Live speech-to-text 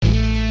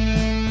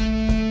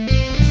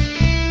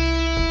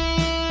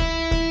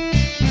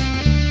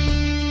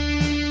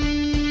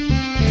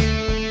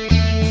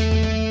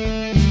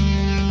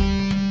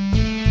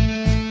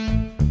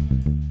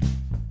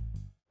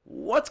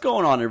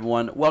going on,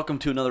 everyone? Welcome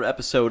to another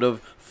episode of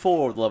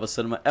For the Love of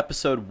Cinema,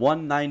 episode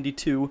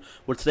 192,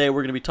 where today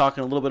we're going to be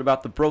talking a little bit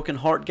about the Broken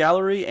Heart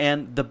Gallery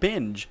and the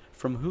Binge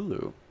from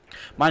Hulu.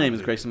 My name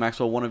is Grayson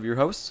Maxwell, one of your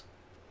hosts.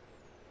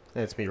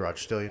 And it's me, Roger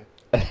Stillion.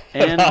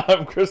 And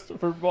I'm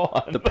Christopher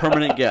Vaughn. The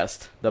permanent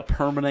guest. The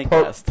permanent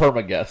guest.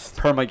 Perma-guest.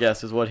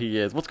 Perma-guest is what he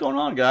is. What's going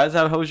on, guys?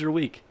 How was your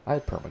week? I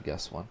had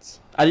perma-guest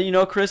once. You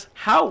know, Chris,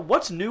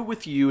 what's new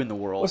with you in the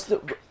world?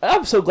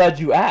 I'm so glad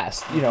you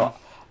asked. You know,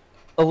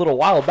 a little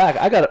while back,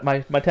 I got my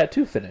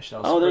tattoo finished. I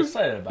was super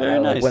excited about it. Very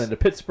nice. I went into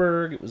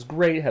Pittsburgh. It was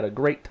great. Had a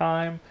great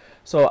time.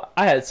 So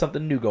I had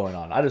something new going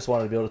on. I just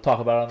wanted to be able to talk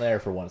about it on the air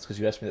for once because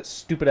you ask me that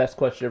stupid-ass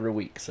question every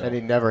week. So. And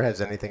he never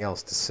has anything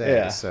else to say.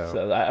 Yeah,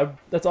 so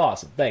that's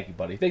awesome. Thank you,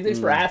 buddy. Thanks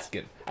for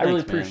asking. I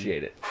really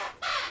appreciate it.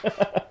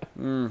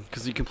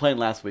 Because you complained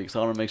last week,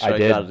 so I want to make sure I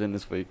did. got it in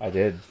this week. I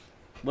did.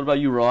 What about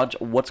you, Raj?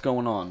 What's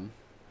going on?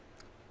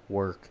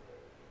 work.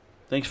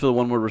 Thanks for the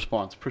one-word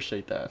response.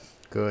 Appreciate that.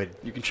 Good.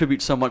 You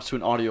contribute so much to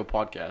an audio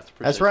podcast. Appreciate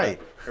That's right.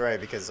 that. Right,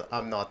 because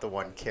I'm not the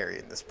one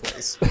carrying this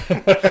place.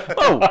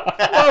 Oh,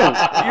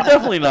 you're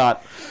definitely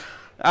not.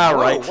 All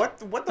right. What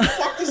the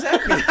fuck does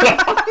that mean?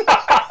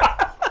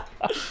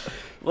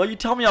 Well, you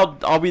tell me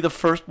I'll be the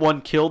first one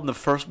killed in the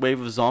first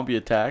wave of zombie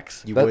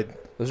attacks. You would.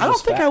 I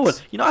don't think I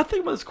would. You know, I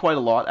think about this quite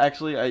a lot.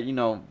 Actually, I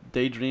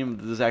daydream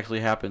that this actually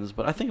happens,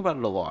 but I think about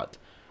it a lot.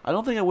 I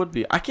don't think I would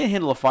be. I can't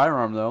handle a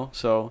firearm though,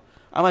 so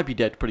I might be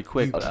dead pretty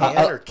quick. You but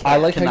can or can't?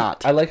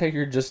 I like how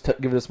you're just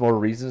giving us more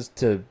reasons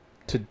to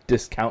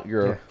discount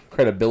your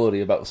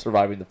credibility about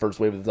surviving the first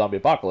wave of the zombie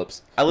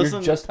apocalypse.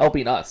 You're just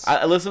helping us.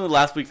 I listened to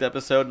last week's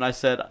episode, and I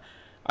said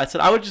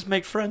I would just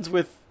make friends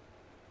with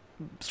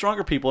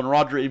stronger people, and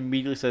Roger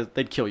immediately says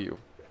they'd kill you.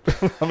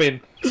 I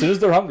mean, as soon as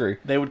they're hungry.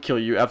 They would kill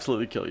you,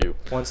 absolutely kill you.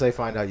 Once they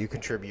find out you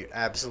contribute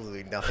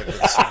absolutely nothing to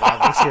the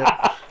survivorship,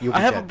 you'll be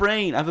I have dead. a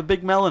brain. I have a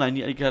big melon.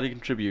 I got to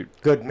contribute.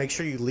 Good. Make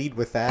sure you lead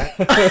with that.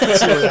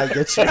 See where that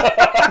gets you.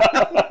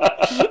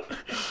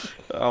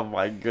 Oh,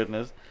 my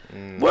goodness.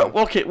 Well,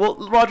 okay.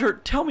 Well, Roger,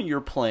 tell me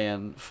your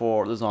plan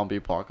for the zombie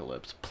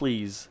apocalypse,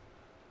 please.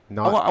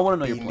 I want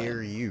to know your plan.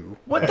 Near you.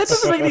 What? That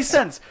doesn't make any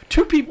sense.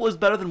 2 people is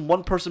better than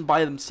 1 person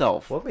by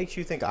themselves. What makes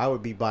you think I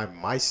would be by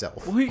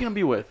myself? Well, who are you going to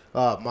be with?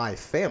 My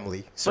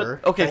family, sir.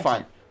 But, okay, Thank fine.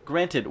 you.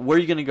 Granted, where are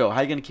you going to go? How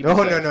are you going to keep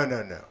No. yourself?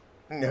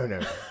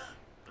 No.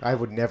 I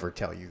would never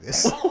tell you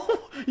this.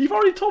 You've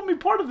already told me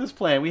part of this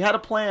plan. We had a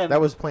plan. That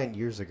was planned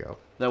years ago.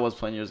 That was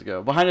planned years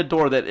ago. Behind a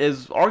door that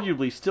is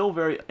arguably still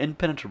very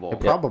impenetrable. It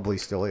probably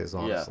still is,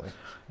 honestly.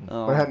 Yeah.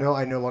 But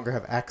I no longer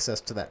have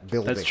access to that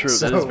building. That's true.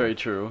 So That is very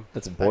true.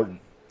 That's important.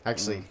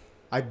 Actually,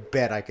 I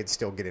bet I could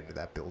still get into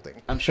that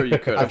building. I'm sure you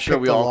could. I'm sure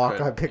we all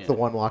could. I picked the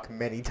one lock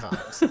many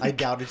times. I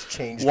doubt it's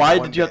changed. Why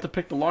did you have to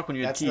pick the lock when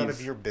you had That's keys? none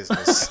of your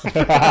business.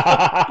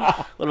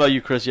 What about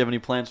you, Chris? You have any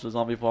plans for the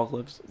zombie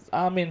apocalypse?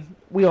 I mean,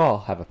 we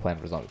all have a plan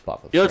for zombie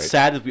apocalypse. You know what's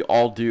sad is we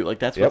all do. Like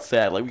that's what's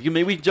sad. Like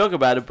we joke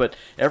about it, but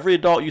every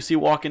adult you see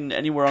walking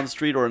anywhere on the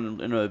street or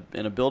in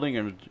a building,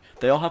 and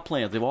they all have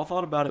plans. They've all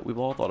thought about it. We've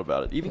all thought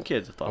about it. Even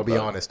kids have thought about it.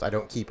 I'll be honest. I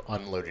don't keep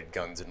unloaded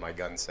guns in my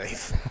gun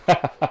safe.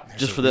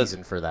 Just for the this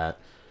reason for that.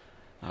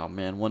 Oh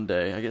man, one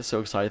day I get so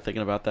excited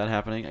thinking about that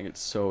happening. I get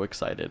so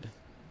excited.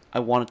 I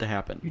want it to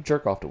happen. You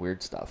jerk off to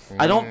weird stuff.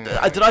 I don't.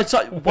 Why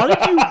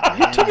did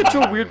you took it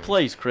to a weird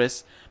place,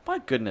 Chris? My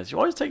goodness, you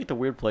always take it to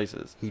weird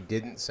places. He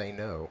didn't say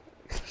no.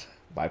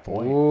 My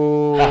point.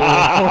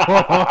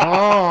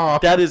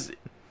 That is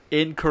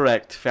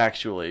incorrect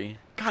factually.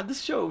 God,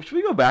 this show. Should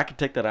we go back and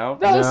take that out?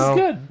 No, this is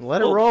good.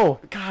 Let it roll.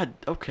 God.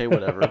 Okay,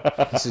 whatever.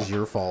 This is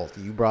your fault.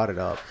 You brought it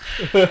up.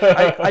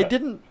 I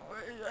didn't.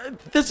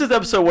 This is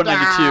episode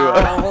 192.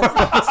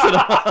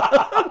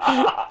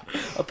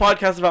 A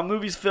podcast about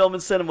movies, film,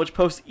 and cinema, which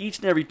posts each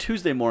and every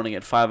Tuesday morning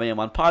at 5 a.m.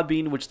 on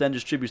Podbean, which then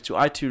distributes to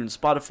iTunes,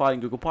 Spotify,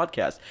 and Google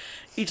Podcasts.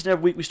 Each and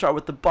every week, we start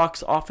with the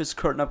box office,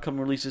 current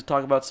upcoming releases,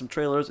 talk about some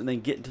trailers, and then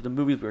get into the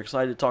movies we're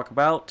excited to talk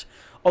about.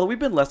 Although we've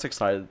been less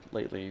excited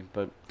lately,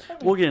 but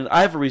we'll get into.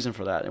 I have a reason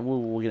for that, and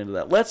we'll get into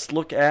that. Let's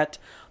look at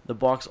the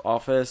box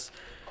office.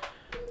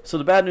 So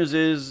the bad news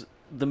is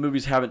the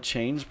movies haven't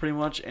changed pretty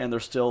much, and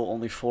they're still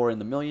only 4 in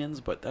the millions,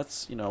 but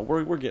that's,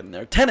 we're getting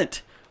there.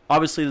 Tenet,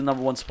 obviously the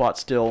number 1 spot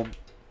still,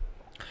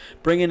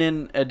 bringing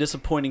in a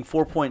disappointing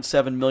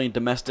 4.7 million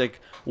domestic.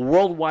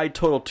 Worldwide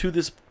total to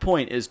this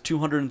point is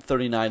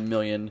 239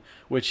 million,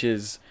 which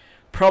is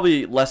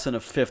probably less than a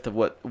fifth of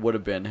what would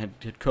have been had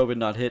COVID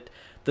not hit.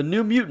 The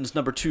New Mutants,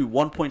 number 2,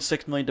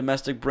 1.6 million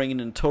domestic, bringing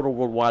in a total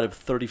worldwide of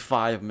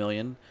 35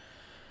 million.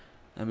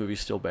 That movie's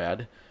still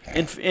bad.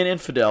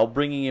 Infidel,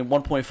 bringing in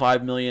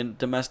 1.5 million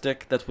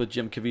domestic. That's with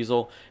Jim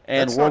Caviezel.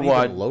 And that's worldwide,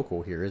 not even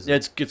local here, is it? Yeah,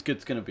 it's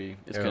going to be.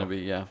 It's going to be,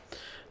 yeah.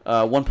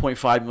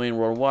 1.5 million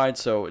worldwide,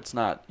 so it's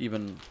not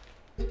even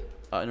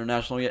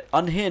international yet.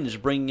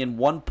 Unhinged, bringing in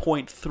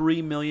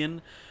 1.3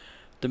 million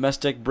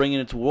domestic, bringing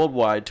its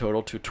worldwide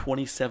total to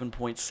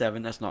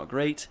 27.7. That's not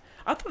great.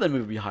 I thought that movie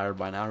would be higher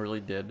by now. I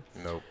really did.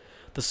 Nope.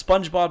 The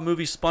SpongeBob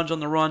movie, Sponge on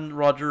the Run,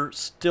 Roger,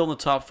 still in the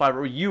top 5.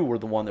 Or you were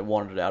the one that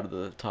wanted it out of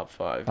the top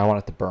 5. I want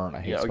it to burn. I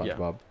hate Yeah,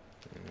 SpongeBob.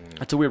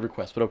 That's a weird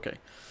request, but okay.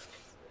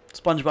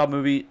 SpongeBob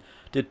movie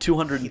did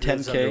 210K. He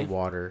lives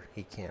underwater.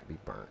 He can't be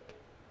burnt.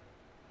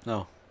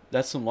 No,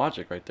 that's some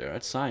logic right there.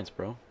 That's science,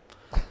 bro.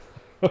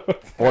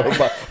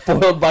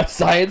 Foiled by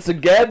science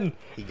again.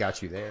 He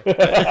got you there.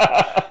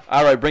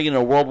 All right, bringing in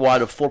a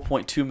worldwide of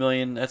 4.2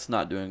 million. That's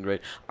not doing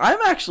great.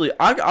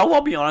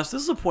 I'll be honest.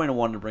 This is a point I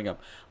wanted to bring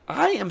up.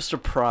 I am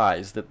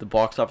surprised that the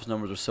box office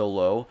numbers are so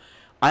low.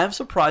 I am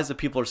surprised that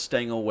people are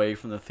staying away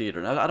from the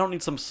theater. Now, I don't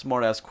need some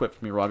smart-ass quip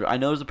from me, Roger. I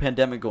know there's a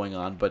pandemic going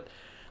on, but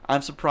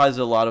I'm surprised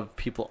that a lot of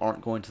people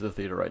aren't going to the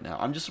theater right now.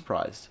 I'm just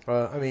surprised.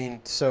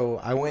 So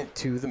I went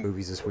to the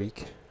movies this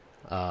week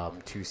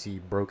to see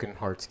Broken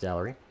Hearts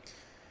Gallery.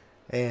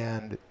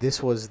 And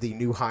this was the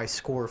new high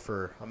score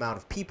for amount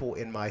of people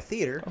in my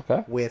theater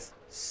with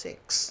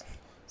 6.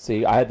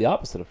 See, I had the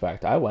opposite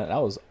effect. I went. I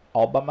was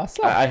all by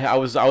myself. I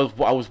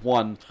was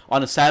one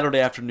on a Saturday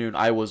afternoon.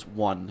 I was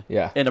one.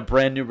 Yeah. In a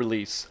brand new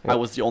release, I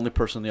was the only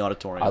person in the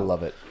auditorium. I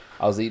love it.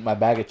 I was eating my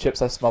bag of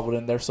chips I smuggled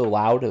in there so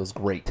loud. It was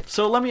great.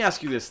 So let me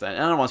ask you this then.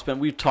 And I don't want to spend.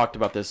 We've talked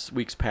about this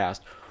weeks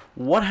past.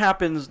 What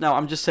happens now?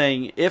 I'm just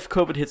saying, if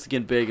COVID hits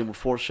again big and we're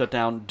forced to shut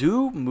down,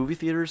 do movie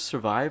theaters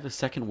survive a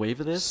second wave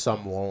of this?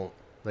 Some won't.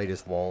 They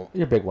just won't.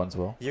 Your big ones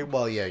will. Your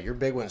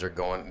big ones are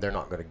going. They're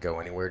not going to go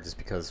anywhere just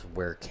because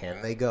where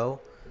can they go?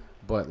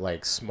 But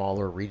like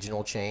smaller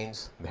regional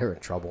chains, they're in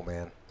trouble,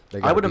 man.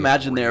 I would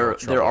imagine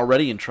they're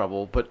already in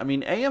trouble. But I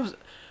mean,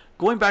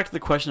 going back to the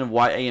question of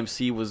why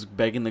AMC was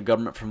begging the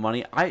government for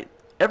money,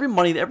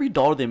 every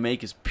dollar they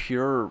make is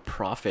pure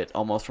profit,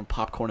 almost from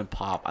popcorn and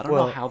pop. I don't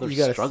know how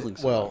they're struggling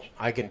so much.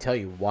 I can tell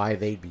you why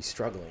they'd be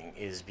struggling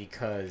is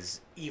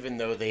because even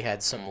though they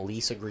had some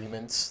lease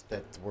agreements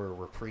that were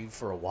reprieved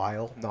for a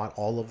while, not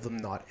all of them,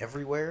 not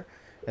everywhere,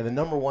 and the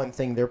number one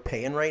thing they're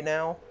paying right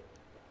now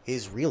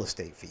is real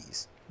estate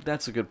fees.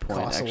 That's a good point.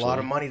 It costs a lot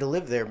of money to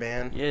live there,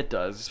 man. Yeah, it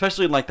does,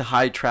 especially in like the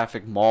high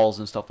traffic malls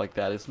and stuff like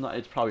that. It's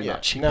probably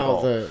not cheap at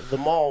all. The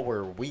mall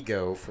where we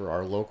go for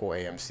our local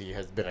AMC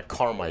has been a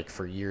Carmike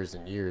for years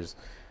and years.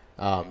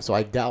 So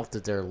I doubt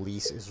that their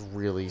lease is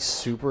really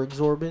super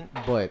exorbitant.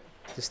 But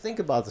just think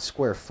about the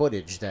square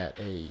footage that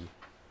a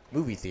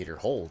movie theater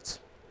holds.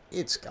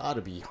 It's got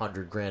to be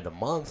 $100,000 a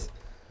month.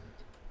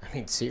 I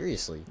mean,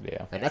 seriously.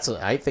 Yeah. And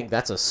I think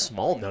that's a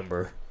small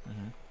number.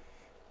 Mm-hmm.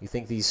 You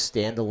think these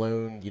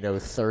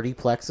standalone, 30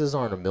 plexes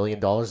aren't $1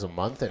 million a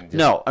month?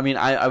 No, I mean,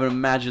 I would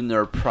imagine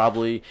they're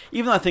probably,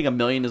 even though I think $1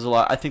 million is a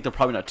lot, I think they're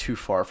probably not too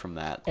far from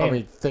that. I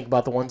mean, think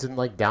about the ones in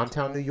like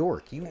downtown New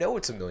York.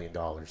 It's $1 million.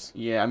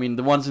 Yeah, I mean,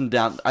 the ones in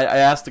I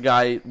asked the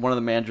guy, one of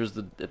the managers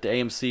at the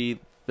AMC,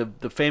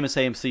 the famous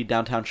AMC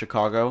downtown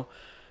Chicago.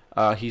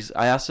 I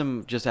asked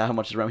him just how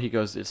much is rent. He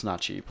goes, "It's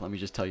not cheap. Let me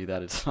just tell you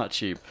that it's not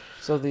cheap."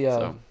 So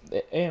the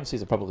AMC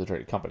is a publicly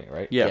traded company,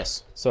 right? Yeah.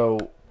 Yes.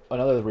 So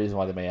another reason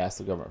why they may ask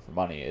the government for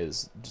money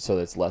is so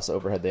that it's less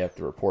overhead they have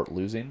to report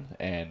losing,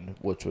 and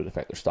which would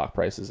affect their stock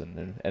prices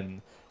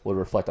and would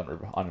reflect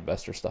on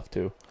investor stuff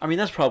too. I mean,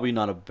 that's probably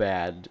not a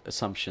bad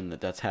assumption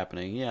that's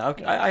happening. Yeah,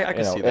 okay, I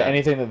can see that.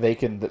 Anything that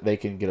they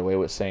can get away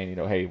with saying,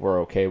 hey, we're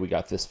okay, we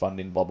got this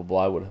funding, blah blah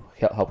blah, would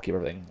help keep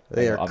everything.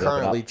 They are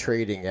currently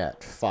trading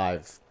at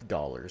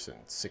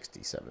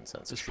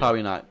 $5.67. It's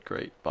probably not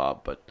great,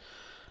 Bob, but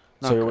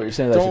so what you're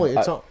saying is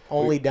it's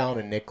only down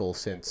a nickel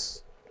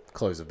since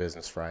close of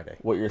business Friday.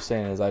 What you're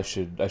saying is I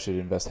should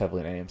invest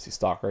heavily in AMC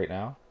stock right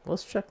now.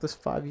 Let's check this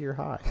 5-year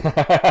high.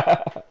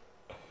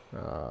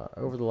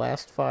 Over the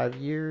last 5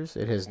 years,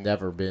 it has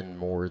never been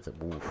more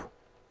than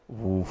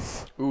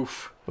Oof.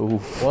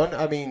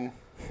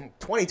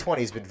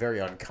 2020 has been very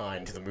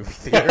unkind to the movie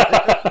theater,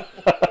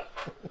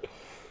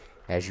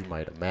 as you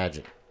might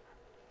imagine.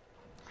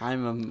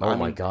 Oh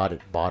my God!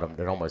 It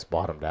almost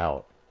bottomed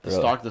out.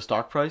 The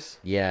stock price?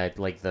 Yeah,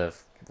 like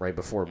right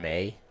before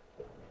May.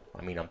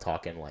 I mean, I'm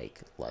talking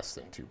like less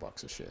than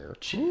 $2 a share.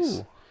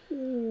 Jeez.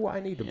 Ooh, I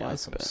need to buy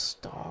some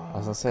stock. I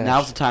was gonna say,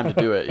 now's the time to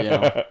do it.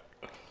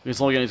 It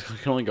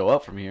can only go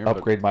up from here.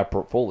 Upgrade my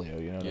portfolio.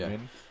 You know what I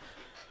mean?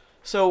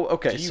 So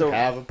okay. Do you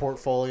have a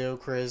portfolio,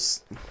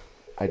 Chris?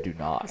 I do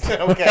not.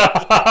 Okay.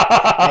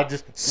 I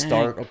just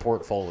start a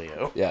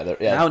portfolio. Yeah.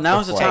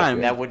 Now's the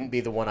time. That wouldn't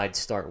be the one I'd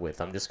start with.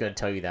 I'm just going to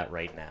tell you that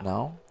right now.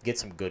 No. Get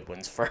some good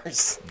ones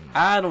first.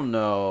 I don't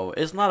know.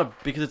 It's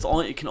not because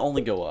it can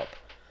only go up.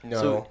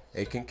 No,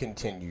 it can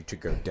continue to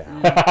go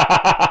down.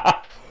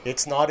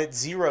 It's not at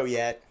zero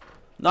yet.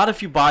 Not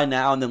if you buy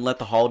now and then let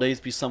the holidays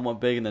be somewhat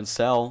big and then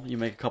sell. You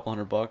make a couple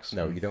 $100.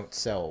 No, you don't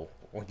sell.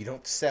 When you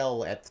don't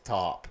sell at the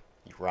top,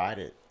 you ride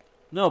it.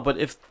 No, but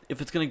if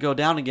it's going to go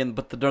down again,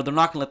 but they're not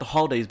going to let the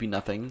holidays be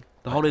nothing.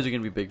 The holidays are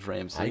going to be big for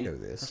AMC. I know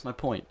this. That's my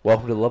point.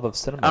 Welcome to the love of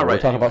cinema. All right,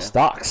 we're talking about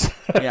stocks.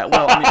 Yeah,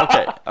 well, I mean,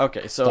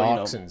 okay. So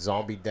stocks and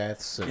zombie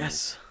deaths. And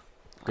yes.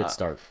 Good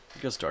start.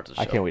 Good start to the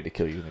show. I can't wait to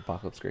kill you in the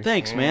apocalypse, Grace.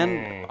 Thanks,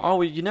 man.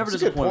 Oh, you never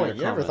That's a good disappoint point. me.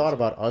 You never thought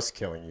about us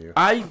killing you.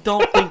 I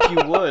don't think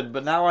you would,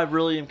 but now I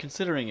really am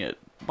considering it.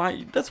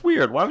 That's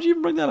weird. Why would you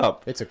even bring that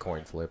up? It's a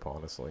coin flip,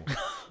 honestly.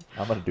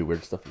 I'm gonna do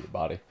weird stuff to your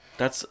body.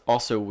 That's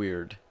also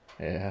weird.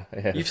 Yeah.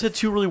 You've said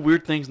 2 really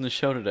weird things in the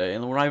show today,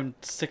 and we're not even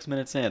 6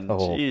 minutes in.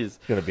 Oh, Jeez. it's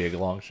gonna be a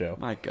long show.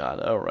 My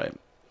God. All right.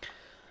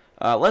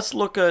 Let's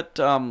look at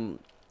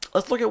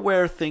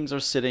where things are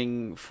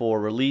sitting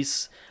for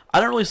release. I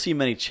don't really see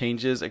many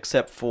changes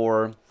except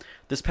for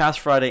this past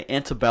Friday,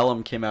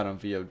 Antebellum came out on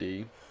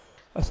VOD.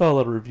 I saw a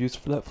lot of reviews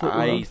for that.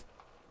 I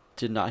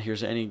did not hear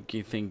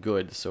anything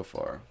good so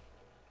far.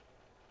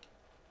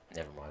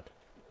 Never mind.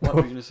 What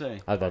were you gonna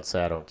say? I was about to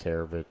say I don't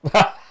care, but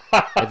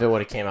if it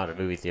would have came out in a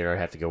movie theater, I'd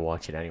have to go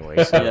watch it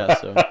anyway. So. Yeah,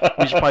 so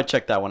we should probably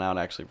check that one out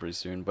actually pretty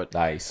soon. But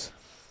nice.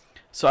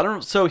 So I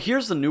don't. So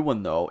here's the new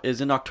one though.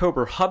 Is in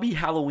October, Hubby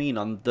Halloween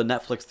on the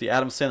Netflix, the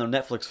Adam Sandler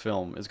Netflix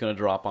film is going to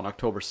drop on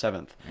October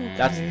 7th.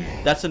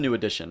 That's a new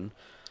edition.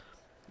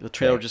 The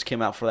trailer just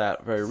came out for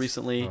that very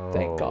recently.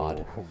 Thank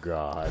God. Oh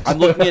God. I'm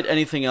looking at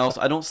anything else.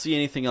 I don't see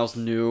anything else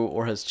new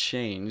or has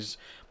changed,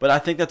 but I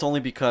think that's only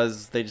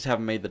because they just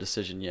haven't made the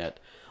decision yet.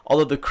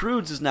 Although The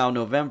Croods is now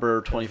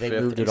November 25th They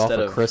moved it off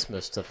of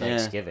Christmas to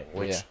Thanksgiving,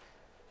 which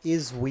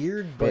is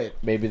weird, but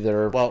maybe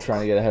they're trying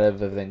to get ahead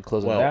of everything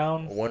closing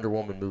down. Wonder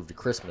Woman moved to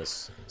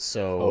Christmas,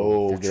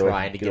 so they're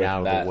trying to get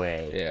out of the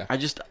way. Yeah.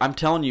 I'm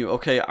telling you,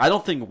 okay, I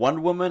don't think Wonder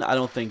Woman, I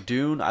don't think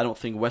Dune, I don't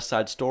think West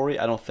Side Story,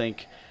 I don't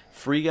think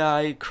Free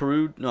Guy,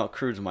 Croods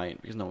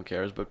might because no one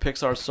cares, but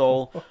Pixar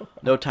Soul,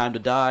 No Time to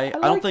Die. I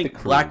don't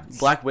think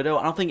Black Widow.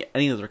 I don't think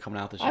any of those are coming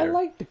out this year. I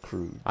like the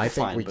Croods. I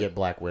think we get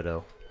Black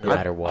Widow no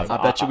matter what.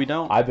 I bet you we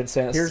don't. I've been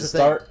saying it since the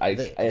start.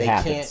 It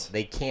happens.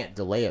 They can't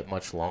delay it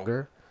much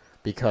longer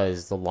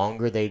because the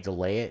longer they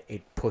delay it,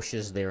 it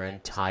pushes their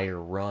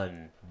entire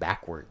run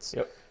backwards.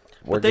 Yep.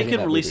 But they can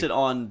release it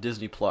on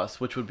Disney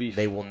Plus, which would be.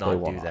 They will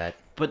not do that.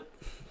 But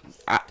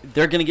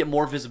they're going to get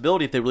more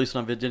visibility if they release it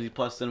on Disney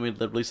Plus than we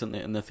release it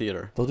in the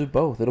theater. They'll do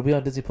both. It'll be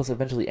on Disney Plus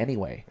eventually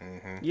anyway.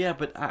 Mm-hmm. Yeah,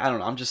 but I don't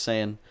know. I'm just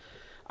saying.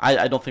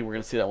 I don't think we're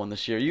going to see that one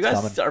this year. You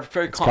guys are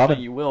very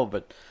confident you will,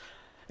 but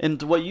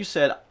and what you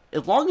said,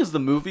 as long as the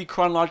movie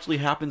chronologically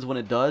happens when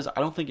it does, I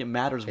don't think it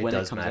matters when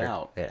it comes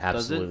out. It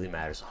absolutely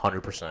matters,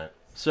 100%.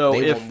 So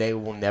they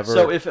will never.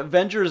 So if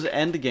Avengers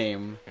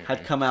Endgame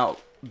had come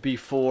out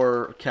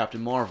before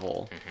Captain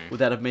Marvel, would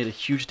that have made a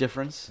huge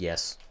difference?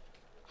 Yes.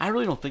 I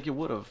really don't think it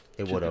would have.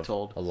 It would have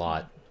a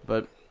lot,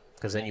 but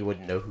because then you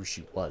wouldn't know who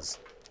she was.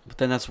 But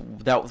then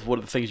that was one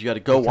of the things you had to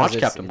go watch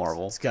Captain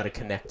Marvel. It's got to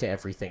connect to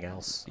everything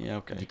else. Yeah,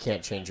 okay. You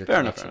can't change your Fair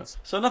connections.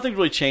 Enough. So nothing's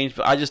really changed,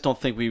 but I just don't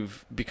think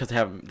because they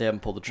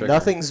haven't pulled the trigger.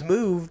 Nothing's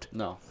moved.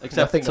 No,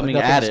 except something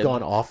nothing's added.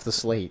 Gone off the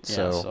slate.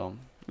 Yeah, so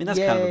I mean that's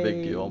kind of a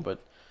big deal. But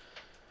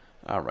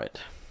all right,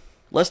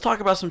 let's talk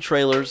about some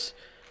trailers.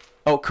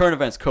 Oh, current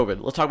events,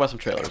 COVID. Let's talk about some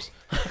trailers.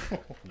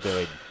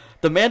 Good.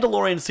 The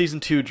Mandalorian Season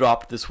 2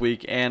 dropped this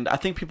week, and I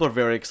think people are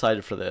very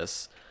excited for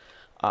this.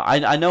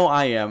 I know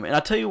I am, and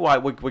I'll tell you why.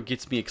 What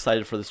gets me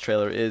excited for this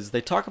trailer is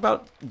they talk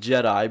about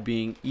Jedi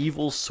being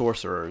evil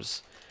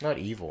sorcerers. Not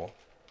evil.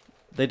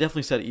 They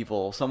definitely said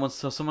evil.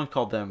 Someone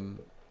called them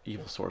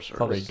evil sorcerers.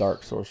 Called them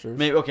dark sorcerers.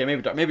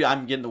 Maybe dark. Maybe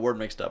I'm getting the word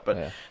mixed up,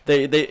 but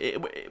they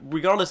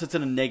regardless, it's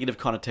in a negative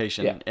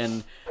connotation,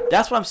 and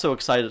that's why I'm so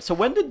excited. So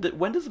when does the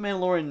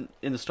Mandalorian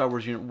in the Star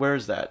Wars universe? Where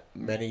is that?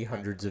 Many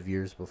hundreds of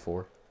years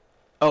before.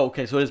 Oh,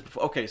 okay. So it is.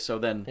 Okay, so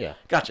then. Yeah.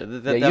 Gotcha.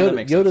 That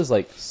makes sense. Yoda's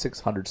like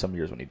 600 some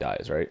years when he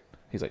dies, right?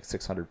 He's like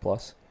 600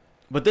 plus.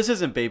 But this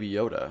isn't Baby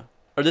Yoda,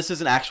 or this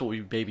isn't actual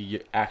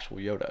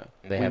Yoda.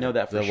 We know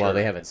that for sure. Well,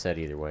 they haven't said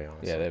either way,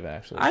 honestly. Yeah, they've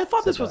actually. I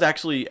thought this was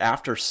actually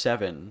after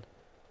 7.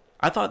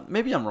 I thought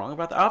maybe I'm wrong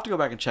about that. I'll have to go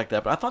back and check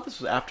that, but I thought this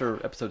was after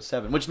Episode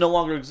 7, which no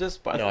longer exists.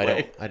 By the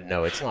way,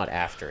 No, it's not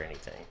after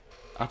anything.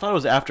 I thought it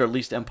was after at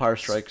least Empire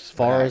Strikes. As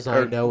far as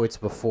I know, it's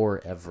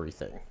before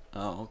everything.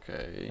 Oh,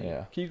 okay.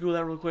 Yeah. Can you Google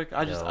that real quick?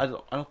 I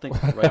don't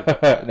think I'm right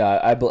about that. No,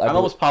 I'm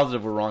almost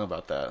positive we're wrong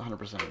about that,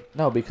 100%.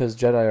 No, because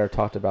Jedi are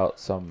talked about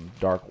some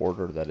dark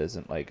order that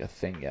isn't like a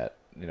thing yet.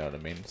 You know what I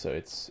mean? So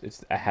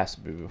it has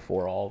to be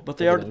before all. But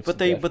they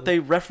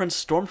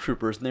reference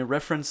stormtroopers and they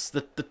reference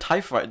the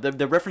TIE fighter.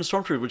 They reference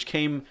stormtroopers,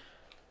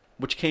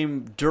 which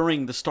came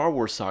during the Star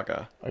Wars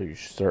saga. Are you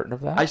certain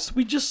of that?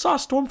 We just saw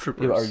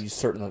stormtroopers. Yeah, but are you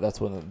certain that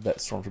that's when that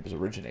stormtroopers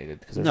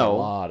originated? Because there's a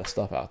lot of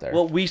stuff out there.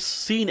 Well, we've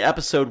seen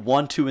Episode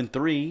 1, 2, and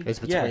 3.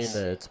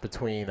 It's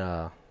between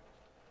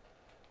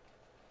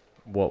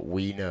what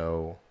we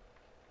know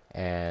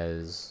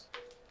as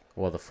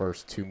the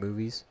first 2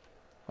 movies.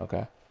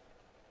 Okay.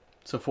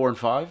 So 4 and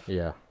 5.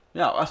 Yeah.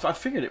 Yeah, I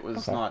figured it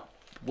was not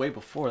way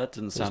before. That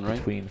didn't sound right.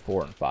 Between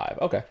 4 and 5.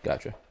 Okay,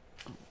 gotcha.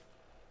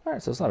 All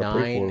right, so it's not 9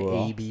 a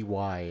prequel.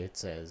 ABY it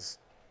says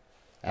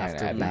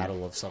after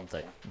Battle of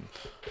something.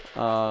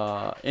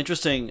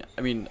 Interesting.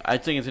 I mean, I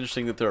think it's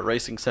interesting that they're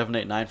erasing 7,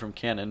 8, 9 from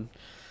canon.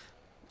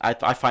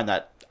 I find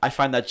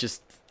that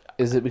just.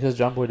 Is it because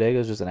John Boyega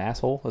is just an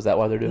asshole? Is that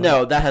why they're doing it?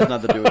 No, that has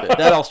nothing to do with it.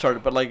 That all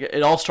started, but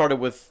it all started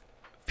with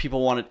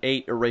people wanted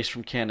 8 erased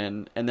from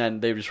canon, and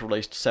then they just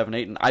released 7,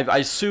 8, and I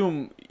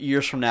assume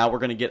years from now we're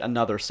going to get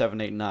another 7,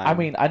 8, 9. I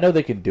mean, I know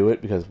they can do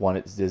it because 1,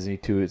 it's Disney,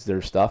 2, it's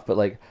their stuff,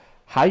 but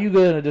how you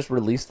going to just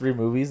release 3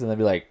 movies and then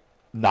be like,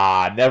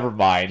 Nah, never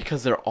mind.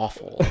 Because they're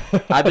awful.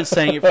 I've been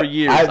saying it for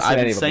years. I've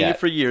been saying it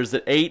for years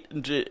that 8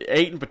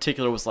 in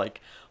particular was like,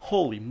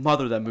 holy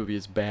mother, that movie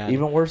is bad.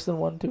 Even worse than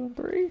 1, 2, and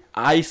 3.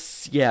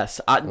 Yes,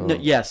 I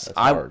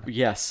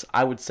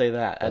would say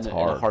that in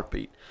a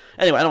heartbeat.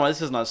 Anyway, I don't know.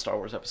 This is not a Star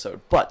Wars episode,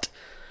 but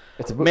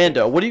It's a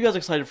Mando. What are you guys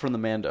excited from the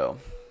Mando?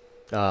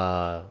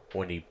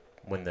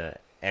 When the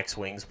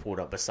X-wings pulled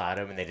up beside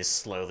him and they just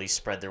slowly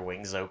spread their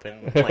wings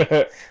open like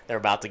they're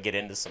about to get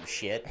into some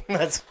shit.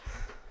 That's.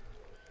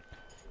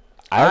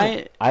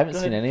 I haven't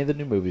seen any of the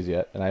new movies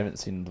yet, and I haven't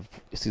seen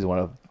season 1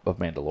 of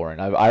Mandalorian.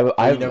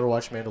 I've never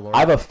watched Mandalorian.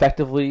 I've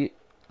effectively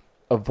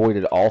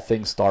avoided all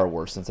things Star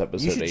Wars since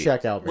episode 8. You should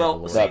check out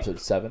Mandalorian. Episode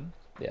 7.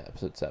 Yeah,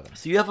 episode 7.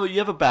 So you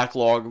have a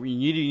backlog.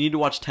 You need to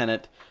watch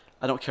Tenet.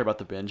 I don't care about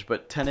the binge,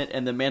 but Tenet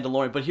and the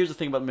Mandalorian. But here's the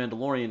thing about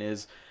Mandalorian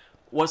is,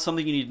 what's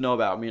something you need to know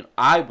about? I mean,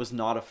 I was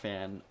not a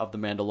fan of the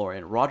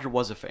Mandalorian. Roger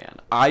was a fan.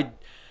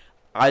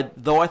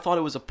 Though I thought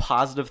it was a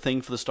positive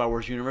thing for the Star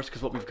Wars universe,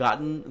 because what we've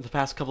gotten in the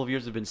past couple of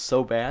years have been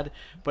so bad,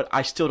 but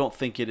I still don't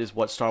think it is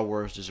what Star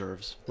Wars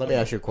deserves. Let me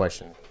ask you a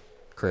question,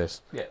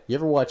 Chris. Yeah. You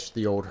ever watch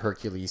the old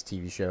Hercules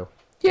TV show?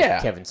 Yeah.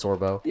 With Kevin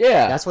Sorbo?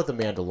 Yeah. That's what the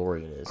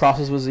Mandalorian is.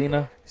 Crosses with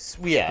Xena?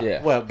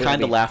 Yeah. Well,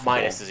 kind of laughable.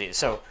 Minus the Xena.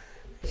 So,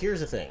 here's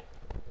the thing.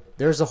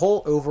 There's a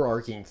whole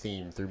overarching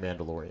theme through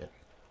Mandalorian.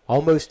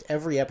 Almost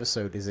every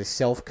episode is a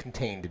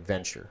self-contained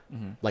adventure,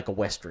 like a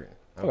Western.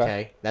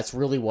 Okay? That's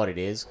really what it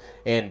is.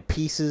 And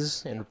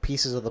pieces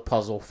of the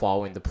puzzle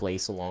fall into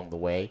place along the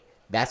way.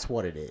 That's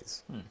what it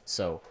is.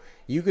 So,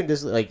 you can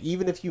just, like,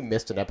 even if you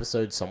missed an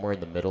episode somewhere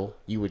in the middle,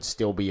 you would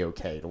still be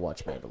okay to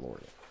watch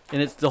Mandalorian.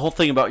 And it's the whole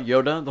thing about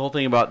Yoda, the whole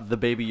thing about the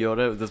baby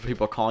Yoda, that's what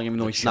people are calling him, even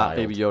though he's not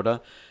baby Yoda.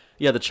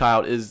 Yeah, the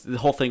child is, the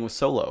whole thing with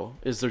Solo,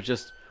 is they're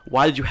just,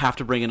 why did you have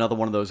to bring another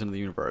one of those into the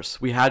universe?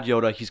 We had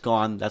Yoda, he's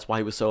gone, that's why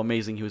he was so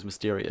amazing, he was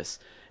mysterious.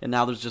 And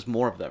now there's just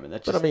more of them. And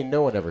that's just, But, I mean,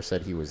 no one ever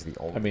said he was the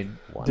only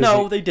one.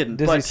 No, they didn't.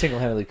 Disney but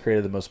single-handedly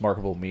created the most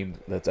marketable meme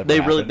that's ever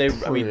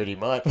happened. Pretty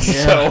much.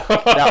 Yeah.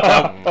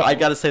 I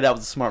got to say that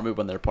was a smart move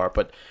on their part.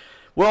 But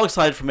we're all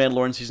excited for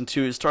Mandalorian Season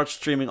 2. It starts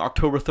streaming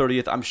October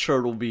 30th. I'm sure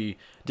it'll be,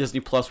 Disney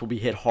Plus will be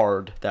hit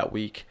hard that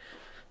week.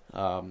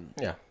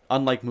 Yeah.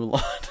 Unlike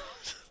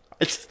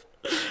Mulan.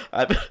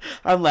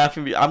 I'm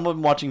laughing.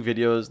 I'm watching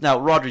videos. Now,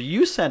 Roger,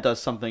 you sent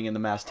us something in the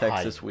mass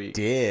text this week. I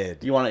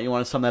did. You want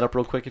to sum that up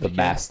real quick if The you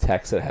can? mass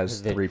text that has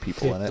 3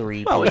 people in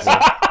it. Well, it's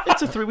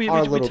a 3.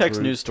 We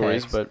text news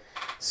stories, but...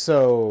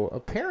 So,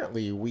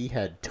 apparently, we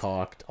had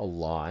talked a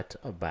lot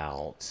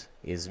about,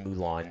 is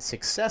Mulan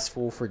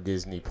successful for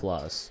Disney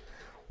Plus?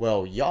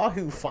 Well,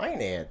 Yahoo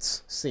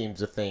Finance seems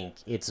to think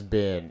it's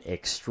been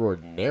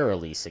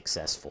extraordinarily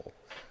successful.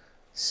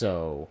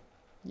 So,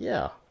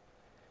 yeah.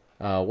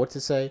 What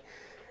to say?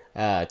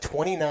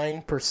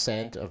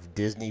 29% of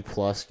Disney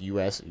Plus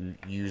U.S.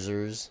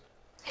 users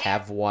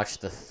have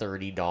watched the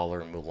 $30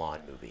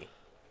 Mulan movie.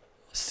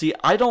 See,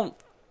 I don't...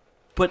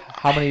 But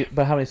how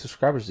many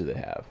subscribers do they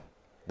have?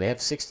 They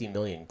have 60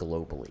 million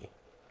globally.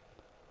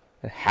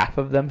 And half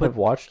of them have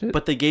watched it?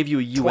 But they gave you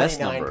a U.S.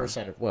 number.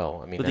 29% of,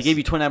 well, I mean... But they gave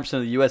you 29%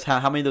 of the U.S. How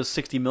many of those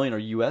 60 million are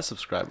U.S.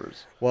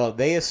 subscribers? Well,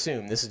 they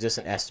assume, this is just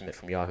an estimate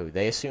from Yahoo,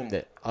 they assume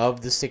that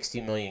of the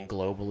 60 million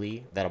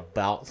globally, that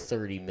about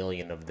 30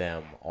 million of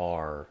them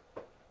are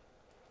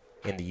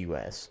in the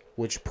U.S.,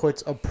 which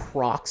puts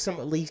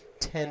approximately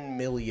 10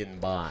 million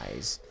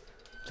buys.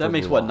 So that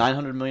makes, what,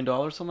 $900 million,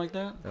 something like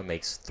that? That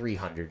makes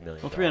 $300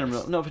 million. Well, 300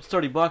 million. No, if it's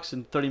 $30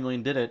 and 30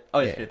 million did it.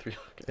 Oh, yeah, okay, 3.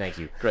 Okay. Thank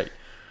you. Great.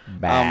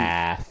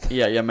 Math.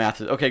 Yeah, math.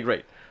 Okay,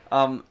 great.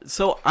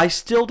 So I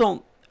still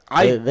don't...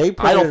 They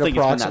put I don't in think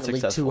it's been that approximately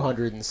successful.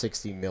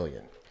 260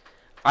 million.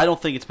 I don't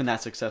think it's been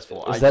that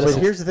successful. But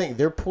here's the thing.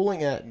 They're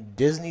pulling at...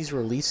 Disney's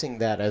releasing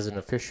that as an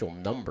official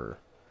number.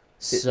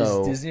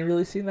 So, is Disney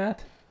releasing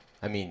that?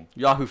 I mean...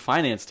 Yahoo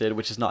Finance did,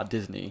 which is not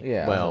Disney.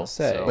 Yeah, well,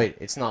 say. But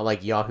it's not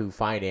like Yahoo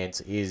Finance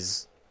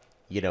is,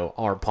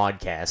 our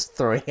podcast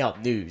throwing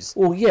out news.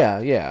 Well, yeah.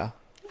 Yeah,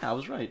 I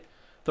was right.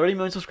 30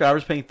 million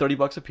subscribers paying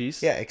 $30 a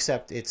piece. Yeah,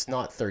 except it's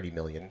not 30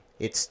 million.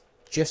 It's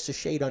just a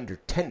shade under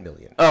 10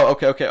 million. Oh,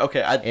 okay.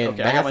 I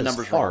got my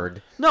numbers hard.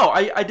 wrong. No,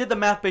 I did the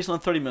math based on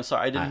 30 million.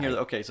 Sorry, I didn't hear that.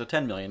 Okay, so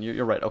 10 million.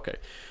 You're right. Okay.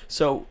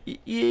 So,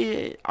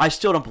 yeah, I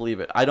still don't believe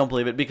it. I don't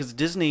believe it because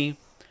Disney...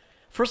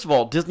 First of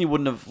all, Disney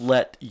wouldn't have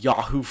let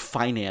Yahoo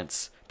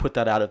Finance put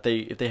that out if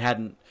they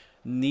hadn't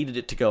needed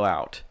it to go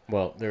out.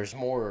 Well, there's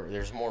more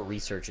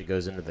research that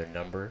goes into their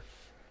number.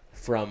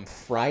 From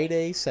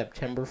Friday,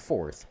 September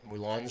 4th,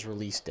 Mulan's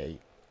release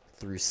date,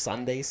 through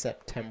Sunday,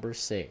 September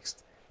 6th,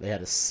 they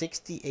had a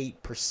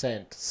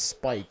 68%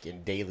 spike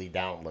in daily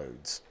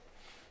downloads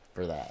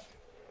for that.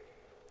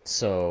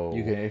 So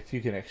if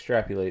you can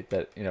extrapolate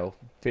that,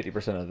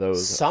 50% of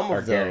those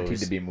are guaranteed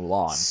to be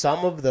Mulan.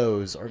 Some of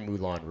those are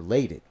Mulan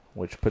related,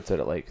 which puts it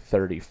at like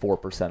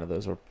 34% of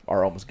those are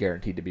almost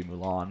guaranteed to be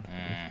Mulan.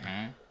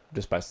 Mm-hmm.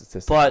 Just by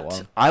statistics But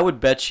alone. I would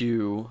bet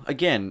you,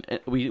 again,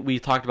 we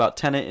talked about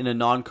Tenet in a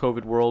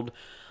non-COVID world.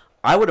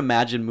 I would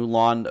imagine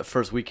Mulan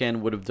first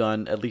weekend would have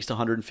done at least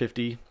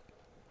 150.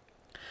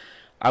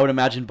 I would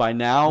imagine by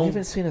now... We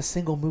haven't seen a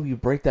single movie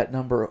break that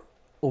number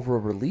over a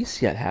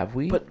release yet, have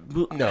we? But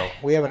No,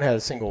 we haven't had a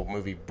single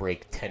movie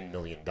break $10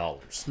 million.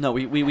 no,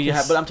 we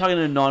have. But I'm talking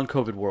in a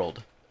non-COVID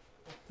world,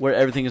 where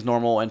everything is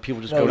normal and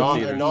people just go to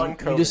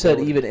theaters. You just said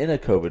even in a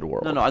COVID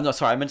world. No,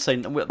 sorry. I meant to say,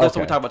 that's what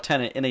we're talking about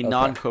Tenet in a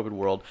non-COVID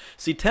world.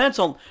 See, Tenet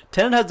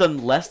has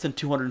done less than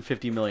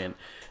 $250 million.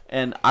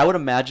 And I would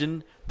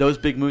imagine those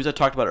big movies I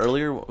talked about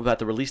earlier about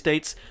the release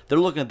dates, they're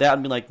looking at that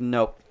and be like,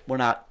 nope, we're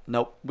not.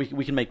 Nope,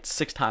 we can make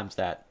 6 times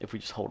that if we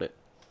just hold it.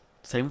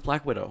 Same with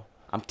Black Widow.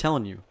 I'm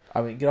telling you.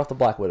 I mean, get off the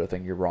Black Widow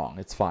thing. You're wrong.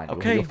 It's fine.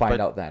 Okay, You'll find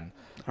out then.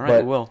 All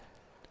right, we will.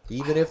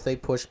 Even if they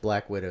push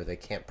Black Widow, they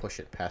can't push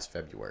it past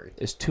February.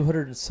 Is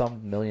 $200 and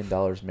some million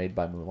made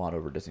by Mulan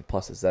over Disney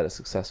Plus? Is that a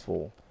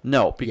successful?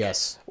 No.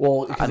 Yes.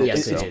 Well,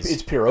 yes, it is.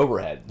 It's pure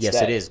overhead.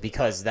 Yes, it is,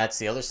 because that's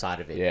the other side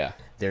of it. Yeah.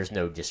 There's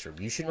no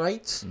distribution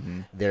rights.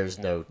 Mm-hmm. There's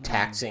no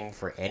taxing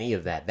for any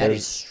of that. That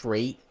is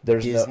straight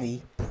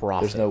Disney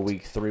profit. There's no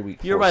 3-week.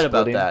 You're right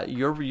about that.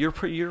 You're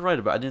right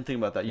about. I didn't think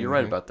about that. You're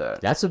right about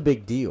that. That's a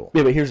big deal.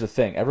 Yeah, but here's the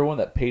thing: everyone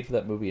that paid for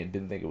that movie and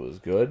didn't think it was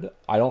good,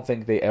 I don't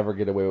think they ever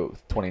get away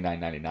with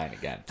 $29.99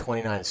 again.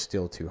 $29 is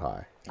still too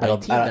high.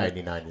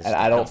 $19.99 is. And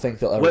I don't think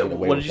they'll ever get away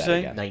what with did you that say?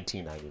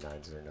 again.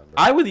 $19.99 is their number.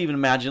 I would even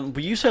imagine,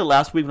 but you said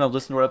last week when I was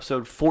listening to our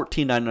episode,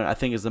 $14.99 I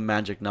think is the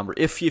magic number.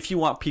 If you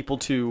want people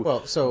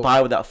to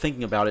buy without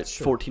thinking about it,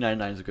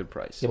 $14.99 is a good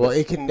price. Yeah, well,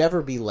 it can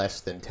never be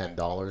less than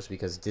 $10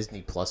 because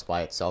Disney Plus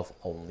by itself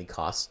only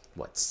costs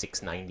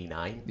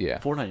 $6.99? Yeah,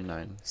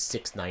 $4.99.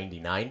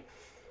 $6.99.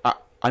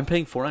 I'm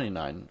paying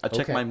 $4.99. I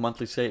check Okay. my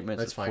monthly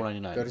statements. That's It's fine.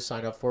 $4.99. Go to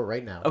sign up for it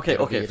right now. Okay,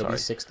 It'll be sorry.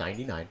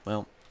 $6.99.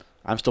 Well,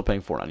 I'm still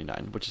paying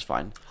 $4.99, which is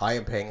fine. I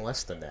am paying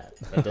less than that.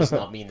 That does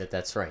not mean that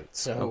that's right.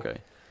 So Okay.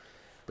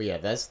 But yeah,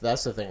 that's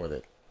the thing with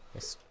it.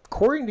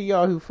 According to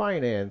Yahoo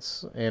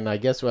Finance, and I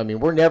guess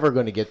we're never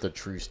going to get the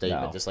true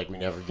statement, No. just like we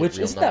never get which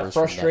real isn't numbers that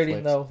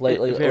frustrating from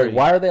Netflix. though? Like,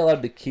 why are they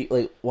allowed to keep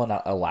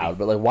not allowed,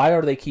 but why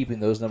are they keeping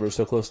those numbers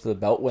so close to the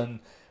belt when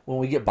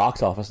we get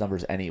box office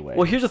numbers anyway?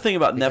 Well, here's the thing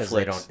about Because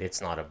Netflix.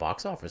 it's not a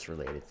box office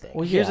related thing.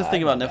 Well, here's the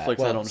thing about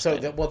Netflix I don't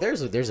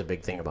understand. There's a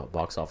big thing about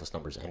box office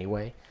numbers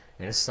anyway,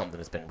 and this is something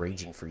that's been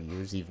raging for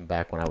years, even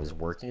back when I was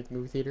working at the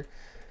movie theater.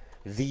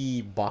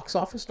 The box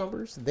office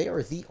numbers, they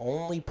are the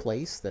only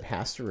place that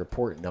has to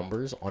report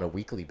numbers on a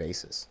weekly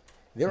basis.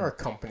 There are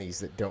companies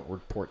that don't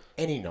report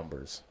any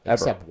numbers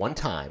except one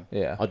time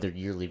on their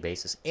yearly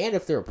basis. And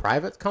if they're a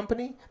private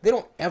company, they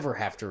don't ever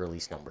have to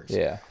release numbers.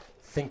 Yeah.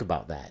 Think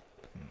about that.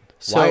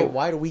 So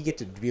why do we get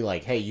to be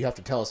like, hey, you have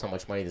to tell us how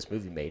much money this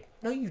movie made?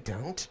 No, you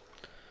don't.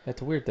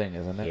 That's a weird thing,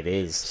 isn't it? It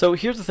is. So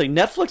here's the thing.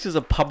 Netflix is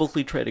a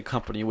publicly traded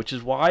company, which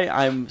is why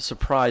I'm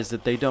surprised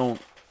that they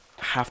don't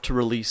have to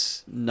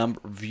release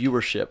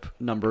viewership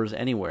numbers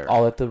anywhere.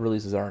 All that the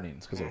release is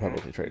earnings because they're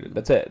publicly traded.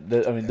 That's it.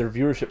 Their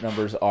viewership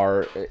numbers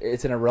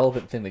it's an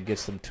irrelevant thing that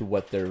gets them to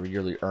what their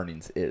yearly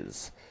earnings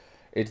is.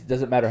 It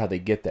doesn't matter how they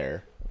get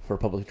there. For a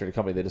publicly traded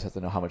company, they just have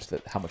to know how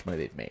much money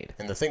they've made.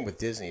 And the thing with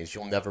Disney is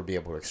you'll never be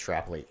able to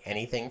extrapolate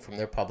anything from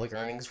their public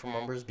earnings from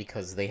numbers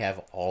because they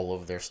have all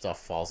of their stuff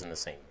falls in the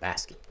same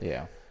basket.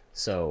 Yeah.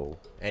 So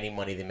any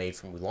money they made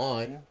from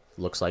Mulan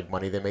looks like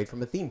money they made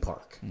from a theme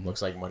park.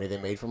 Looks like money they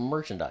made from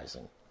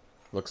merchandising.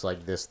 Looks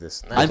like this,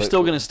 and that. I'm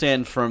still going to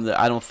stand firm that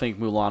I don't think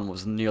Mulan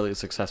was nearly as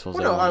successful as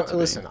they wanted it to be.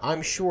 Listen,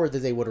 I'm sure that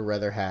they would have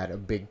rather had a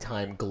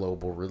big-time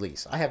global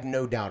release. I have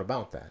no doubt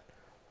about that.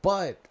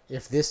 But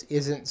if this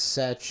isn't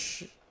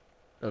such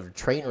a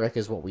train wreck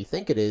as what we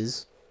think it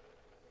is,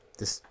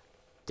 this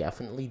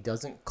definitely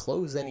doesn't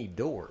close any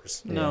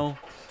doors. No.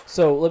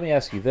 So let me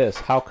ask you this: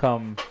 how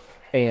come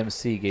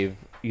AMC gave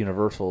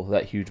Universal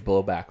that huge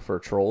blowback for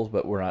Trolls,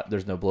 but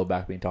there's no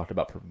blowback being talked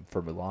about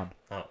for Mulan?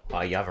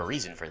 Oh, you have a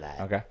reason for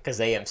that. Okay.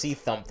 Because AMC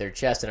thumped their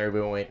chest and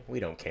everybody went,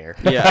 we don't care.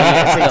 Yeah,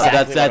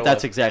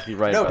 that's exactly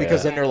right. No,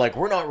 because then they're like,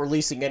 we're not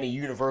releasing any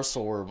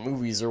Universal or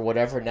movies or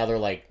whatever. Now they're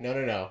like,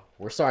 no.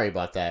 We're sorry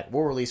about that.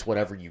 We'll release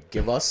whatever you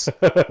give us.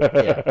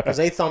 Yeah, because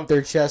they thumped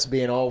their chest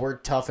being, we're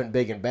tough and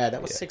big and bad.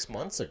 That was 6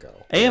 months ago.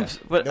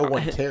 But no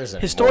one cares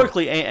anymore.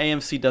 Historically,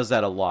 AMC does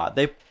that a lot.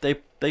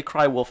 They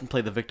cry wolf and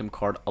play the victim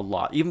card a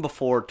lot. Even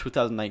before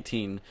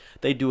 2019,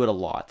 they do it a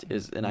lot.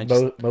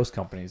 Most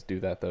companies do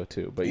that though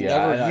too. But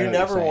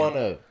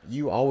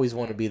you always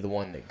want to be the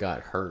one that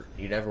got hurt.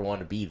 You never want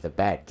to be the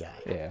bad guy.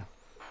 Yeah.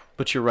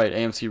 But you're right.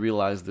 AMC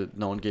realized that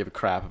no one gave a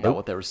crap about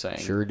what they were saying.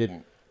 Sure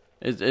didn't.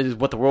 It is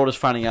what the world is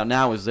finding out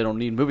now is they don't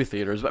need movie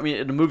theaters. I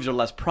mean, the movies are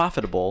less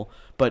profitable,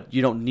 but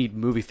you don't need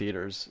movie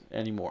theaters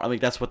anymore. I mean,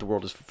 that's what the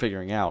world is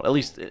figuring out. At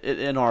least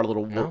in our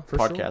little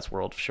podcast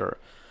world, for sure.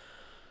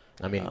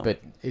 I mean, but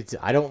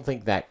I don't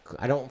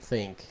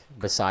think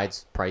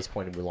besides price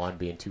point of Mulan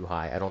being too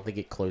high, I don't think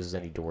it closes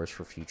any doors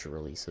for future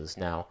releases.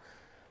 Now,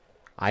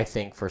 I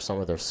think for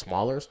some of their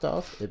smaller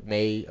stuff, it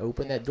may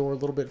open that door a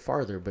little bit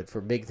farther, but for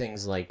big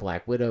things like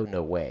Black Widow,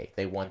 no way.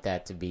 They want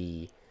that to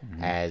be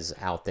as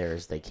out there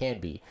as they can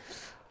be.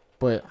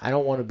 But I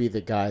don't want to be the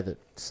guy that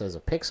says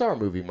a Pixar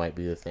movie might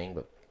be the thing,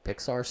 but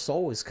Pixar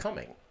Soul is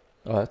coming.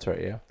 Oh, that's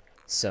right, yeah.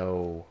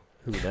 So,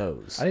 who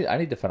knows? I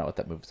need to find out what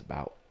that movie's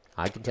about.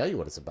 I can tell you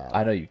what it's about.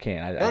 I know you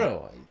can.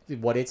 No.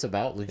 What it's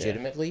about,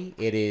 legitimately,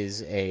 it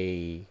is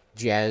a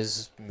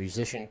jazz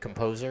musician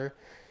composer.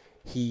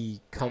 He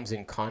comes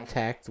in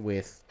contact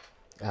with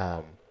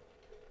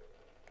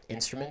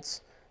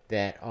instruments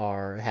that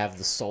have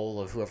the soul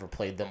of whoever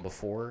played them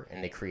before,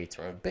 and they create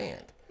their own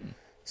band.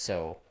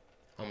 So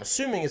I'm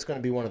assuming it's going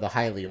to be one of the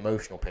highly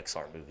emotional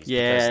Pixar movies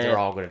because they're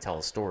all going to tell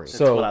a story. That's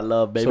what I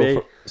love, baby.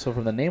 So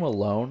from the name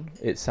alone,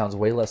 it sounds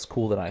way less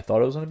cool than I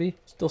thought it was going to be.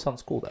 Still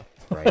sounds cool,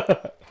 though.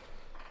 Right.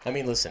 I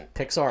mean, listen,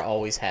 Pixar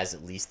always has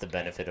at least the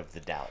benefit of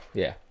the doubt.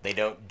 Yeah. They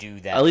don't do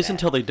that. At least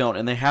until they don't,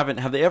 and they haven't.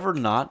 Have they ever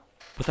not?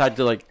 Besides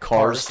like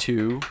Cars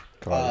 2?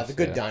 The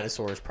Good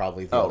Dinosaur is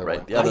probably the other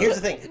one. Yeah, here's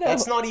the thing.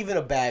 That's not even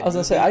a bad movie. I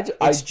was going to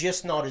say, it's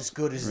just not as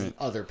good as the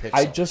other Pixar.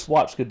 I just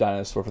watched Good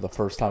Dinosaur for the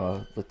first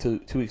time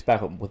 2 weeks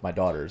back with my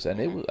daughters,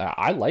 and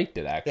I liked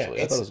it,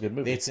 actually. I thought it was a good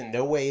movie. It's in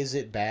no way is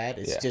it bad.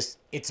 It's just,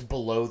 it's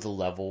below the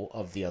level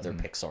of the other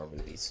Pixar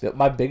movies.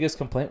 My biggest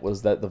complaint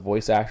was that the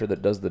voice actor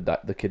that does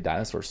the Kid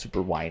Dinosaur is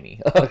super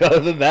whiny. Other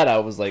than that, I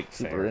was like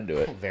super into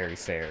it. Very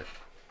fair.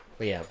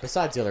 But yeah,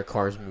 besides the other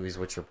Cars movies,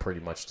 which are pretty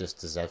much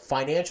just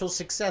financial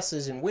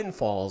successes and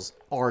windfalls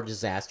are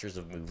disasters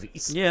of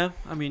movies. Yeah,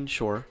 I mean,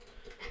 sure.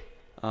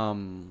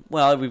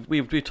 Well,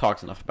 we've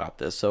talked enough about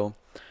this. So,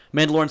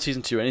 Mandalorian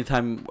season 2.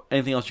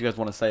 Anything else you guys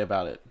want to say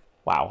about it?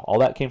 Wow, all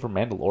that came from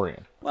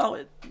Mandalorian.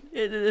 Well,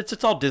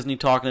 it's all Disney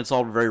talk, and it's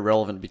all very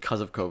relevant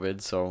because of COVID.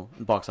 So,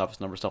 box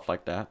office numbers, stuff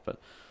like that. But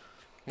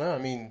no, I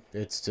mean,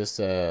 it's just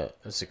a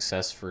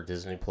success for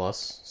Disney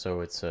Plus,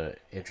 so it's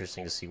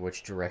interesting to see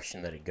which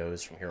direction that it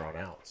goes from here on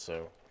out.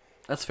 So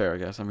that's fair, I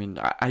guess. I mean,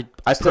 I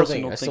still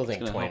personally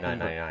think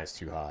 $29.99 is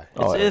too high.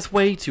 It's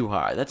way too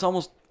high. That's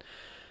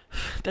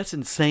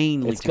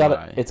insanely too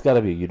high. It's got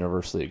to be a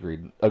universally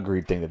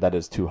agreed thing that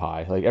is too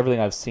high. Like everything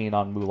I've seen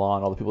on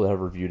Mulan, all the people that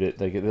have reviewed it,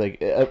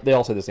 they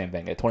all say the same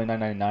thing. At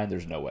 $29.99,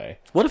 there's no way.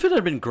 What if it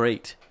had been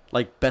great,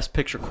 like Best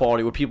Picture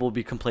quality? Would people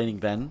be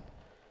complaining then?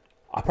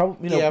 I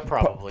probably,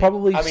 probably.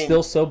 Probably I mean,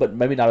 still so, but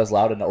maybe not as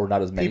loud or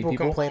not as many people.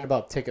 People complain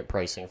about ticket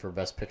pricing for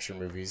Best Picture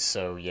movies,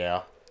 so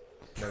yeah,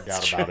 no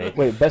doubt about it.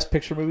 Wait, Best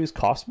Picture movies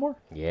cost more?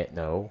 Yeah,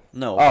 no.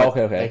 No. Oh,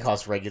 okay. They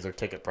cost regular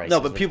ticket prices. No,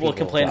 but people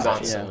complain about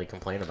constantly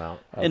complain about.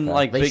 In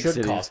like They big should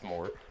cities. cost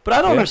more. But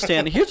I don't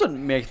understand. Here's what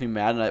makes me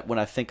mad when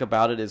I think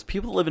about it: is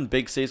people that live in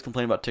big cities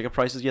complain about ticket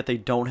prices, yet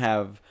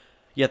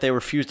they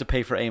refuse to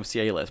pay for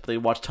AMC A-list, but they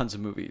watch tons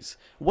of movies.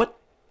 What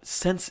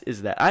sense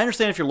is that? I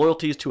understand if your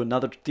loyalty is to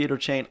another theater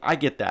chain, I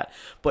get that.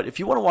 But if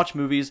you want to watch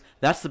movies,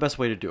 that's the best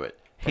way to do it,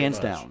 hands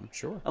down.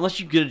 Sure. Unless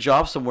you get a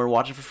job somewhere,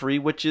 watch it for free,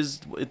 which is,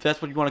 if that's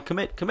what you want to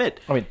commit.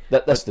 I mean,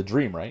 that's the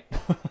dream, right?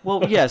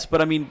 Well, yes,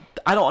 but I mean,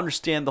 I don't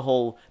understand the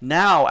whole.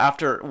 Now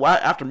after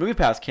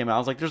MoviePass came out, I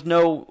was like, there's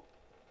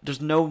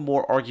no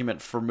more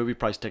argument for movie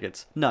price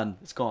tickets. None.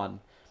 It's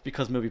gone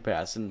because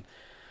MoviePass, and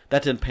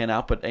that didn't pan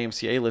out. But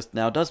AMC A-list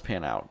now does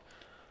pan out.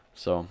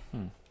 So,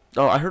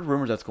 I heard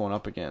rumors that's going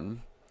up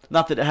again.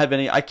 Not that I have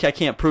any, I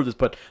can't prove this,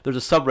 but there's a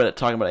subreddit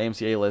talking about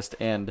AMC A-list,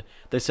 and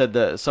they said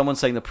that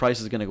someone's saying the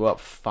price is going to go up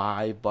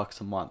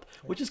 $5 a month,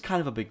 which is kind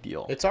of a big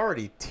deal. It's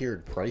already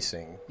tiered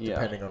pricing,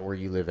 depending on where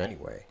you live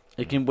anyway.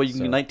 It can, you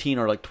can get 19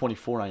 or like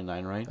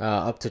 $24.99, right?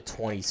 Up to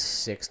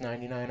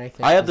 $26.99, I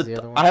think. I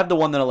have the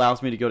one that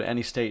allows me to go to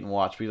any state and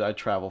watch because I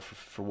travel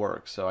for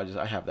work, so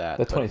I have that.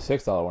 The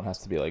 $26 one has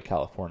to be like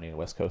California and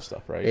West Coast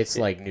stuff, right? It's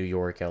like New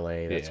York,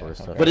 LA, that sort of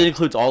stuff. But it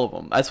includes all of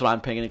them. That's what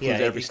I'm paying. It includes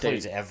every state. It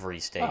includes every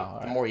state.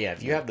 Oh, right.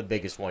 If you have the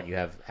biggest one, you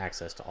have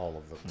access to all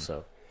of them.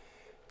 So,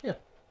 yeah,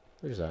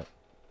 there's that.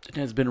 It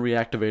has been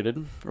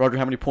reactivated. Roger,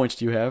 how many points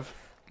do you have?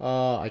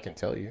 I can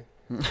tell you.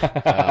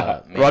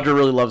 Roger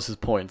really loves his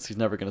points. He's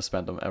never going to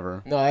spend them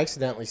ever. No, I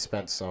accidentally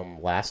spent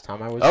some last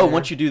time I was there.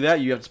 Once you do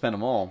that, you have to spend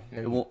them all.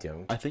 No, you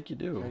don't. I think you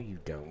do. No, you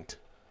don't.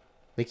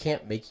 They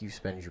can't make you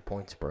spend your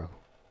points, bro.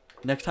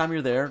 Next time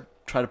you're there,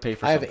 try to pay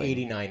for something. something. I have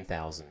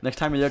 89,000. Next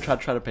time you're there,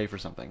 try to pay for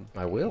something.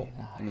 I will.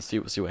 And see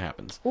what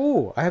happens.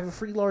 Ooh, I have a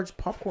free large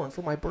popcorn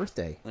for my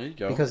birthday. There you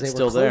go. Because they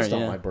were closed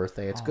on my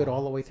birthday. It's good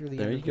all the way through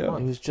the end of the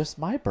month. It was just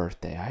my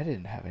birthday. I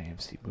didn't have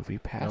AMC Movie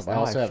Pass. No, I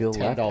also have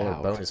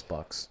 $10 bonus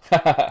bucks.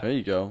 There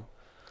you go.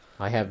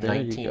 I have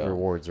 19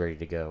 rewards ready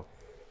to go.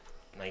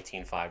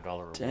 19 $5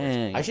 rewards.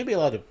 Dang. I should be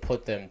allowed to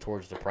put them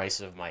towards the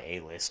prices of my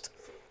A-list.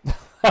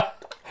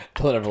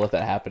 They'll never let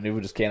that happen. It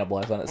would just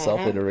cannibalize on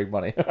itself. They'd rig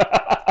money.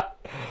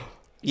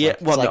 Yeah,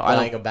 it's like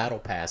buying a battle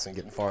pass and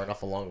getting far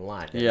enough along the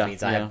line. It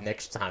means I have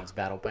next time's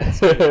battle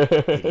pass.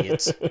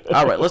 Idiots.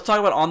 All right, let's talk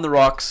about On the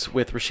Rocks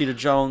with Rashida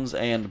Jones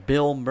and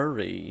Bill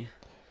Murray.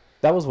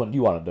 That was one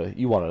you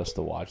wanted us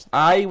to watch.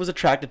 I was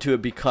attracted to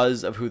it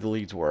because of who the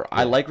leads were. Yeah.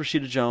 I like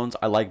Rashida Jones.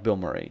 I like Bill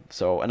Murray.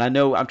 So, and I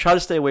know I'm trying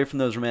to stay away from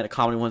those romantic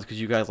comedy ones because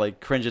you guys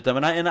like cringe at them,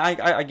 and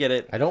I get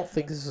it. I don't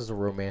think this is a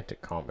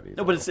romantic comedy.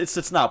 No, but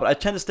it's not. But I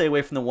tend to stay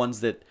away from the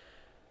ones that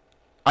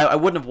I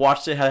wouldn't have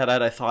watched it had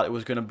I thought it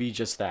was going to be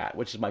just that,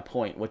 which is my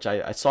point. Which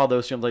I saw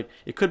those films like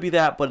it could be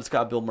that, but it's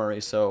got Bill Murray,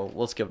 so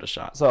let's give it a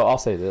shot. So I'll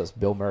say this: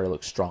 Bill Murray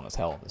looks strong as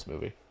hell in this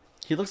movie.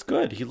 He looks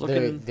good.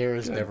 There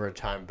is never a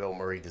time Bill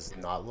Murray does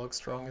not look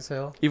strong as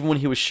hell. Even when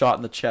he was shot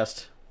in the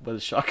chest with a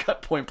shotgun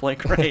point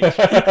blank range.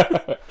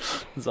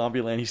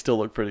 Zombieland, he still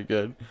looked pretty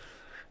good.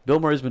 Bill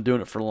Murray's been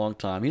doing it for a long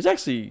time. He's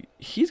got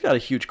a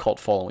huge cult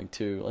following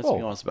too. Let's be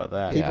honest about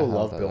that. People Yeah,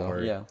 love I Bill don't know.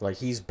 Murray. Yeah. Like,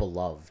 he's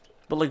beloved.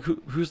 But like,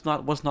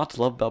 what's not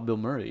to love about Bill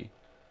Murray?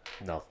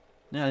 No.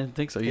 Yeah, I didn't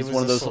think so. He He's was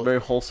one of a those very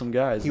wholesome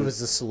guys. He was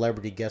the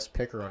celebrity guest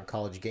picker on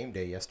College Game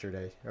Day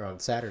yesterday, or on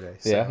Saturday.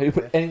 So, Yeah,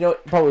 and you know,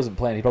 it probably wasn't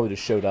planned. He probably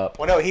just showed up.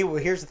 Well, no,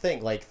 here's the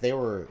thing. Like,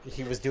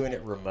 he was doing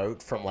it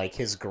remote from, like,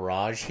 his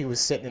garage. He was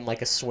sitting in,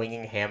 like, a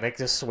swinging hammock,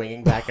 just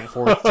swinging back and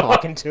forth,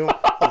 talking to him.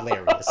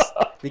 Hilarious.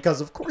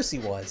 Because, of course, he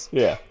was.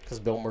 Yeah. Because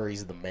Bill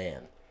Murray's the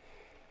man.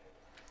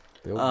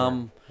 Bill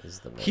Murray is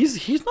the man.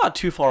 He's not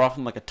too far off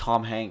from like a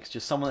Tom Hanks,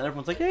 just someone that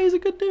everyone's like, hey, he's a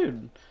good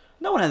dude.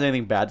 No one has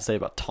anything bad to say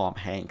about Tom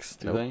Hanks,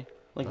 do Nope. they?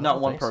 Like, I not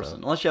don't one think so.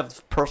 person. Unless you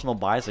have personal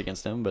bias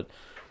against him, but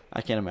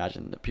I can't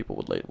imagine that people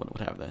would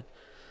have that.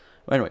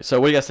 Well, anyway, so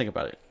what do you guys think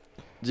about it?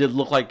 Does it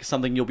look like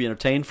something you'll be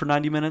entertained for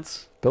 90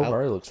 minutes? Bill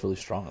Murray looks really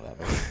strong in that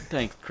movie.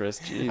 Thanks, Chris.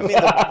 Jeez. I mean,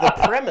 the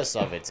premise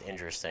of it's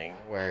interesting,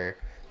 where,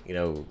 you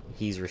know,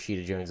 he's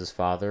Rashida Jones's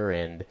father,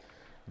 and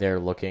they're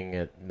looking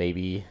at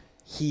maybe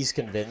he's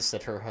convinced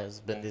that her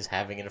husband is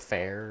having an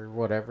affair or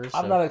whatever. So.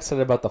 I'm not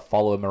excited about the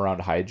follow him around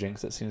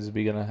hijinks that seems to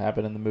be going to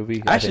happen in the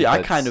movie. Actually, I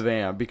think kind of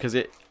am, because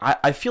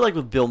I feel like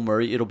with Bill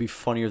Murray, it'll be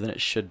funnier than it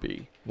should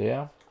be.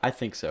 Yeah, I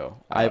think so.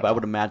 I I don't know.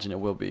 would imagine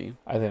it will be.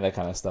 I think that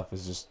kind of stuff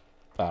is just,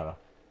 I don't know,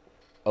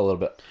 a little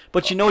bit.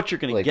 But you know what you're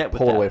going to Like, get with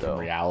pull that, away though. from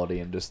reality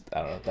and just,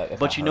 I don't know.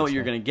 But you know what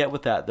you're going to get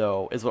with that,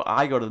 though, is what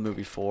I go to the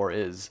movie for,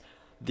 is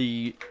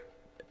the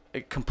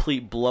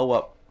complete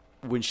blow-up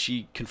when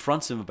she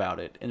confronts him about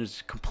it, and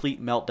there's a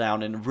complete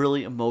meltdown and a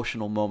really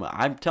emotional moment.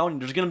 I'm telling you,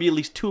 there's going to be at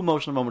least 2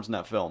 emotional moments in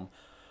that film.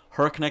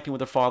 Her connecting with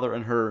her father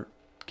and her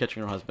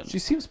catching her husband. She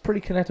seems pretty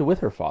connected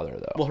with her father,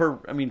 though. Well,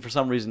 for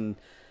some reason,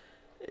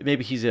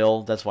 maybe he's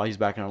ill. That's why he's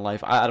back in her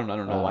life. I don't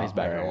know why he's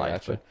back in her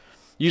life. Gotcha. But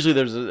usually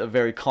there's a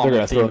very They're common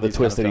going to theme throw with the these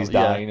twist kind that of he's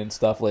films. dying and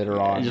stuff later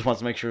on. He just wants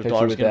to make sure his Hit you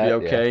daughter's with going to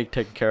be that, okay, yeah.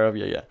 taken care of.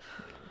 Yeah.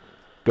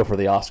 Go for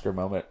the Oscar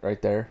moment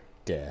right there.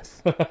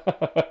 Death.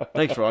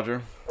 Thanks,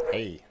 Roger.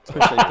 Hey.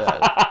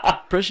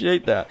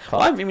 Appreciate that. Well,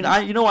 I mean,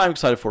 you know what I'm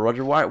excited for,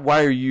 Roger.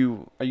 Why are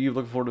you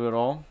looking forward to it at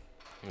all?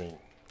 I mean,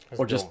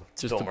 Or it's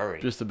Bill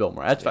Murray. Just the Bill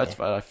Murray. That's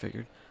what I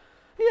figured.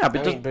 Yeah,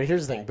 but But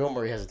here's the thing: Bill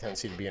Murray has a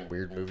tendency to be in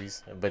weird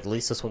movies, but at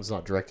least this one's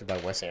not directed by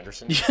Wes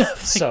Anderson.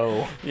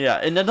 So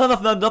yeah, and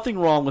nothing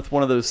wrong with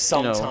one of those.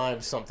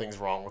 sometimes something's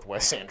wrong with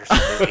Wes Anderson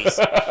movies.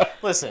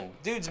 Listen,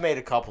 dude's made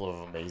a couple of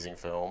amazing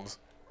films.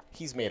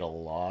 He's made a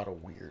lot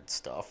of weird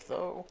stuff,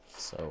 though.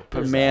 So,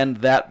 But man,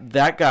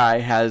 that guy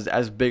has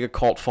as big a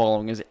cult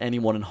following as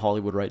anyone in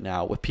Hollywood right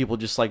now, with people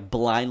just like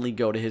blindly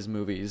go to his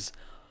movies.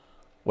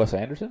 Wes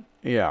Anderson?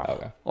 Yeah,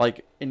 Okay.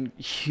 like in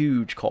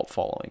huge cult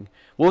following.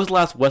 What was the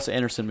last Wes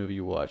Anderson movie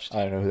you watched?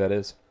 I don't know who that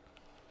is.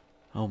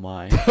 Oh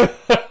my.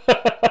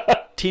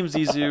 Team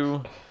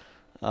Zissou.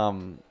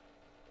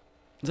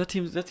 Is that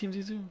Team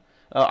Zissou?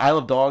 Isle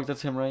of Dogs.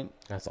 That's him, right?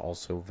 That's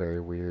also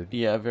very weird.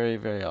 Yeah, very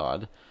very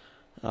odd.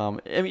 I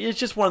mean, it's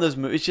just one of those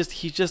movies.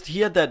 It's just he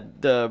had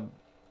that the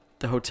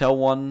hotel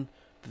one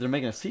that they're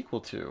making a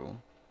sequel to.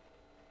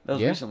 That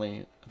was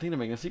recently. I think they're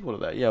making a sequel to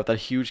that. Yeah, with that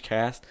huge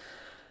cast.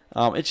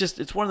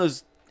 It's one of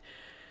those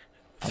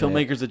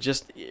filmmakers that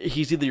just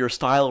he's either your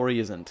style or he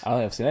isn't. I don't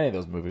think I've seen any of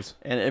those movies.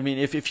 And I mean,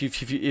 if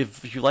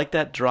you like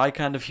that dry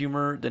kind of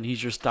humor, then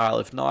he's your style.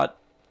 If not,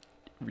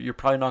 you're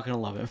probably not going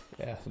to love him.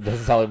 Yeah, it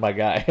doesn't sound like my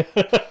guy.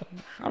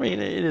 I mean,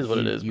 it is what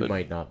it is. You But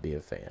might not be a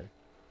fan.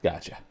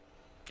 Gotcha.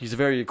 he's a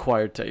very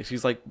acquired taste.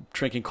 He's like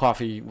drinking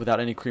coffee without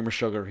any cream or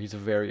sugar. He's a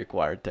very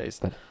acquired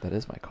taste. That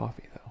is my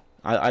coffee, though.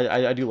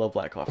 I do love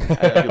black coffee.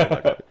 I do love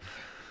black coffee.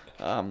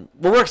 Well,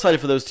 we're excited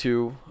for those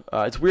two.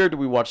 It's weird that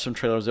we watched some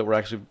trailers that we're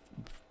actually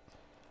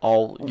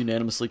all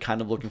unanimously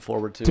kind of looking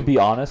forward to. To be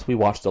honest, we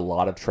watched a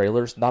lot of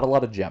trailers, not a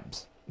lot of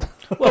gems.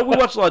 Well, we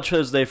watched a lot of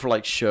trailers today for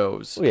like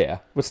shows. Well, yeah,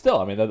 but still,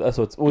 I mean, that's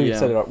what we Yeah.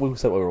 said. We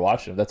said what we were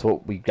watching. That's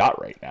what we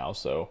got right now.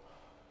 So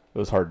it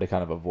was hard to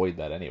kind of avoid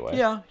that anyway.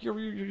 Yeah, you're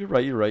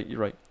right. You're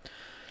right.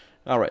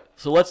 All right,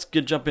 so let's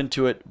jump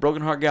into it.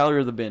 Broken Heart Gallery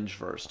or the Binge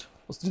first?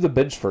 Let's do the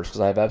Binge first because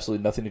I have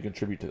absolutely nothing to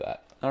contribute to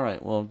that. All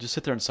right, well, just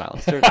sit there in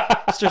silence.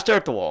 Stare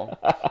at the wall.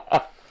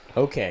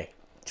 Okay.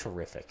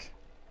 Terrific.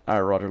 All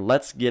right, Roger,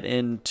 let's get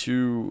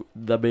into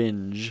the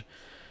Binge.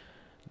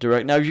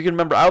 Now, if you can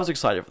remember, I was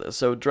excited for this.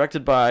 So,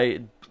 directed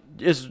by...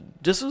 This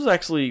was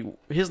actually...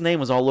 His name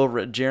was all over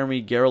it.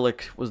 Jeremy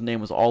Garlick, his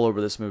name was all over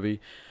this movie.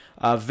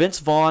 Vince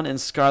Vaughn and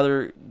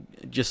Skylar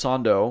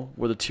Gisondo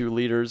were the two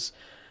leads,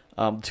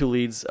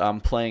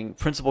 playing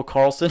Principal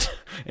Carlson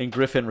and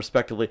Griffin,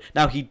 respectively.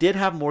 Now, he did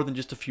have more than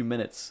just a few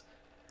minutes.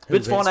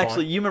 Vince Vaughn,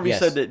 actually, you remember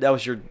Yes. you said that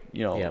was your,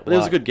 Yeah, but it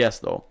was a good guess,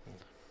 though.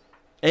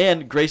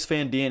 And Grace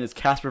Van Dien is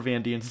Casper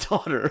Van Dien's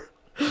daughter.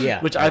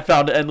 Yeah. Which I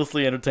found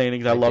endlessly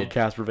entertaining because I love did.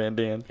 Casper Van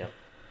Dien.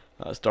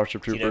 Yep.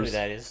 Starship Do Troopers. you know who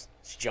that is?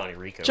 It's Johnny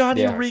Rico.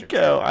 Johnny Yeah.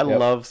 Rico. I Yep.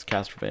 love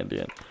Casper Van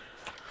Dien.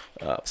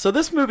 So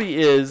this movie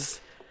is...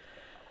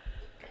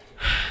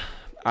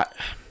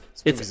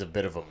 This movie's a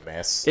bit of a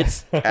mess.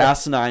 It's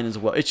asinine as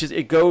well.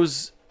 It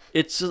goes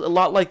it's a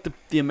lot like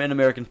the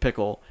American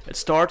Pickle. It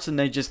starts and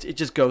it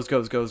just goes.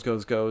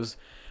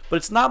 But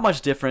it's not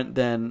much different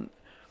than.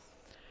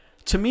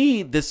 To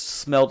me, this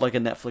smelled like a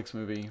Netflix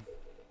movie.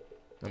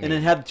 And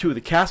it had two of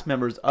the cast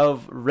members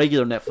of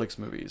regular Netflix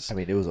movies. I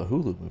mean, it was a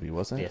Hulu movie,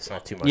 wasn't it? Yeah, it's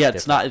not too much. Yeah,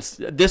 different. it's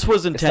not. This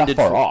was intended. It's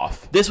not far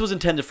off. This was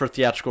intended for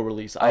theatrical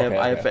release. I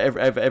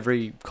have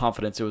every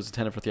confidence it was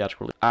intended for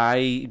theatrical release.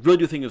 I really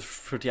do think it was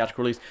for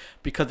theatrical release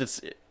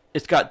because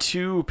it's got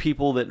two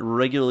people that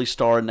regularly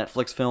star in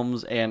Netflix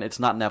films, and it's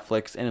not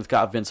Netflix, and it's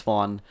got Vince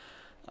Vaughn.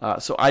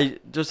 So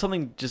there's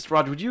something. Just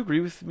Roger, would you agree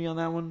with me on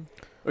that one?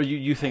 Or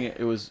you think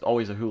it was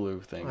always a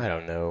Hulu thing? I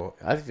don't know.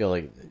 I feel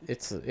like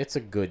it's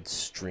a good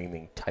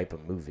streaming type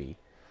of movie.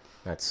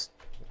 That's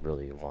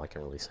really all I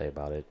can really say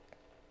about it.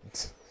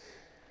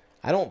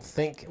 I don't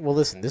think. Well,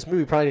 listen, this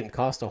movie probably didn't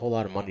cost a whole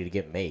lot of money to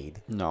get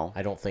made. No,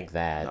 I don't think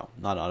that. No,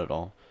 not at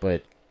all.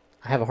 But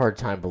I have a hard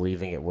time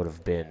believing it would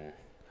have been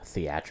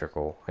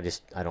theatrical.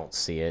 I don't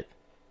see it.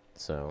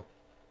 So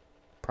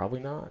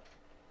probably not.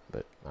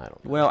 But I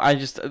don't know. Well, I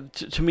just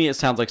to me it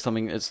sounds like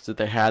something that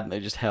they had and they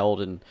just held,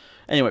 and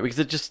anyway, because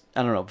it just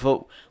I don't know.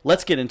 But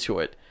let's get into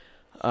it.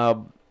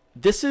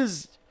 This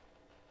is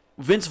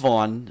Vince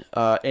Vaughn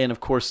and of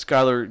course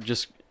Skylar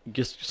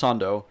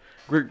Gisondo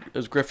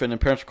as Griffin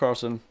and Parents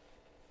Carlson.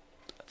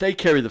 They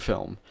carry the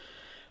film.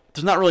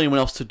 There's not really anyone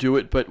else to do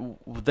it, but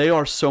they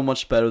are so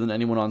much better than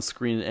anyone on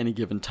screen at any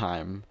given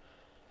time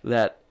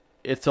that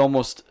it's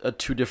almost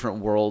two different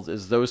worlds.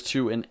 Is those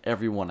two and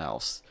everyone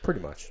else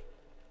Pretty much.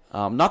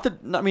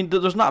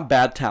 There's not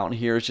bad talent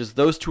here. It's just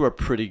those two are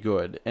pretty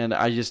good. And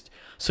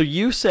so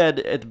you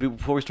said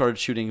before we started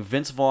shooting,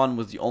 Vince Vaughn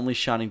was the only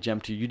shining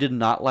gem to you. You did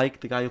not like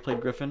the guy who played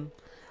Griffin?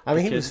 I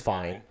mean, he was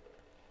fine,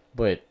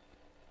 but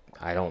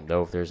I don't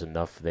know if there's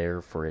enough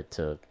there for it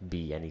to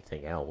be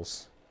anything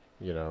else.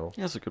 You know?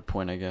 Yeah, that's a good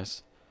point, I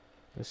guess.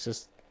 It's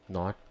just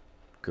not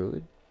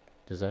good.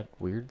 Is that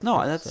weird? No,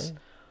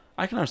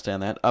 I can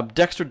understand that.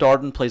 Dexter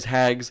Darden plays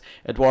Hags,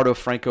 Eduardo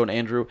Franco, and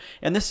Andrew.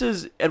 And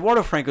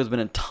Eduardo Franco's been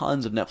in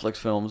tons of Netflix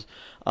films.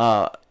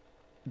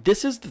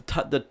 This is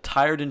the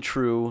tired and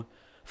true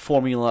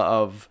formula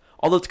of,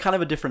 although it's kind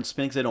of a different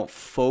spin because they don't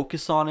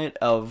focus on it,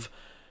 of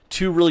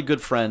two really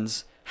good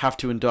friends have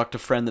to induct a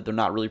friend that they're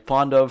not really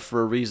fond of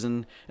for a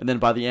reason, and then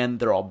by the end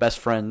they're all best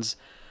friends.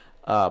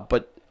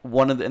 But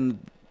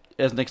and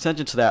as an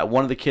extension to that,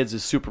 one of the kids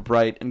is super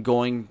bright and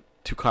going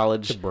to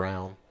college. To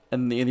Brown.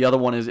 And the other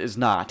one is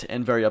not,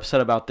 and very upset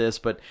about this.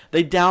 But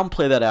they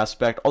downplay that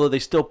aspect, although they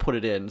still put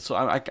it in. So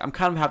I'm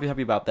kind of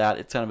happy about that.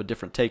 It's kind of a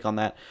different take on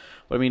that.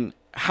 But I mean,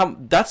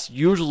 that's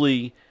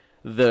usually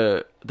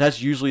the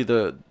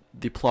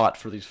plot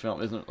for these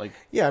films, isn't it? Like,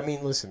 yeah, I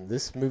mean, listen,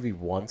 this movie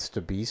wants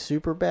to be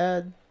super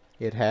bad.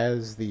 It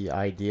has the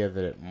idea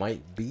that it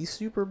might be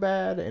super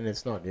bad, and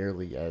it's not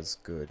nearly as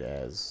good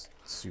as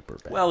super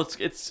bad. Well,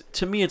 it's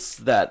to me, it's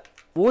that.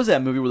 What was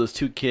that movie where those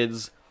two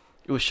kids?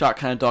 It was shot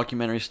kind of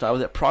documentary style.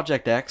 Was that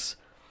Project X,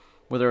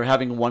 where they're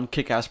having one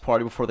kick-ass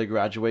party before they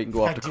graduate and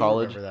go off to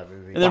college? Remember that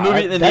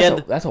movie. And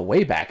the That's a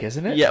way back,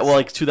 isn't it? Yeah, well,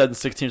 like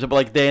 2016. But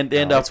like they end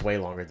up. It's way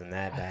longer than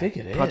that. I think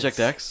it is. Project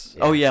X.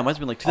 Yeah. Oh yeah, it must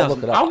have been like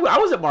 2000. I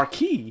was at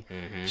Marquee.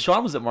 Mm-hmm.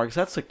 Sean was at Marquee. So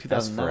that's like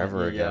 2009. That's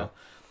forever ago.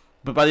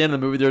 But by the end of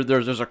the movie,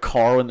 there's a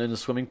car in the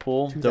swimming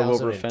pool. They're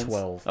over a fence.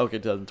 2012. Okay,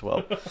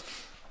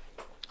 2012.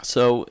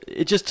 So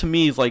it just, to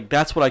me, is like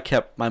that's what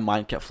my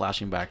mind kept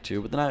flashing back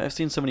to. But then I've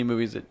seen so many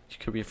movies that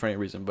could be for any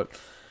reason. But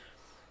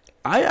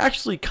I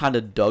actually kind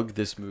of dug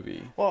this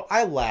movie. Well,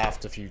 I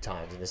laughed a few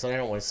times in this, and I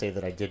don't want to say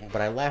that I didn't,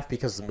 but I laughed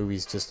because the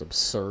movie's just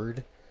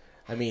absurd.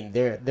 I mean,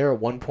 they're at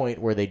one point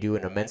where they do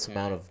an immense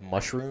amount of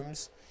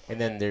mushrooms,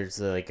 and then there's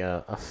like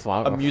a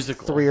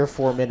musical 3 or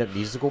 4 minute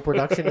musical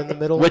production in the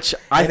middle, which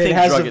I think it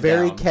has drug a it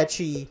very down.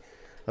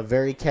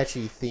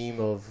 catchy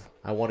theme of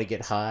I want to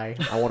get high,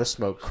 I want to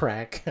smoke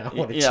crack, I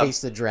want to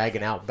chase the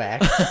dragon out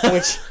back,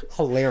 which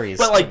hilarious.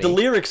 But like to the me.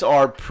 lyrics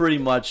are pretty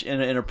much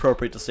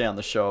inappropriate to say on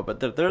the show, but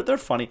they're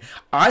funny.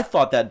 I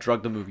thought that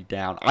drugged the movie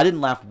down. I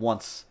didn't laugh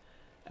once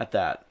at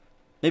that.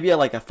 Maybe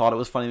I thought it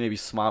was funny, maybe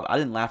smiled. I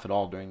didn't laugh at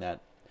all during that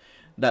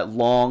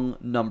long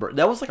number.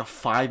 That was like a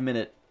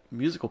 5-minute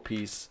musical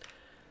piece.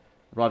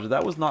 Roger,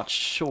 that was not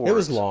short. It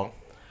was long.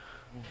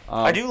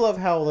 I do love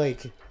how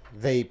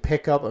they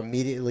pick up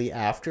immediately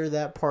after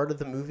that part of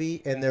the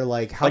movie, and they're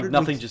like, "How did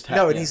nothing we... just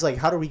happened?" No, and he's like,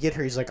 "How did we get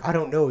here?" He's like, "I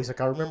don't know." He's like,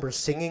 "I remember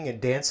singing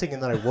and dancing,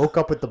 and then I woke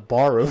up at the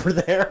bar over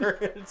there."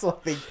 It's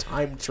like they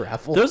time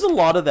travel. There's a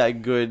lot of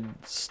that good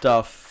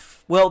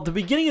stuff. Well, the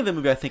beginning of the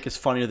movie I think is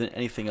funnier than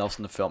anything else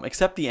in the film,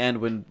 except the end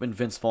when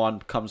Vince Vaughn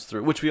comes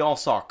through, which we all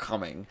saw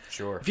coming.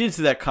 Sure. If you didn't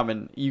see that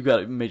coming, you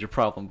got a major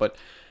problem. But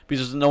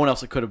because there's no one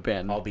else it could have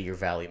been. I'll be your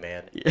Valley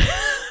Man.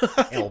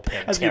 El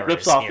Pantera As he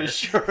rips off his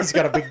shirt. He's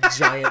got a big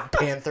giant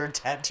panther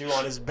tattoo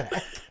on his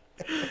back.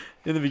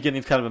 In the beginning,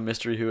 it's kind of a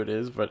mystery who it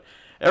is, but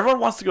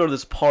everyone wants to go to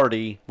this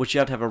party, which you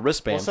have to have a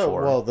wristband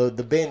for. Well,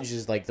 the binge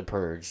is like the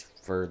purge.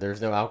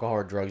 There's no alcohol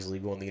or drugs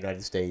legal in the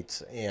United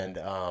States, and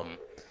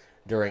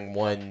during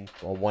one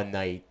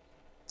night,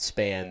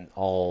 span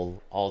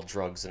all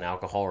drugs and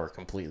alcohol are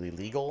completely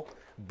legal,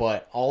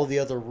 but all the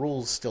other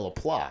rules still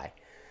apply.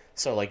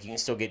 So, like, you can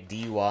still get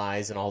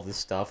DUIs and all this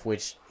stuff,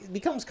 which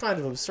becomes kind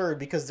of absurd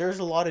because there's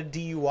a lot of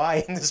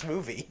DUI in this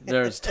movie.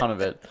 There's a ton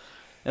of it.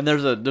 And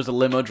there's a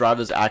limo driver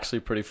that's actually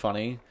pretty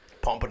funny.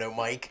 Pompano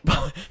Mike.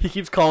 he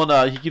keeps calling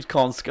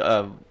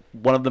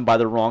one of them by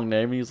the wrong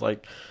name. He's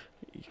like,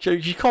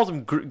 he calls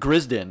him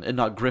Grisden and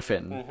not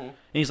Griffin. Mm-hmm. And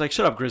he's like,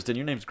 shut up, Grisden.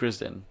 Your name's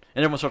Grisden. And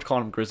everyone starts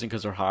calling him Grisden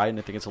because they're high and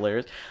they think it's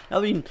hilarious. I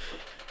mean,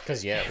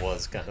 because it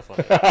was kind of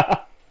funny.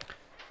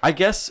 I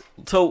guess,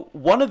 so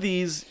one of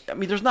these, I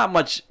mean, there's not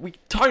much,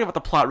 talking about the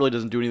plot really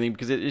doesn't do anything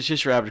because it's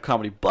just your average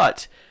comedy,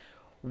 but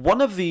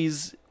one of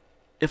these,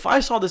 if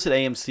I saw this at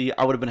AMC,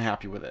 I would have been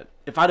happy with it.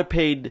 If I'd have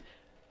paid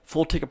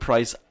full ticket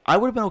price, I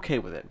would have been okay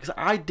with it because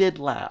I did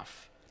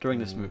laugh during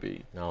this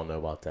movie. I don't know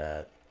about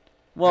that.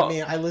 Well, I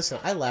mean,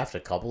 I laughed a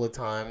couple of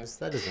times.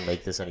 That doesn't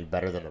make this any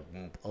better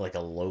than a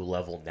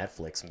low-level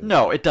Netflix movie.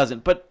 No, it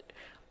doesn't, but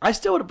I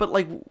still would, but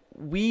like,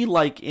 we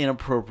like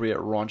inappropriate,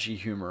 raunchy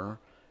humor.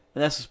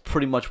 And that's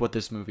pretty much what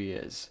this movie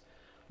is.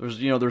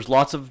 There's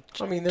lots of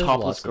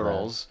topless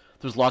girls.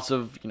 There's lots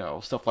of,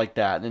 stuff like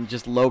that. And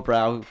just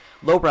lowbrow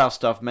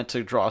stuff meant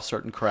to draw a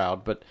certain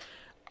crowd. But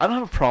I don't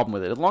have a problem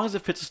with it. As long as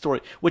it fits the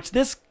story. Which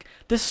this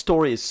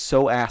story is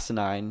so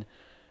asinine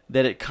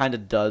that it kind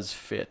of does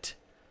fit.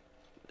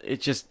 It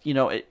just,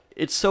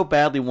 it so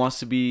badly wants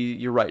to be,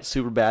 you're right,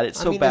 super bad. It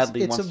so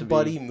badly wants to be... It's a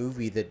buddy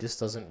movie that just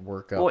doesn't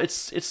work out. Well,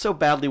 it's so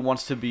badly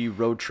wants to be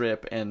road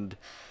trip and...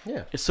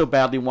 Yeah. It so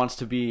badly wants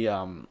to be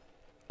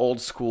old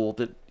school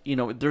that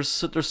there's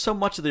so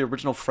much of the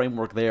original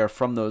framework there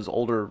from those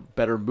older,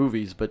 better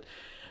movies, but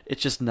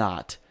it's just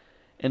not.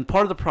 And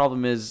part of the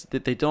problem is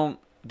that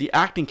the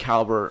acting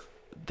caliber.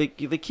 They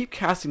keep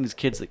casting these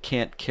kids that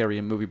can't carry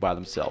a movie by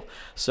themselves.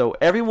 So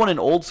everyone in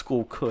old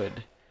school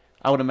could.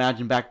 I would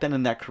imagine back then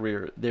in that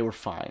career they were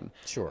fine.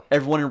 Sure.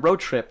 Everyone in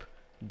Road Trip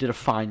did a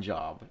fine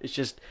job. It's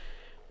just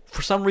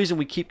for some reason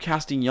we keep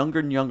casting younger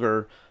and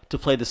younger to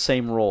play the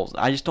same roles.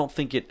 I just don't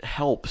think it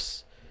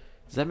helps.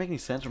 Does that make any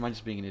sense, or am I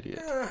just being an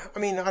idiot? I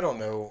mean, I don't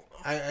know.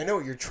 I know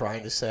what you're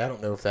trying to say. I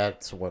don't know if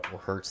that's what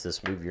hurts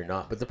this movie or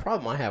not. But the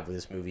problem I have with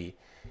this movie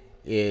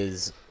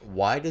is,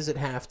 why does it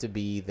have to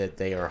be that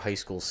they are high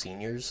school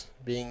seniors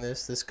being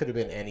this? This could have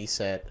been any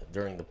set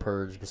during the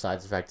Purge,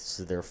 besides the fact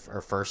this is their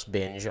first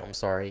binge. I'm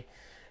sorry.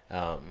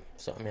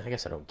 So, I mean, I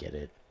guess I don't get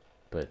it.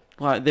 But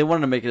well, they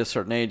wanted to make it a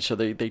certain age, so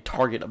they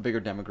target a bigger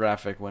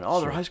demographic when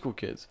they're high school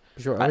kids.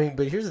 Sure. I mean,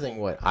 but here's the thing: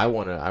 what I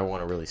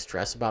wanna really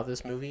stress about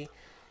this movie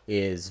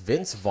is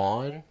Vince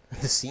Vaughn.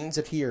 The scenes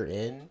that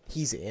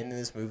he's in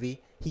this movie,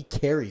 he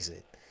carries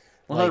it.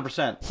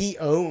 100%. He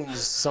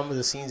owns some of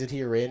the scenes that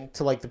he are in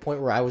to the point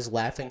where I was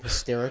laughing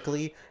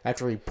hysterically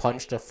after he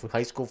punched a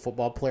high school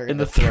football player in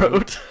the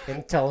throat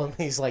and tell him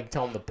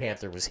the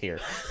Panther was here.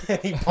 And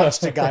he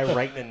punched a guy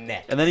right in the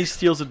neck. And then he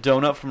steals a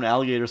donut from an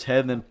alligator's head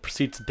and then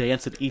proceeds to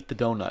dance and eat the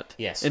donut.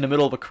 Yes. In the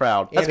middle of a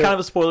crowd. That's kind of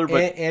a spoiler,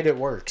 but and it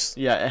works.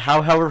 Yeah.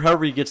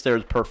 However he gets there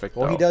is perfect.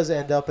 Well, though. He does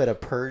end up at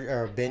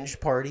a binge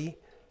party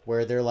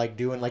where they're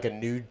doing a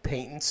nude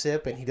paint and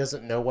sip, and he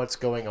doesn't know what's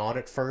going on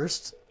at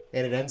first.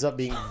 And it ends up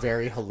being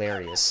very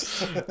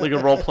hilarious. Like a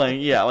role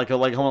playing, yeah, like a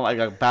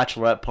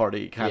bachelorette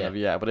party kind of,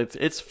 yeah. But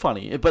it's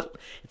funny. But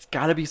it's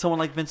got to be someone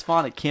like Vince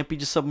Vaughn. It can't be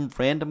just some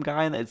random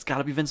guy. It's got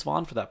to be Vince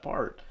Vaughn for that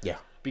part. Yeah,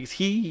 because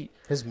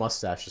his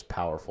mustache is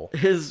powerful.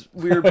 His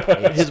weird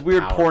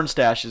porn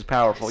stash is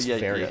powerful. It's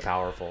very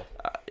powerful.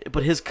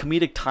 But his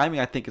comedic timing,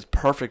 I think, is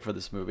perfect for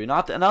this movie. And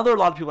now there are a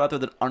lot of people out there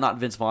that are not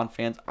Vince Vaughn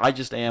fans. I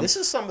just am. This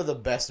is some of the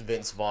best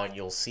Vince Vaughn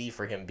you'll see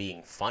for him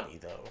being funny,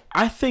 though.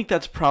 I think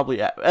that's probably,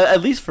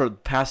 at least for the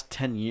past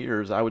 10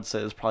 years, I would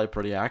say it's probably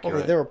pretty accurate. I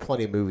mean, there are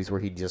plenty of movies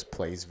where he just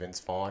plays Vince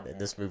Vaughn. In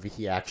this movie,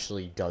 he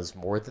actually does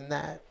more than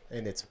that,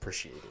 and it's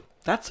appreciated.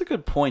 That's a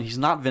good point. He's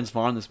not Vince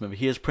Vaughn in this movie.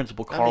 He is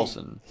Principal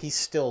Carlson. I mean, he's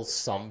still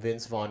some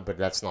Vince Vaughn, but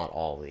that's not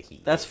all that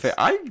he That's is. fair.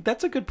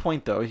 That's a good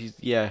point, though.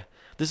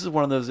 This is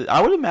one of those.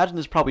 I would imagine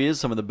this probably is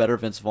some of the better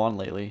Vince Vaughn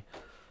lately.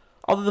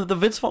 Although the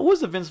Vince Vaughn, what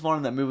was the Vince Vaughn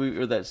in that movie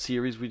or that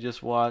series we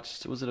just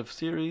watched? Was it a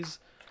series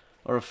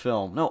or a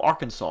film? No,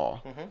 Arkansas,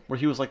 where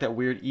he was like that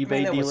weird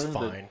eBay dealer. Was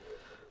fine.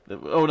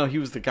 Oh no, he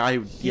was the guy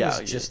who. He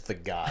was just the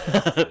guy.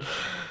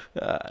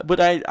 But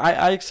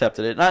I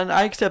accepted it, and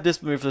I accept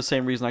this movie for the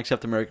same reason I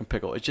accept American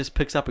Pickle. It just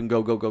picks up and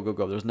go.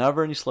 There's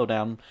never any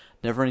slowdown,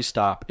 never any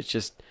stop.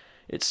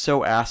 It's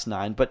so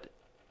asinine, but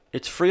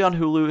it's free on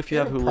Hulu if you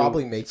have Hulu. It'll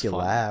probably make you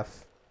laugh.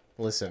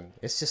 Listen,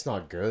 it's just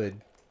not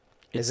good.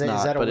 Is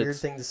that a weird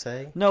thing to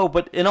say? No,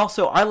 and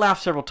also I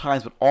laughed several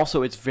times, but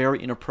also it's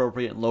very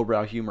inappropriate and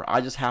lowbrow humor.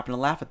 I just happen to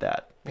laugh at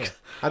that. Yeah.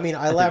 I mean,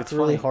 I laughed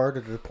really hard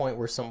at the point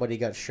where somebody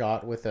got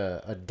shot with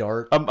a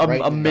dart,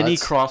 a mini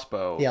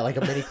crossbow. Yeah, like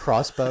a mini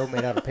crossbow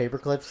made out of paper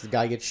clips. The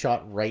guy gets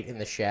shot right in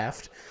the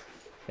shaft,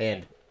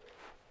 and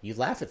you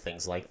laugh at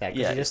things like that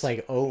because you're just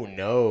like, oh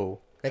no.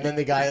 And then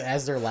the guy,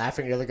 as they're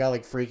laughing, the other guy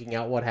freaking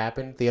out what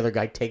happened. The other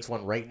guy takes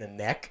one right in the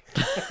neck.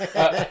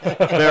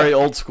 Very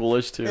old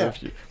schoolish too.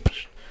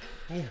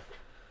 Yeah,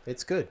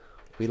 it's good.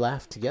 We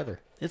laughed together.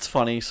 It's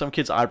funny. Some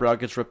kid's eyebrow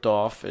gets ripped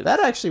off. That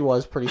actually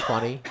was pretty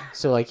funny.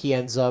 So like he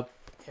ends up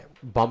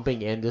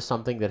bumping into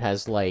something that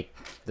has like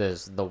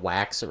the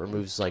wax that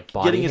removes like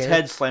body getting his hair.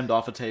 head slammed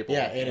off a table.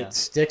 Yeah, and it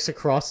sticks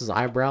across his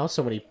eyebrow.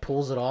 So when he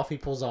pulls it off, he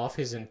pulls off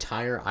his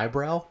entire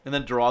eyebrow. And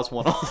then draws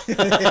one off. And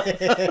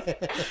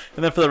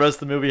then for the rest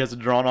of the movie, he has a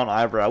drawn-on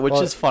eyebrow, which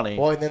is funny.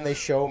 Well, and then they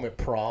show him at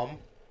prom,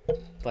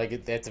 like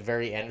at the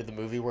very end of the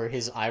movie, where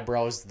his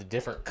eyebrow is the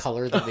different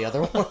color than the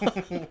other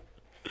one.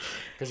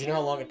 Because you know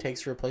how long it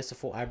takes to replace a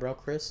full eyebrow,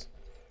 Chris?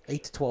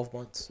 8 to 12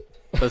 months.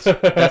 That's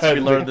what we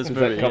learned in this Does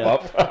movie. that come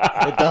up?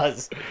 It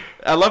does.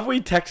 I love when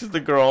he texted the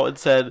girl and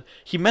said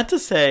he meant to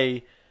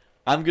say,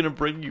 "I'm gonna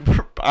bring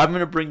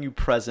you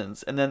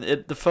presents," and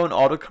then the phone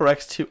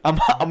autocorrects to, "I'm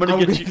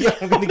gonna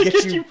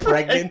get you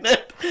pregnant."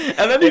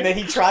 And then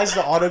he tries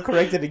to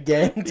autocorrect it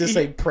again to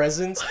say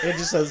presents. And it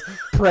just says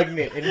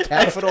pregnant in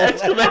capital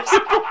letters.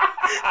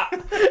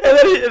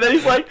 and then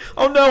he's like,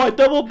 "Oh no, I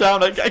doubled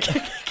down. I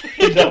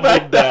can't go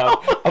back down.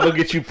 I'm gonna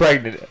get you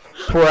pregnant.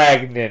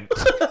 Pregnant.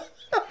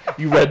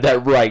 You read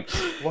that right.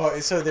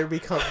 Well, so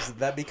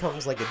that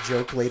becomes like a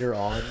joke later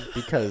on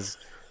because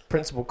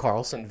Principal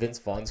Carlson, Vince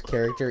Vaughn's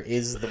character,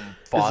 is the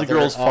father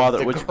girl's father,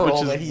 of the which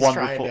girl is that he's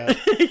wonderful.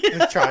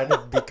 trying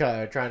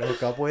to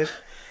hook up with.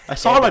 I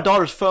saw my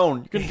daughter's phone.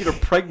 You're gonna get her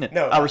pregnant.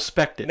 No, I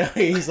respect it." No,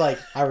 he's like,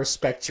 "I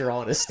respect your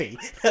honesty."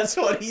 That's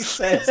what he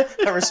says.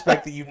 "I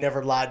respect that you've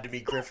never lied to me,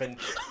 Griffin."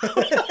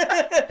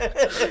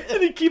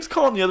 And he keeps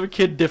calling the other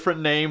kid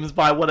different names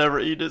by whatever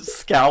he just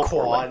Scout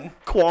Quan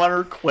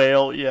or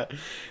Quail. Yeah,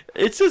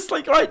 it's just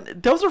like, all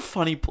right, those are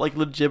funny, like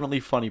legitimately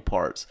funny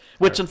parts,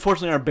 which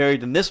unfortunately are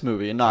buried in this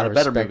movie and not a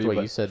better movie. I respect what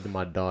but you said to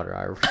my daughter.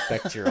 I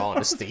respect your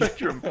honesty.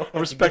 I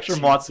respect your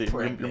moxie,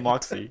 your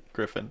moxie,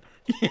 Griffin.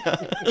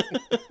 Yeah.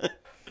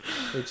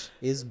 Which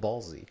is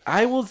ballsy.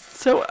 I will.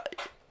 So,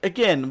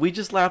 again, we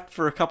just laughed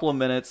for a couple of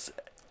minutes.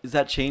 Does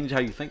that change how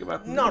you think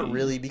about the movie? Not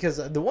really, because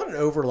the one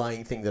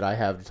overlying thing that I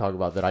have to talk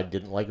about that I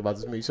didn't like about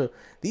this movie, so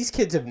these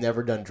kids have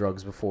never done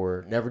drugs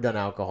before, never done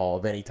alcohol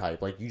of any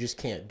type. Like, you just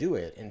can't do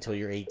it until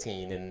you're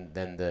 18, and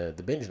then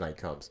the binge night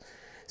comes.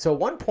 So at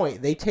one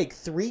point, they take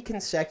 3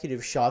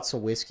 consecutive shots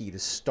of whiskey to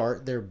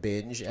start their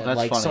binge at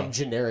That's funny. some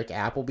generic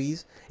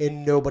Applebee's,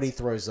 and nobody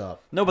throws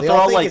up. No, but they they're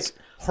all think like... it's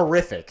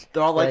horrific.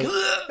 They're all like...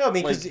 Right? No, I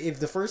mean, because like, if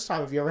the first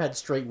time, if you ever had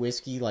straight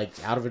whiskey, like,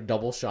 out of a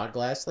double shot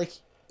glass, like...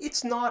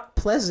 It's not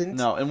pleasant.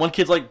 No, and one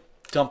kid's like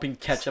dumping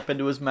ketchup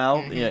into his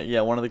mouth. Mm-hmm.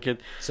 Yeah, one of the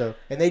kids. So,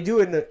 and they do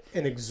an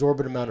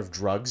exorbitant amount of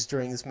drugs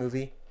during this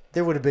movie.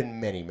 There would have been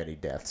many, many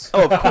deaths.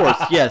 Oh, of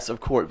course, yes, of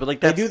course. But like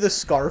They that's... do the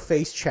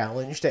Scarface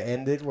challenge to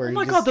end it, where Oh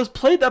my god, those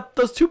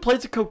 2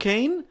 plates of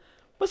cocaine?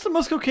 What's the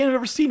most cocaine I've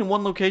ever seen in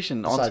one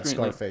location on besides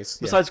screen? Scarface,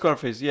 yeah. Besides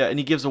Scarface, yeah, and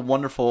he gives a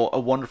wonderful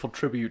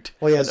tribute.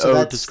 Well, yeah, an so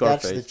ode to that's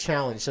Scarface. the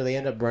challenge. So they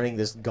end up running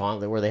this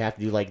gauntlet where they have to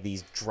do like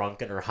these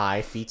drunken or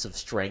high feats of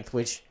strength,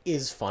 which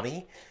is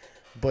funny.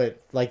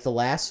 But, like, the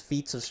last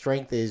feats of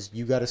strength is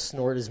you got to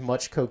snort as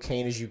much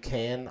cocaine as you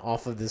can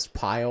off of this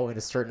pile in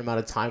a certain amount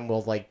of time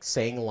while, like,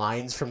 saying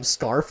lines from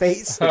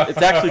Scarface.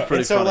 It's actually pretty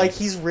And so, funny. like,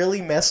 he's really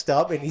messed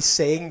up, and he's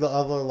saying the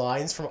other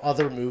lines from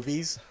other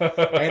movies.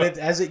 And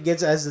as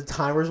the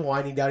timer's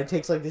winding down, he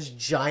takes, like, this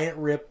giant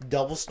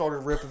double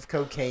snorted rip of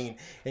cocaine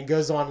and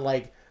goes on,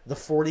 like, the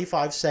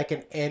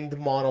 45-second end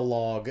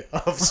monologue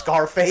of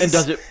Scarface. And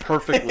does it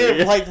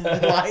perfectly. Like,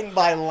 line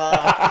by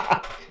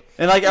line.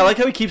 And like I like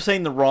how he keeps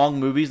saying the wrong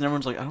movies, and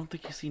everyone's like, "I don't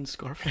think you've seen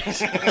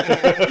Scarface."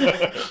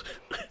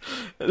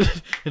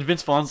 And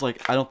Vince Vaughn's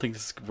like, "I don't think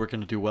we're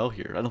gonna do well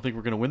here. I don't think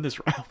we're gonna win this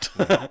round."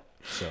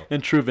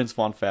 In true Vince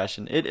Vaughn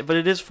fashion, but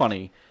it is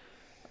funny.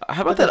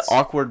 How about that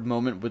awkward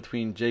moment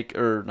between I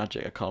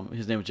call him,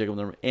 his name was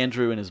Jacob,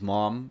 Andrew and his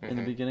mom in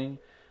the beginning?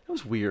 That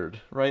was weird,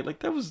 right? Like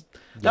that was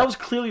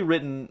clearly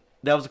written.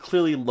 That was a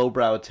clearly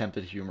lowbrow attempt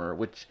at humor,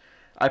 which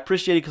I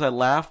appreciated because I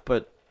laughed,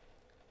 but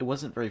it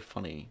wasn't very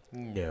funny.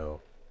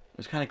 No. It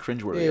was kind of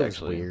cringeworthy, It was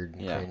actually. weird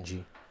and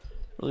cringy.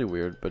 Really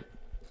weird, but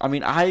I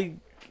mean,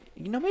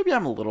 maybe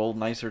I'm a little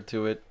nicer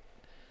to it.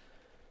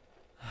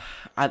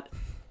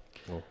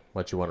 Well,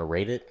 what, you want to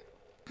rate it?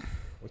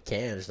 We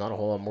can. There's not a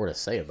whole lot more to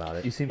say about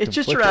it. It's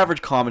just your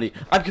average comedy.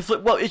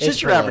 Well, it's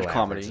just your average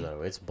comedy.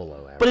 Though. It's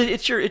below average. But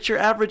it's your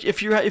average.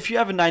 If you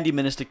have a 90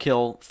 minutes to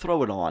kill,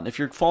 throw it on. If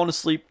you're falling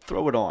asleep,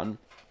 throw it on.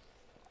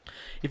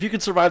 If you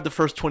can survive the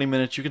first 20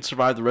 minutes, you can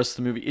survive the rest of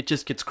the movie. It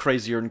just gets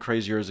crazier and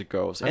crazier as it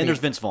goes. There's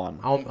Vince Vaughn.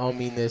 I'll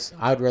mean this.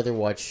 I'd rather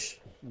watch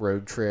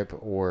Road Trip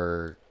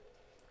or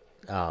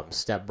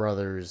Step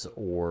Brothers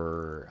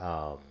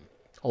or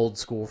Old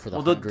School for the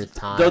 100th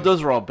time.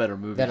 Those are all better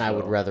movies. Then I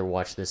would rather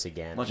watch this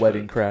again.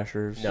 Wedding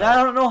Crashers. No. Yeah,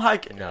 I don't know how.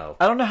 No.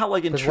 I don't know how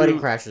like in Because true.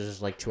 Wedding Crashers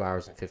is like 2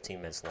 hours and 15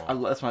 minutes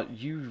long.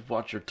 You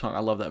watch your tongue. I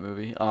love that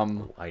movie. I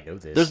know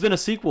this. There's been a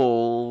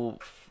sequel,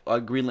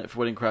 Greenlit for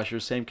Wedding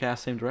Crashers. Same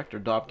cast, same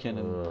director, Dobkin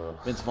and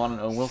Vince Vaughn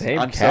and Owen Wilson.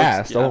 Same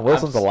cast. Owen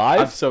Wilson's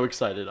alive? I'm so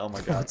excited. Oh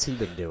my god. What's he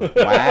been doing?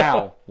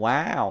 Wow.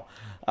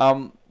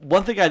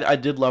 One thing I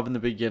did love in the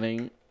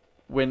beginning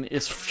when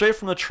it's straight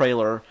from the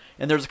trailer,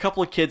 and there's a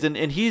couple of kids, and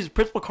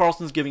Principal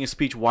Carlson's giving a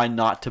speech why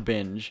not to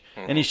binge,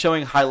 and he's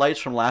showing highlights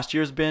from last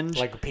year's binge.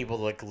 Like people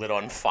like lit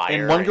on fire.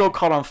 And one girl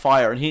caught on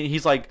fire, and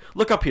he's like,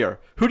 look up here.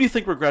 Who do you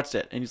think regrets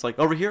it? And he's like,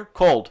 over here,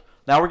 cold.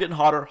 Now we're getting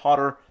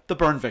hotter. The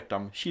burn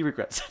victim. She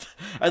regrets it.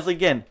 I was like,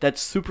 again, that's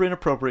super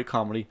inappropriate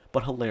comedy,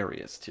 but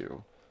hilarious,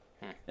 too.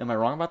 Am I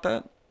wrong about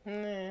that?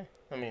 Nah,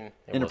 I mean,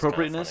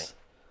 Inappropriateness?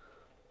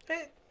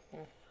 Eh.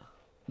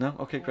 No?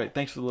 Okay, great.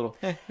 Thanks for the little...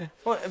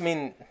 Well, I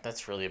mean,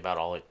 that's really about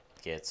all it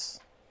gets.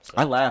 So.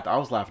 I laughed. I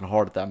was laughing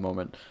hard at that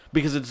moment.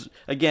 Because it's,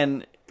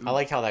 again... I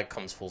like how that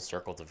comes full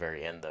circle at the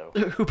very end, though.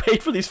 Who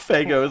paid for these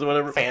Fagos or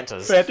whatever?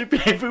 Fantas. Who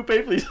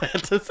paid for these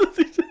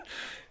Fantas?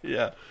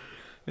 Yeah.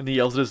 And he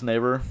yells at his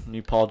neighbor, and he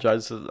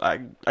apologizes. Says,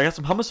 I got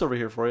some hummus over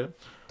here for you.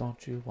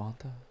 Don't you want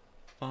that?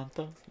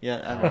 Fanta?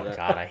 Yeah, I know that.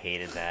 God, I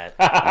hated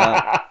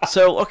that.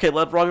 So, okay,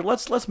 Roger,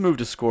 let's move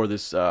to score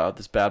this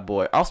this bad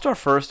boy. I'll start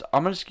first.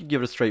 I'm going to just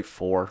give it a straight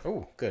 4.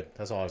 Oh, good.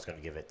 That's all I was going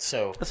to give it.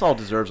 So that's all it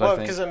deserves, well, I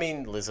think. because, I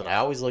mean, listen, I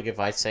always look, if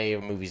I say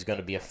a movie's going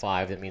to be a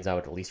 5, that means I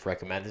would at least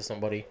recommend it to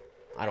somebody.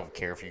 I don't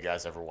care if you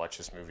guys ever watch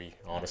this movie.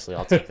 Honestly,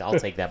 I'll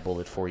take that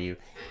bullet for you.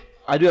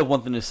 I do have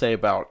one thing to say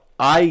about...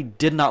 I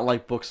did not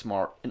like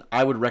Booksmart, and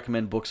I would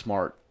recommend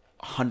Booksmart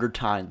 100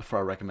 times before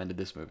I recommended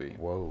this movie.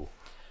 Whoa.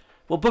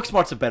 Well,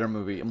 Booksmart's a better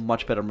movie, a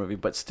much better movie,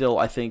 but still,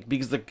 I think,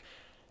 because the...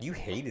 You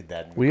hated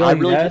that movie. We all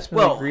really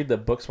unanimously agreed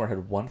that Booksmart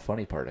had one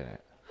funny part in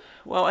it.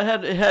 Well,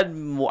 it had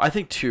more, I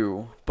think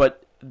 2,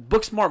 but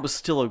Booksmart was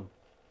still a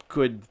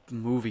good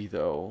movie,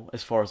 though,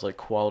 as far as, like,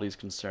 quality is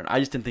concerned. I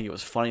just didn't think it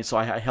was funny, so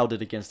I held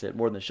it against it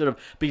more than it should have,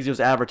 because it was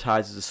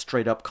advertised as a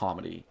straight-up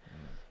comedy.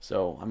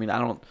 So, I mean,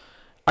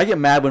 I get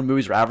mad when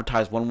movies are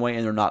advertised one way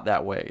and they're not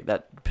that way.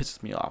 That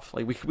pisses me off.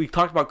 Like we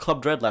talked about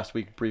Club Dread last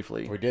week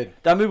briefly. We did.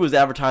 That movie was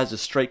advertised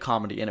as straight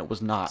comedy and it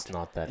was not. It's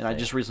not that. And I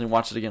just recently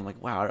watched it again.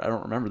 Like, wow, I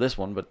don't remember this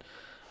one, but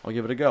I'll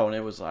give it a go. And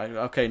it was like,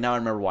 okay, now I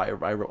remember why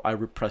I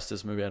repressed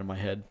this movie out of my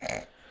head.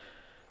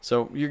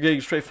 So you're getting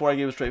straight 4. I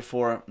gave it straight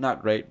 4.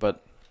 Not great,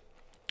 but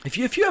if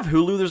you have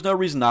Hulu, there's no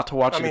reason not to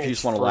watch it if you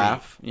just want to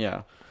laugh.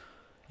 Yeah.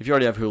 If you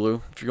already have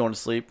Hulu, if you're going to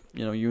sleep,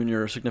 you and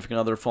your significant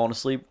other are falling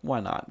asleep,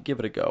 why not? Give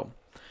it a go.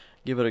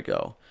 Give it a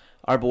go.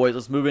 All right, boys,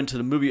 let's move into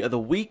the movie of the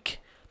week,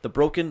 The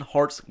Broken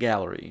Hearts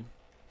Gallery.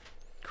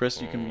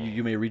 Chris,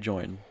 you may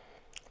rejoin.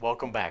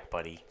 Welcome back,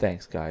 buddy.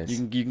 Thanks, guys.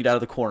 You can get out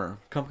of the corner.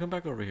 Come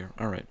back over here.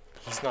 All right.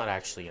 He's not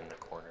actually in the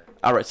corner.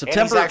 All right,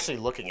 September. And he's actually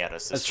looking at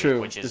us this That's week,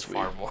 true. which is This week.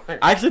 far more.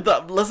 I actually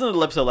thought listening to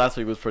the episode last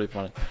week was pretty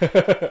funny.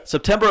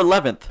 September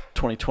 11th,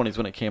 2020 is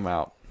when it came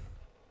out.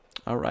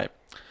 All right.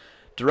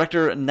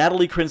 Director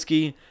Natalie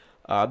Krinsky.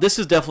 This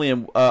is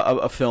definitely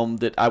a film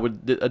that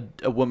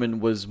a woman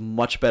was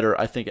much better,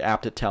 I think,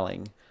 apt at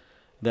telling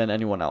than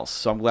anyone else.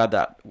 So I'm glad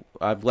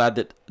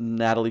that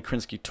Natalie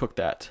Krinsky took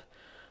that.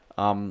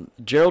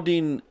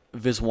 Geraldine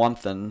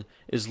Viswanthan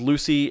is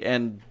Lucy,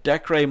 and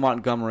Decre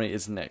Montgomery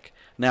is Nick.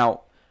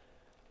 Now,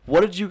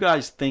 what did you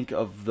guys think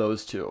of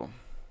those two?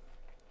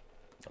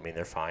 I mean,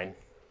 they're fine.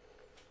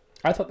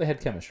 I thought they had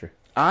chemistry.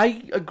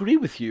 I agree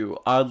with you,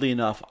 oddly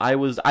enough. I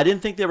didn't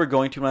think they were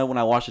going to when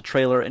I watched the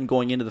trailer and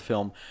going into the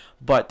film,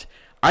 but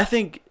I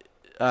think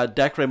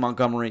Decre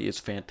Montgomery is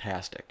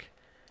fantastic.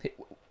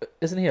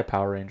 Isn't he a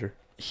Power Ranger?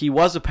 He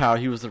was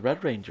he was the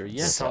Red Ranger,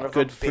 yes. Son of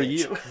Good a for bitch.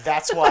 you.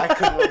 That's why I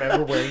couldn't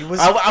remember where he was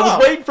I from.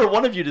 was waiting for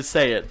one of you to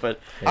say it, but...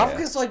 Yeah. I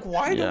was like,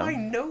 why do I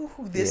know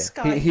who this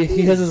guy is?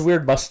 He has his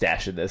weird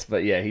mustache in this,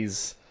 but yeah, He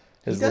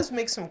does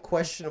make some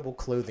questionable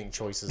clothing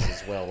choices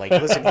as well. Like,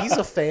 listen, he's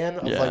a fan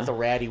of like the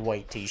ratty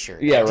white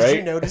T-shirt. Yeah, Did right?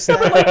 you notice that?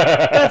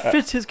 that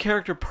fits his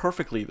character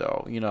perfectly,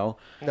 though.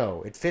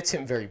 No, it fits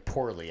him very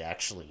poorly,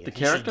 actually. The He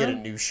character? should get a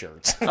new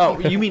shirt. Oh,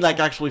 you mean like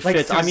actually Like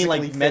fits? I mean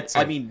like physically fits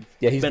him. he's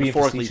being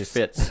metaphorically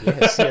facetious.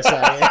 fits. yes,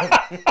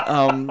 I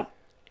am.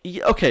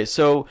 Okay,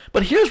 so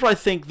but here's where I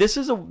think this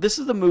is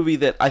a movie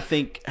that I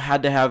think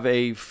had to have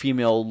a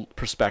female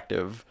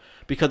perspective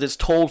because it's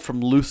told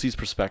from Lucy's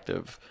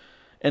perspective.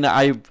 And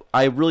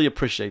I really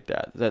appreciate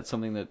that. That's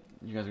something that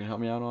you guys are gonna help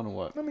me out on, or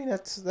what? I mean,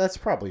 that's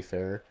probably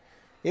fair.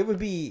 It would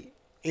be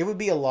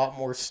a lot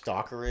more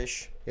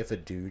stalkerish if a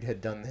dude had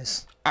done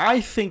this.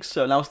 I think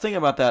so. And I was thinking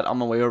about that on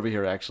my way over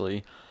here,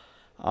 actually.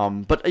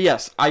 But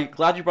yes, I'm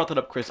glad you brought that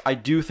up, Chris. I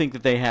do think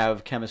that they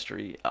have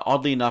chemistry.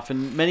 Oddly enough,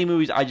 in many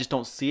movies, I just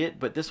don't see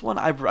it. But this one,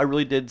 I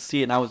really did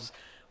see it, and I was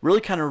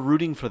really kind of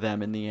rooting for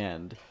them in the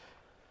end.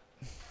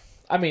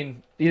 I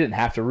mean, you didn't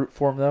have to root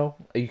for him, though.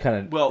 You kind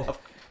of... Well,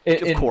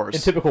 of course.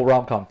 In typical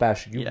rom-com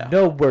fashion, you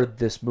know where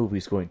this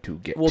movie's going to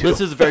get to. This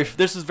is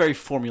very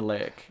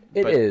formulaic.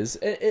 It is.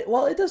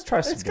 Well, it does try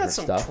some different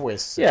stuff. It's got some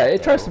twists. Yeah,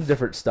 it tries some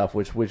different stuff,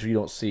 which you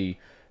don't see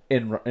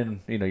in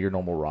your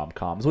normal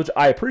rom-coms, which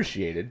I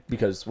appreciated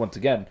because once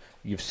again,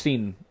 you've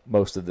seen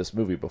most of this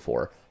movie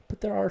before,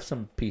 but there are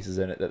some pieces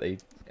in it that they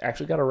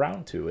actually got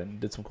around to and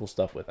did some cool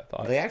stuff with. I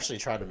thought they actually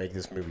tried to make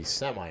this movie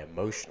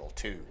semi-emotional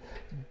too,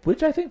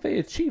 which I think they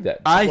achieved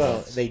that.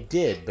 They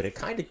did, but it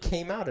kind of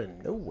came out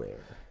of nowhere.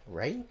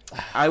 Right,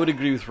 I would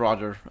agree with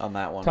Roger on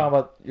that one.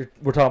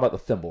 We're talking about the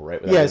thimble, right?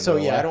 Yeah. So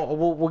yeah,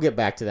 we'll get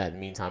back to that in the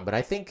meantime. But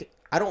I think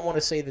I don't want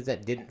to say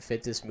that didn't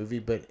fit this movie,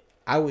 but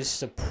I was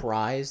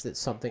surprised that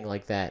something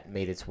like that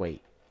made its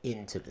way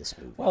into this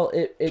movie. Well,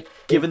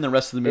 given the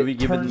rest of the movie,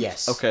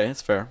 yes. Okay,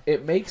 that's fair.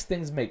 It makes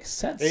things make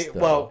sense. You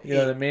know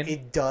what I mean?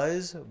 It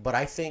does, but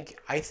I think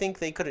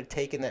they could have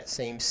taken that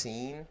same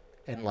scene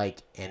and like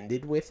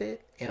ended with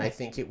it, and I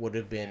think it would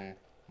have been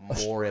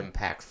more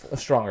impactful. A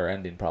stronger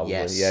ending, probably.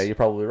 Yes. Yeah, you're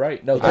probably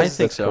right. No, I think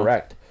that's so.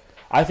 correct.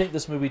 I think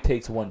this movie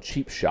takes one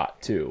cheap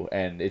shot too,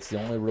 and it's the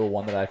only real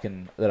one that I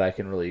can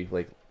really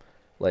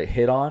like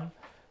hit on.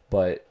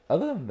 But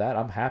other than that,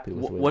 I'm happy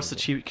with. What's the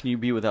cheap? Can you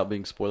be without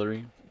being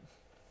spoilery?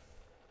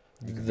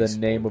 The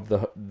name of the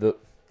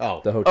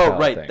hotel. Oh,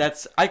 right. thing.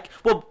 That's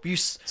you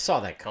saw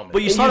that coming.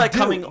 But you saw that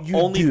coming You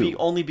only do.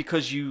 only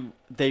because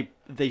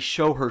they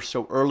show her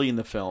so early in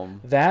the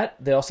film. That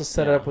they also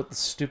set it up with the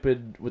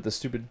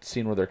stupid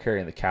scene where they're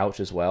carrying the couch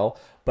as well.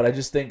 But I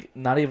just think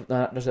not just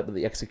that, but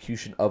the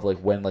execution of like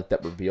when like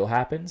that reveal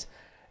happens,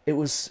 it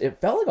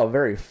felt like a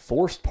very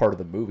forced part of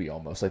the movie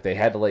almost. Like they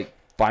had to like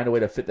find a way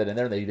to fit that in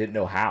there, and they didn't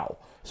know how,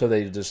 so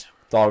they just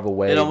thought of a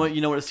way. You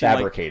know what it seemed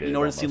fabricated. like. You know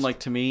what it almost. seemed like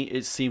to me.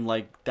 It seemed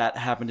like that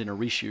happened in a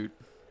reshoot.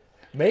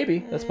 Maybe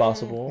that's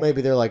possible.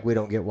 Maybe they're like, we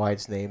don't get why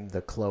it's named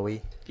the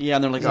Chloe. Yeah,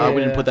 and they're like, oh,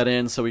 we didn't put that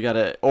in, so we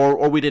gotta,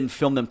 or we didn't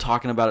film them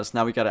talking about it, so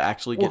now we gotta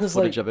actually get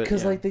footage of it.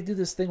 Because like they do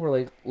this thing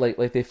where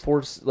like they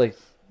force like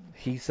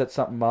he sets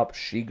something up,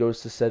 she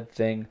goes to said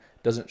thing,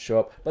 doesn't show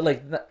up, but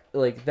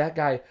like that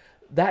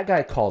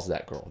guy calls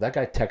that girl, that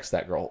guy texts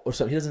that girl, or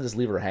so he doesn't just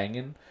leave her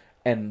hanging,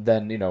 and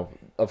then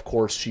of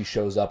course she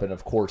shows up, and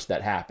of course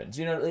that happens.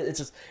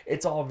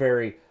 It's all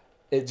very.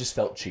 It just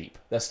felt cheap.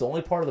 That's the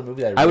only part of the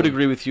movie that I would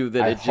agree with you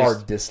that I it just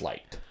hard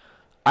disliked.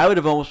 I would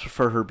have almost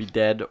preferred her be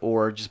dead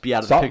or just be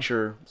out of the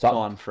picture,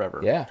 gone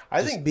forever. Yeah,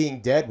 I think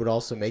being dead would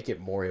also make it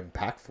more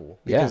impactful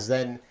because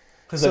then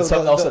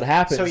something else that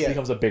happens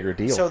becomes a bigger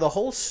deal. So the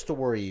whole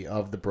story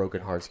of the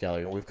Broken Hearts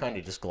Gallery, and we've kind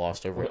of just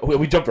glossed over it.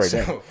 We jumped right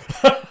in.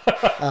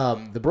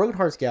 The Broken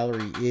Hearts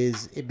Gallery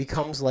it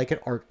becomes like an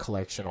art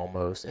collection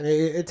almost, and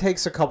it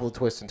takes a couple of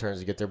twists and turns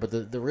to get there.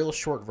 But the real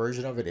short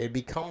version of it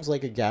becomes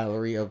like a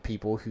gallery of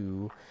people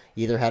who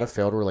either had a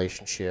failed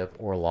relationship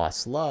or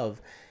lost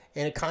love.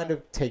 And it kind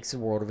of takes a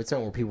world of its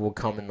own where people will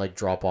come and like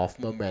drop off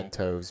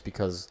mementos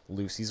because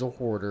Lucy's a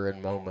hoarder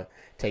and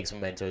takes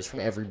mementos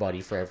from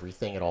everybody for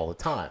everything at all the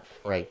time,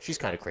 right? She's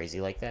kind of crazy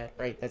like that,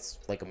 right? That's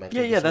like a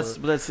mental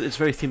disorder. That's it's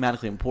very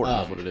thematically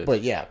important. Is what it is.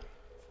 But yeah,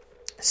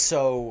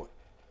 so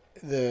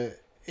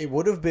it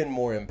would have been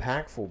more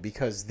impactful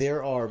because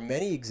there are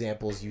many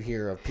examples you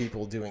hear of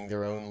people doing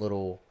their own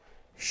little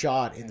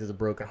shot into the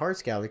Broken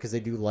Hearts Gallery because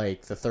they do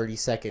like the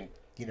 30-second.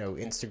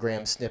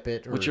 Instagram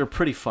snippet. Which are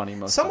pretty funny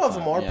most some of the time.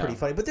 Some of them are pretty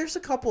funny, but there's a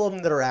couple of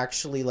them that are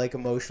actually like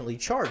emotionally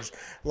charged.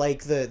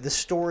 Like the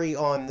story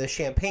on the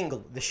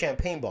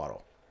champagne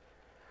bottle,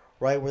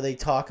 right? Where they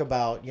talk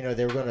about,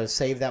 they were going to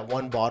save that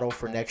one bottle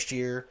for next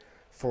year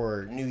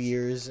for New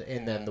Year's,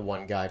 and then the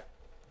one guy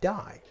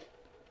died,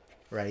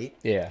 right?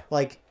 Yeah.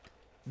 Like,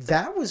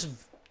 that was...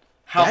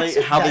 How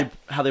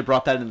they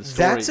brought that into the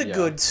story. That's a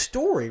good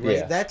story, right?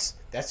 Yeah.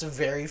 That's a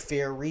very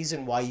fair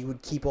reason why you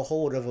would keep a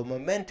hold of a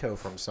memento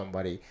from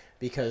somebody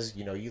because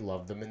you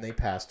loved them and they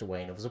passed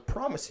away and it was a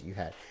promise that you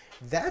had.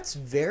 That's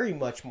very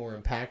much more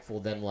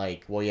impactful than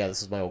like, well, yeah,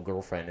 this is my old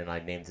girlfriend and I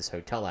named this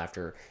hotel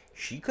after her.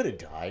 She could have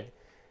died.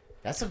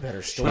 That's a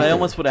better story. But I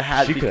almost would have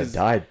had. She could have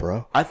died,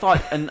 bro. I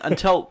thought,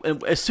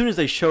 as soon as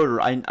they showed her,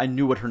 I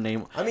knew what her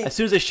name. I mean, as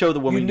soon as they showed the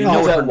woman, you you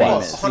know knew what her that name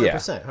was. is.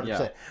 100%, 100%.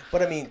 Yeah.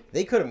 But I mean,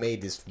 they could have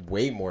made this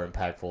way more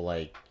impactful.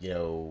 Like,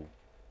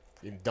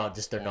 not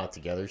just they're not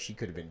together. She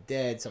could have been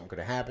dead. Something could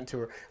have happened to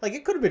her. Like,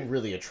 it could have been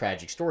really a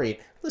tragic story.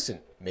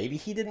 Listen, maybe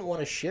he didn't want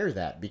to share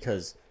that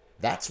because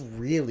that's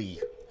really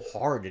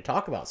hard to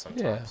talk about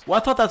sometimes. Yeah. Well,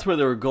 I thought that's where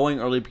they were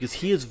going early because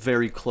he is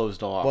very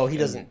closed off. Well, he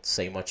doesn't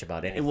say much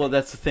about anything. Well,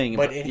 that's the thing.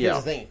 But here's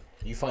the thing.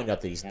 You find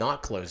out that he's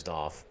not closed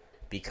off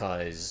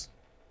because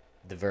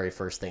the very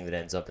first thing that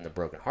ends up in the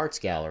Broken Hearts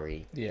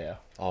Gallery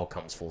all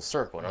comes full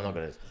circle. And I'm not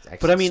going to actually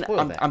But I mean,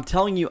 spoil that. I'm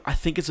telling you, I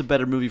think it's a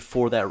better movie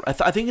for that.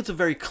 I think it's a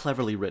very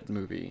cleverly written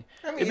movie.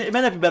 I mean, it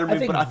might not be a better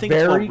movie, but I think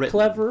it's well written.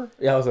 Clever.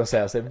 Yeah, I was going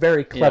to say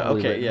very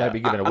cleverly written. Might be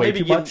giving away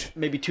too much.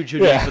 Maybe too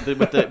judicious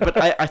with the but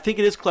I think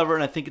it is clever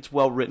and I think it's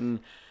well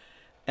written.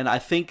 And I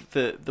think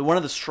the one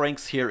of the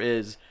strengths here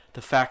is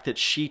the fact that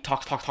she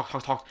talks,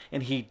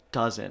 and he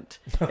doesn't.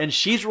 And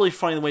she's really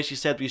funny the way she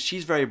said because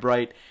she's very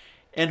bright.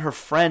 And her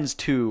friends,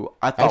 too,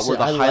 I thought were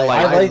the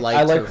highlight.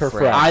 I like her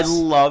friends. I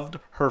loved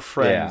her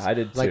friends. Yeah, I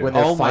did too. Like when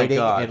they're fighting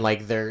and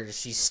like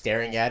she's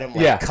staring at him,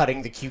 like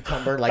cutting the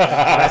cucumber, like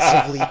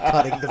aggressively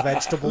cutting the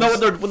vegetables.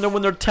 No,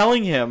 when they're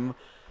telling him,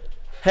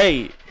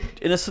 hey,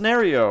 in a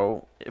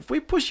scenario, if we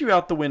push you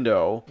out the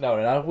window... No,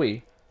 not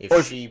we.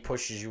 If she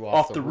pushes you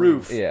off the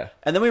roof. Yeah.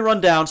 And then we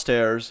run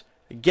downstairs...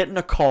 Get in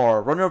a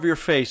car, run over your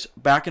face,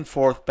 back and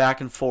forth.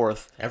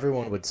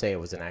 Everyone would say it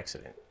was an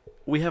accident.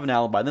 we have an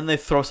alibi. And then they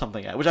throw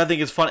something at it, which I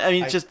think is funny. I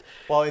mean, just...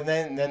 Well, and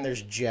then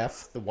there's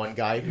Jeff, the one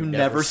guy who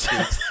never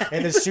speaks. says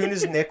And as soon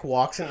as Nick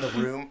walks in the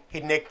room, he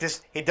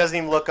doesn't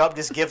even look up,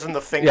 just gives him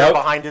the finger Yep.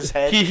 behind his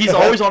head. He's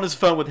always on his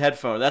phone with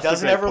headphones. That's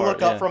doesn't the great ever part,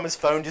 look up from his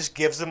phone, just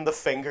gives him the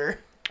finger.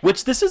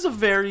 Which this is a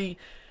very...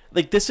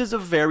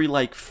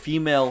 like,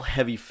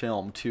 female-heavy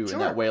film, too, in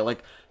that way.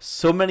 Like,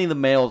 so many of the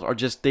males are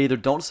just... They either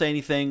don't say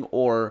anything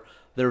or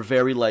they're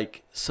very,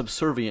 like,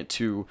 subservient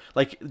to...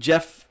 Like,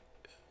 Jeff...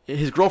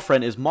 His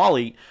girlfriend is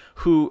Molly,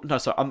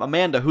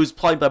 Amanda, who's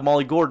played by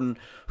Molly Gordon,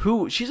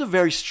 she's a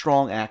very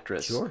strong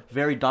actress. Sure.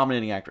 Very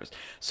dominating actress.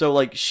 So,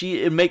 like,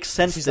 it makes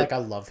sense She's that... like,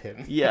 I love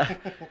him. Yeah.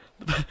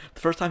 The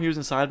first time he was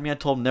inside me, I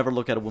told him never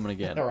look at a woman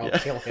again. Or I'll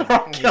kill him.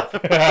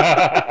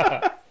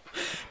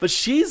 But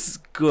she's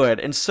good,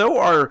 and so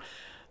are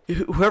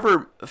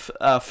whoever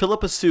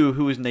Philippa Sue,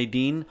 who is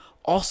Nadine.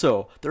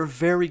 Also, they're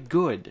very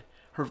good.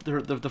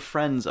 They're the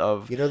friends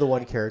of. You know the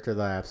one character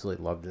that I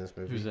absolutely loved in this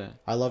movie? Who's that?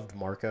 I loved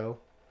Marco,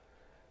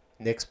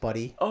 Nick's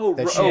buddy. Oh,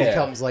 that she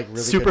becomes like really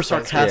super good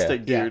friends with.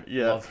 sarcastic dude.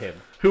 Yeah, love him.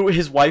 Who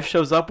his wife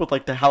shows up with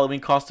like the Halloween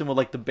costume with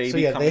like the baby. So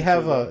yeah, coming they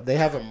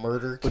have through a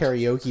murder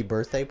karaoke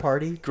birthday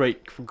party.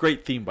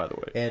 Great theme, by the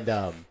way.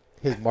 And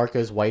his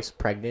Marco's wife's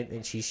pregnant,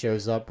 and she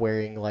shows up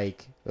wearing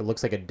like it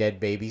looks like a dead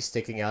baby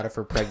sticking out of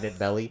her pregnant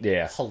belly.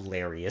 Yeah,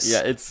 hilarious.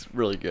 Yeah, it's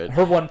really good.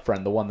 Her one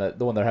friend, the one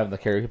they're having the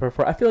karaoke party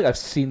for. I feel like I've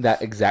seen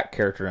that exact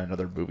character in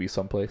another movie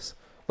someplace,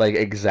 like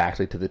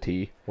exactly to the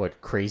T. What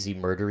crazy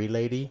murdery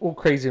lady? Well,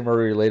 crazy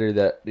murdery lady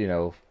that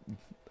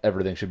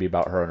everything should be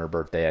about her and her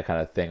birthday, that kind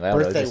of thing. I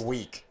don't Birthday know, just,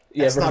 week.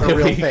 Yeah, That's not a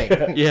real thing.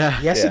 Yeah.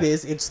 Yes, Yeah. it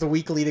is. It's the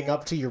week leading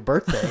up to your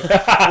birthday,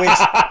 which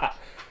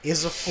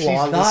is a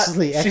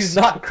flawlessly. She's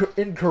not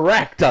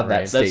incorrect on that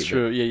Right. statement. That's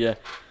true. Yeah.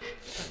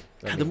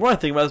 God, the more I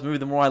think about this movie,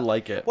 the more I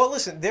like it. Well,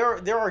 listen,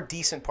 there are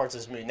decent parts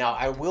of this movie. Now,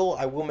 I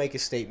will make a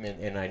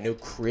statement, and I know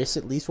Chris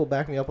at least will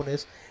back me up on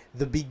this.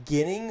 The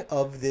beginning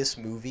of this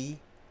movie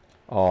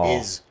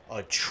is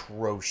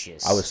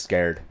atrocious. I was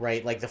scared.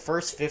 Right? Like, the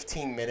first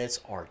 15 minutes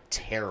are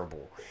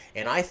terrible.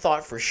 And I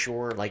thought for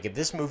sure, like, if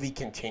this movie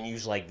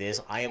continues like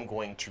this, I am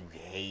going to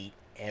hate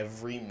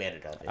every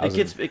minute of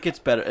it. It gets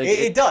better.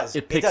 It does.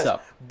 It picks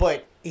up.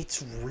 But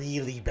it's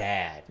really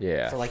bad.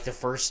 Yeah. For, like, the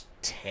first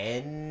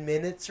 10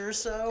 minutes or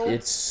so.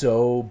 It's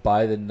so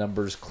by the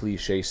numbers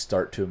cliche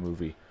start to a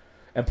movie.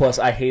 And plus,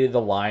 I hated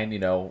the line,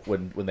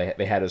 when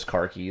they had his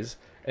car keys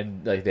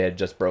and like they had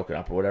just broken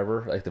up or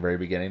whatever, like the very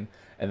beginning,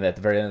 and at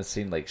the very end of the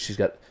scene, like she's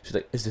like,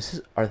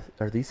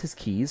 are these his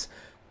keys?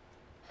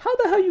 How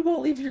the hell you gonna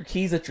leave your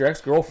keys at your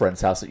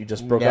ex-girlfriend's house that you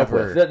just broke up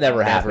with? That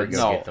never happens.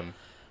 Go get them.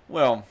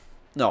 Well,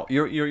 no,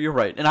 you're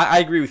right, and I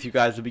agree with you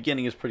guys. The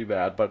beginning is pretty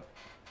bad, but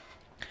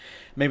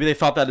maybe they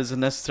thought that is a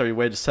necessary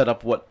way to set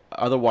up what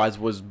otherwise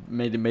was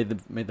made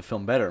the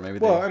film better.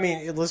 I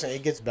mean, listen,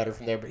 it gets better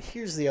from there, but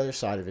here's the other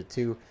side of it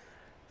too.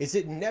 Is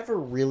it never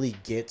really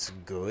gets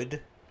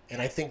good,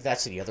 and I think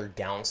that's the other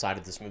downside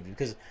of this movie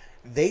because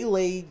they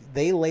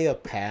lay a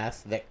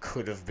path that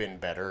could have been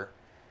better,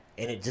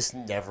 and it just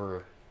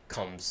never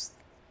comes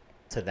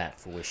to that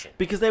fruition.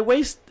 Because they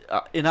waste,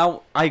 I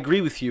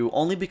agree with you,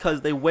 only because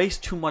they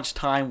waste too much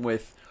time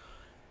with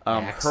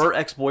her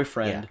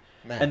ex-boyfriend,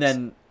 and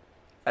then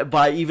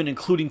by even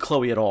including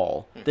Chloe at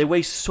all, they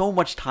waste so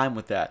much time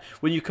with that.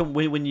 When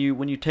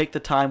you take the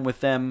time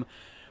with them.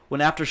 When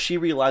after she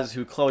realizes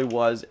who Chloe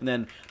was, and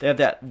then they have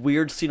that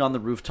weird scene on the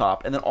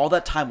rooftop, and then all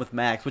that time with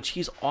Max, which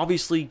he's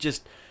obviously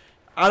just,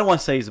 I don't want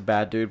to say he's a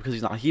bad dude, because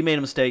he's not. He made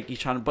a mistake, he's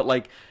trying to, but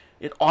like,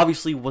 it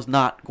obviously was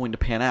not going to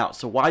pan out.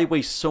 So why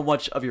waste so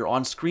much of your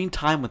on-screen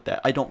time with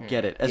that? I don't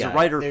get it. As a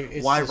writer,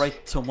 why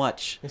write so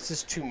much? It's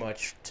just too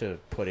much to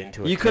put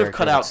into it. You could have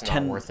cut out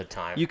not worth the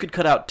time. You could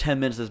cut out 10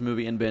 minutes of this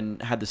movie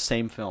and had the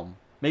same film.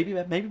 Maybe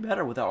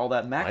better without all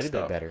that Max stuff. Might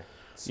have been better.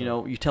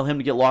 So. You tell him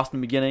to get lost in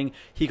the beginning.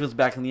 He comes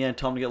back in the end.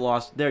 Tell him to get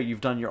lost. There,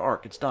 you've done your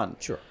arc. It's done.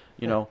 Sure.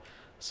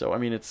 So I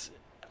mean,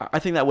 I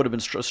think that would have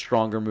been a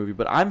stronger movie.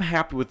 But I'm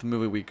happy with the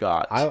movie we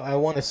got. I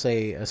want to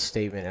say a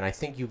statement, and I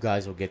think you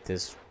guys will get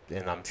this,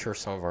 and I'm sure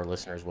some of our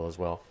listeners will as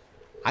well.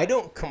 I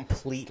don't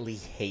completely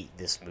hate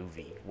this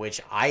movie,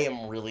 which I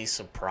am really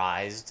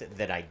surprised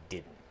that I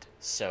didn't.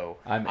 So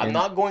I'm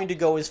not going to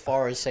go as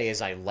far as say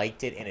as I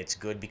liked it and it's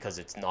good because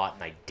it's not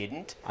and I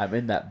didn't. I'm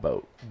in that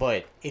boat.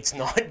 But it's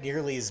not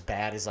nearly as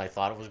bad as I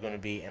thought it was going to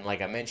be. And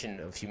like I mentioned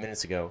a few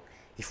minutes ago,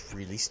 it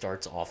really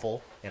starts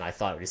awful. And I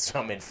thought it was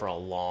in for a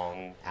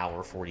long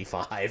hour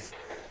 45.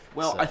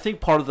 Well, I think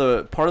part of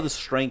the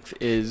strength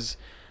is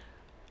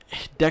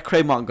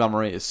Decre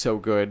Montgomery is so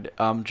good.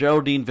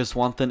 Geraldine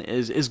Viswanathan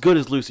is good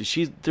as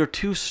Lucy. They're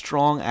two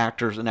strong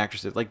actors and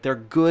actresses. Like they're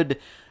good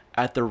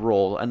at their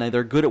role, and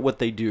they're good at what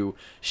they do.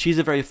 She's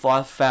a very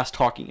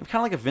fast-talking, kind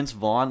of like a Vince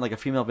Vaughn, like a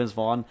female Vince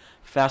Vaughn,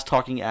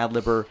 fast-talking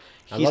ad-libber.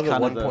 I love at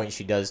one point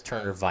she does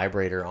turn her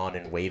vibrator on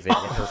and wave it in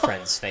her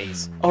friend's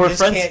face.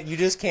 You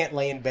just can't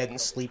lay in bed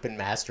and sleep and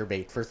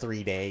masturbate for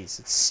 3 days.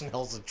 It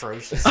smells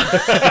atrocious.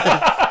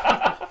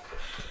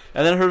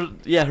 And then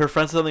her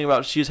friend said something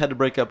about she just had to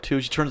break up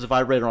too. She turns the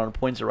vibrator on and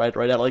points it right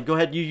out. Like, go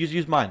ahead, you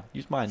use mine.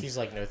 Use mine. She's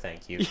like, no,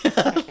 thank you.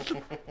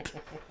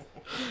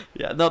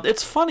 Yeah, no,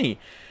 it's funny.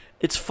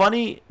 It's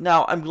funny.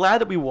 Now, I'm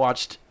glad that we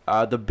watched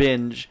The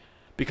Binge,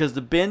 because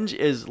The Binge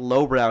is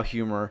lowbrow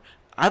humor.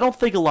 I don't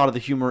think a lot of the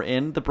humor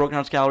in the Broken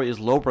Hearts Gallery is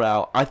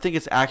lowbrow. I think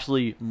it's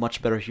actually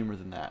much better humor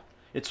than that.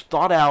 It's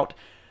thought out.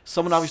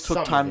 Someone obviously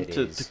took Some time of it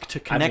to is.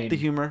 connect the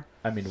humor.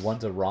 I mean,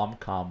 one's a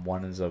rom-com,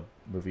 one is a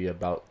movie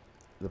about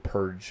the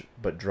purge,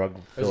 but It was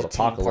drug-filled a teen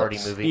party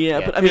apocalypse. movie.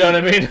 Yeah, but I You mean, know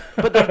what I mean?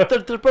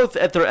 but they're both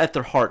at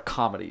their heart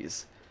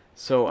comedies.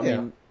 So I Yeah.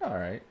 mean, All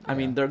right. I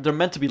mean, they're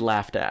meant to be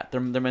laughed at. They're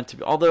meant to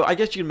be. Although I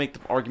guess you can make the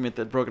argument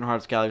that Broken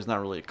Hearts Gallery is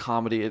not really a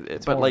comedy.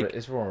 But like,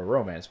 it's more of a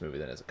romance movie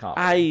than it's a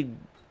comedy.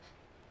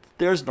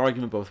 there's an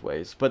argument both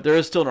ways, but there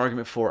is still an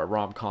argument for a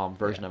rom-com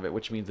version of it,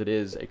 which means it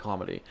is a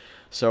comedy.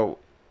 So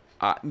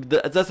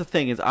that's the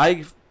thing is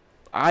I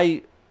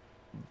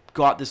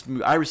got this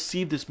movie. I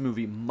received this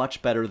movie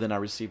much better than I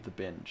received The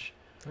Binge,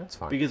 That's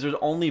fine. because there's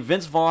only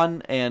Vince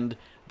Vaughn and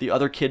the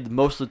other kid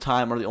most of the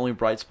time are the only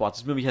bright spots.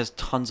 This movie has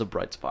tons of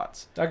bright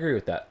spots. I agree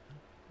with that.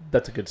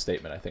 That's a good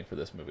statement, I think, for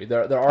this movie.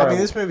 There are. I mean,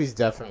 this movie's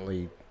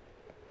definitely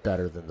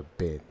better than The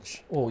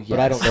Binge. Well, yes. But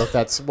I don't know if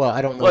that's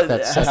I don't know Well, if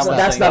that's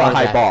that's not a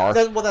high bar.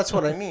 Well, that's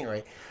what I mean,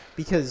 right?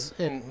 Because,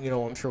 and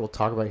I'm sure we'll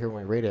talk about it here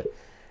when we rate it.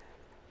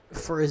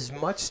 For as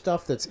much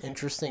stuff that's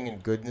interesting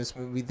and good in this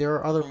movie, there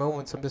are other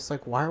moments I'm just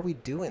like, why are we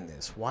doing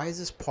this? Why is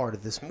this part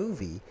of this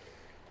movie?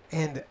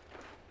 And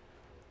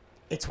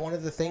it's one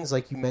of the things,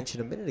 like you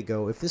mentioned a minute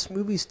ago, if this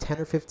movie's 10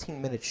 or 15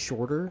 minutes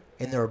shorter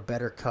and there are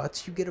better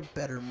cuts, you get a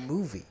better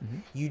movie. Mm-hmm.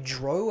 You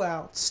drew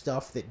out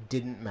stuff that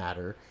didn't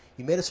matter.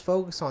 You made us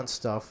focus on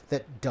stuff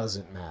that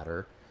doesn't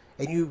matter.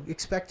 And you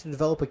expect to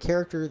develop a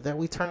character that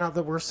we turn out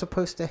that we're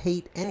supposed to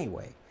hate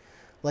anyway.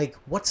 Like,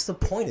 what's the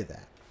point of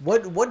that?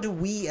 What do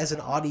we as an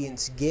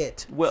audience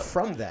get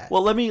from that?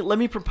 Well, let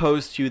me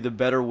propose to you the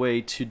better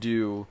way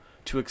to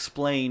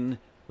explain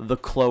the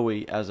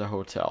Chloe as a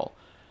hotel.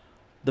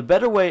 The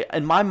better way,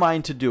 in my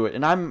mind, to do it,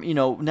 and I'm,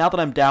 now that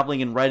I'm dabbling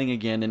in writing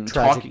again and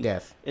Tragic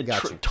death.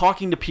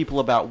 talking to people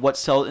about what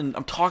sells, and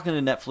I'm talking to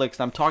Netflix,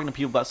 and I'm talking to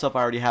people about stuff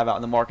I already have out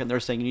in the market, and they're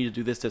saying you need to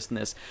do this, this, and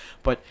this.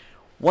 But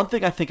one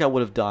thing I think I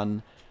would have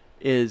done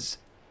is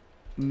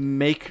in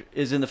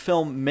the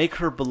film make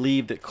her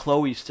believe that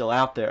Chloe's still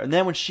out there, and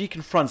then when she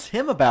confronts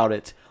him about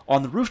it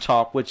on the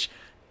rooftop, which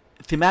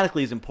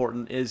thematically is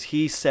important, is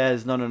he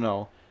says,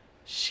 no,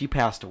 she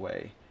passed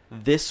away.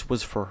 This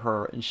was for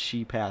her, and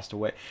she passed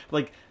away.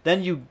 Like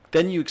then you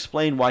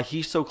explain why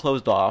he's so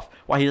closed off,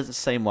 why he doesn't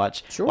say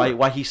much, Sure.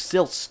 why he's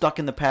still stuck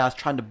in the past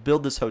trying to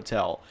build this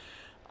hotel.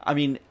 I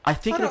mean, I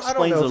think it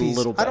explains it a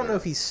little better. I don't know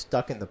if he's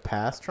stuck in the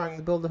past trying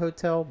to build the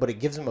hotel, but it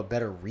gives him a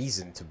better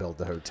reason to build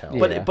the hotel.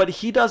 Yeah. But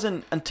he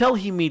doesn't until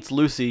he meets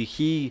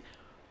Lucy.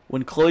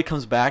 When Chloe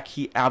comes back,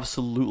 he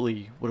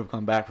absolutely would have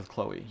gone back with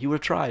Chloe. He would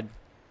have tried.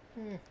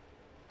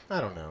 I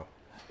don't know.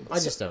 I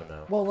just don't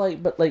know. Well,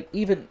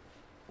 even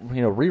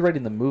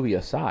rewriting the movie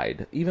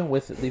aside, even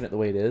with leaving it the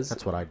way it is,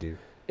 That's what I do.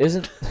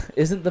 isn't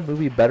the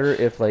movie better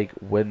if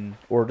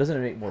or doesn't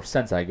it make more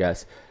sense, I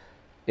guess,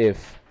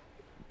 if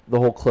the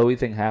whole Chloe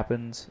thing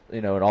happens,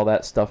 and all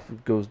that stuff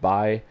goes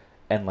by,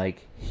 and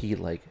he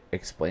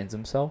explains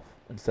himself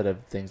instead of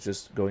things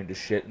just going to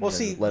shit and Well,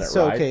 see, let it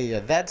so ride. okay, yeah,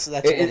 that's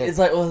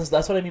It's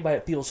that's what I mean by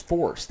it feels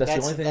forced. That's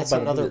the only thing that's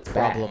about another a movie that's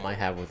problem bad. I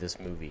have with this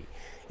movie.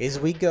 Is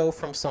we go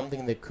from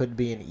something that could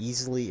be an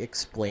easily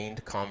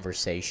explained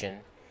conversation,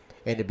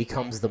 and it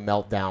becomes the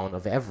meltdown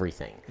of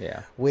everything.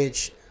 Yeah.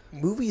 Which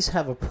movies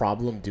have a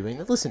problem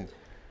doing. Listen,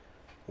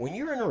 when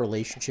you're in a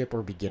relationship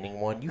or beginning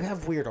one, you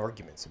have weird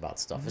arguments about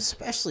stuff,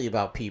 especially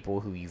about people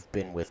who you've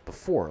been with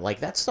before. Like,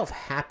 that stuff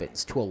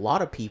happens to a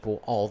lot of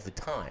people all the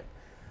time.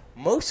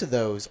 Most of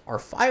those are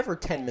 5 or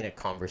 10 minute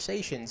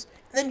conversations,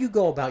 and then you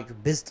go about your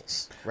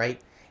business, right?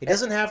 It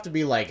doesn't have to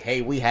be like,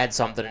 hey, we had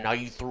something and now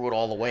you threw it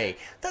all away.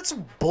 That's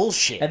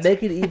bullshit. And they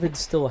could even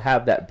still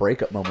have that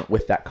breakup moment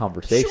with that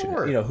conversation.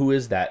 Sure. Who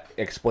is that?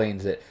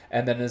 Explains it,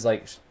 and then is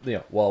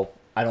well,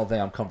 I don't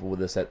think I'm comfortable with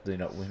this. I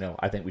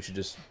think we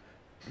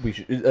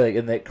should,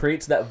 and that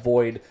creates that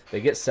void.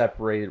 They get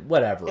separated,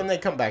 whatever, And they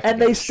come back and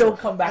together. they still Sure.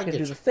 come back I and get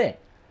do you. the thing.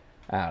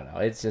 I don't know.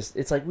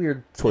 It's like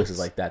weird choices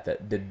like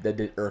that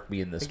did irk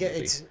me in this Again,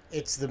 movie.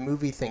 it's the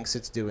movie thinks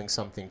it's doing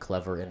something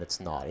clever and it's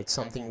not. It's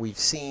something we've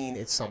seen.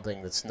 It's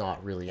something that's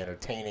not really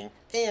entertaining.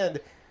 And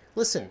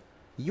listen,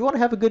 you want to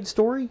have a good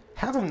story?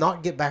 Have them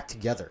not get back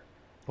together.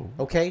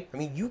 Okay? I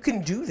mean, you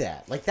can do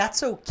that. Like,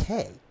 that's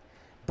okay.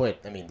 But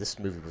I mean, this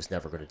movie was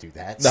never going to do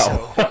that. No.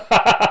 So.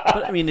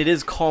 But I mean, it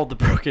is called The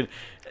Broken.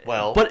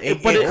 Well, but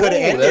it but could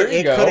have there you ended.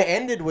 It go. could have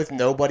ended with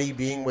nobody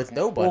being with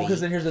nobody. Well, because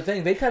then here's the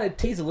thing: they kind of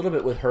tease a little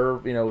bit with her,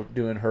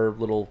 doing her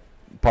little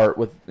part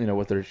with,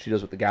 with her. She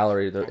does with the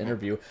gallery, the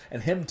interview,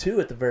 and him too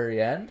at the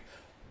very end.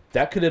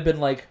 That could have been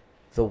like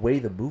the way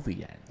the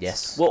movie ends.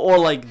 Yes. Well, or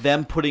like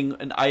them putting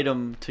an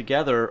item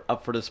together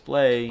up for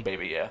display.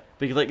 Maybe, yeah.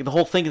 Because the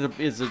whole thing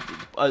is a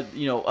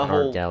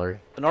art gallery.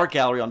 an art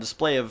gallery on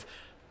display of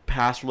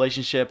past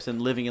relationships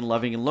and living and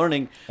loving and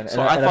learning. And I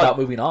thought about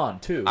moving on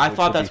too. I which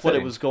thought would be that's what it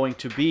fitting. was going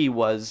to be.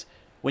 Was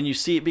when you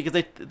see it, because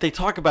they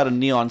talk about a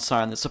neon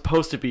sign that's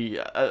supposed to be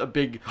a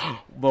big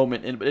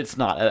moment, and it's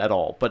not at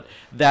all. But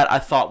that I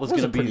thought was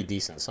going to be a pretty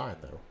decent sign,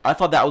 though. I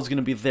thought that was going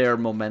to be their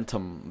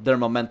momentum. Their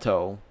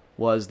memento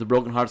was the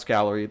Broken Hearts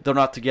Gallery. They're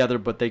not together,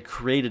 but they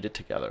created it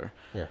together.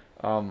 Yeah.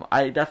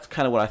 That's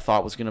kind of what I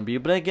thought was going to be.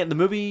 But again, the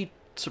movie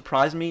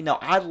surprised me. Now,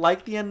 I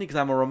like the ending because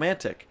I'm a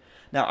romantic.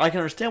 Now, I can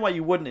understand why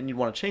you wouldn't and you'd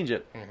want to change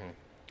it. Mm-hmm.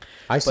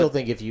 I still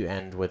think if you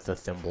end with the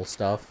thimble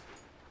stuff,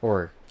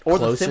 or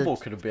the thimble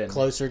could have been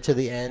closer to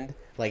the end,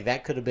 like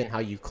that could have been how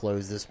you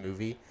close this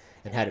movie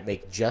and had it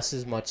make just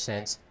as much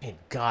sense. And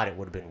God, it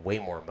would have been way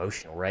more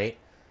emotional, right?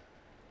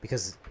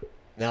 Because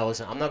now,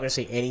 listen, I'm not going to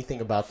say anything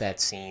about that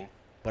scene,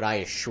 but I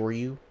assure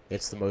you,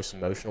 it's the most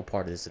emotional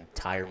part of this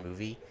entire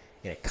movie,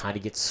 and it kind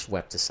of gets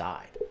swept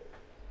aside.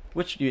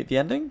 Which the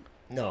ending?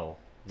 No,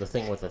 the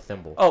thing with the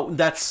thimble. Oh,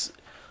 that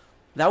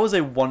was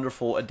a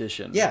wonderful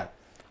addition. Yeah.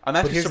 I'm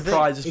actually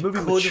surprised. This movie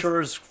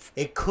matures.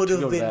 It could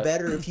have been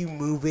better if you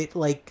move it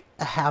like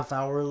a half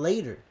hour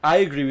later. I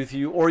agree with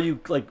you. Or you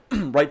like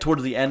right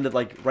towards the end of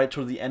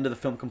the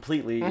film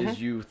completely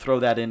is you throw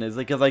that in as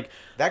like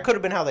that could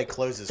have been how they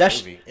closed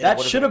this movie. That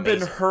should have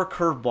been her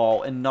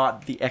curveball and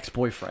not the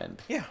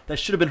ex-boyfriend. Yeah. That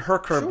should have been her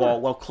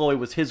curveball while Chloe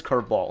was his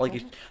curveball.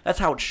 Like that's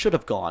how it should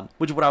have gone,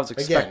 which is what I was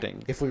expecting.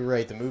 Again, if we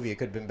rewrite the movie, it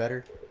could have been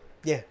better.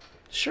 Yeah.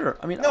 Sure.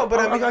 I mean, no, but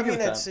I mean,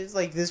 it's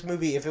like this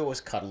movie. If it was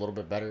cut a little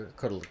bit better,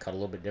 could have cut a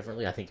little bit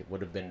differently. I think it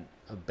would have been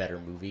a better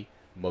movie.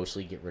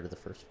 Mostly get rid of the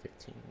first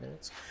 15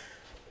 minutes.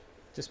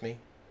 Just me.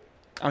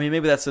 I mean,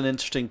 maybe that's an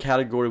interesting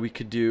category we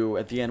could do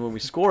at the end when we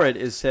score it.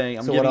 Is saying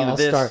I'm giving you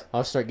this.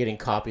 I'll start getting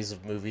copies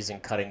of movies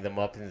and cutting them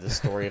up into the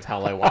story of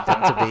how I want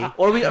them to be.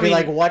 Or I mean,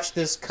 like watch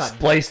this cut.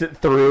 Splice it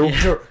through.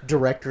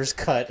 Director's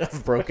cut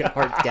of Broken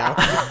Heart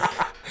Gallery.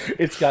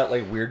 It's got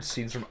like weird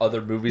scenes from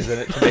other movies in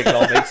it to make it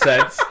all make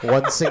sense.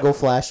 One single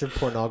flash of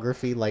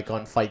pornography, like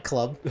on Fight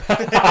Club.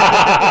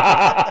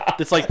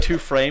 It's like 2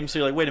 frames, so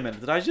you're like, wait a minute,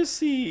 did I just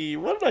see?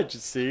 What did I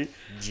just see?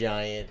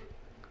 Giant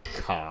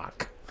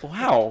cock.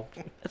 Wow,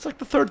 it's like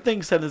the third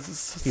thing said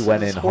is he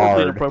went in horribly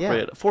hard.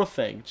 inappropriate. Yeah. 4th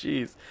thing,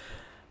 jeez.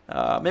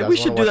 Maybe we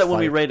should do that when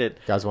we rate it.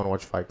 You guys want to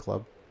watch Fight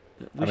Club?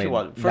 We should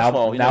watch. First now, of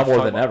all, now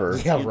more than ever.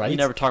 Yeah, right. You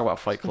never talk about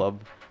Fight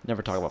Club.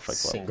 Never talk about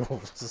Fight Club.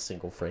 It's a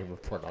single frame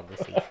of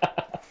pornography.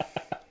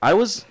 I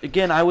was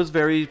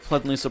very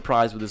pleasantly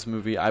surprised with this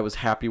movie. I was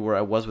happy where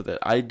I was with it.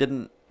 I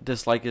didn't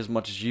dislike it as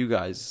much as you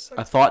guys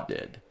I thought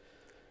did.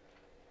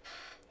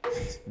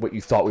 What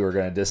you thought we were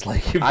going to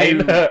dislike?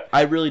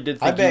 I really did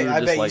think I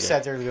bet you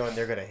sat there going,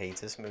 they're going to hate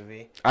this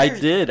movie. I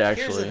did,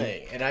 actually. Here's the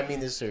thing, and I mean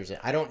this seriously.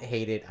 I don't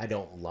hate it. I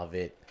don't love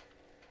it.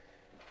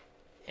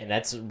 And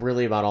that's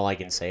really about all I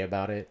can say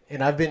about it.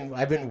 And I've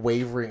been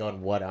wavering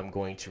on what I'm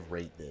going to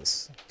rate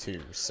this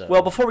to. So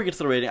well, before we get to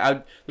the rating,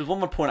 there's one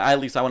more point I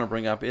want to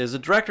bring up is the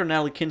director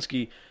Natalie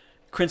Krinsky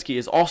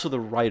is also the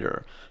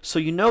writer. So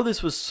you know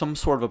this was some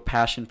sort of a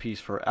passion piece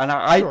for her.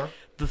 And Sure.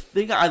 The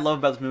thing I love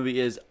about this movie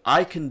is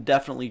I can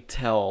definitely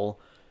tell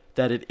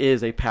that it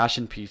is a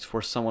passion piece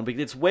for someone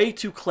because it's way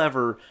too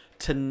clever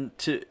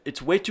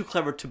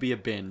to be a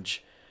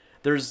binge.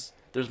 There's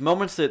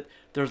moments that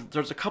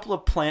there's a couple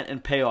of plant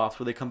and payoffs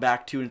where they come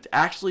back to, and it's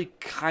actually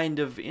kind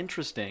of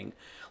interesting.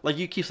 Like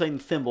you keep saying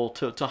thimble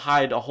to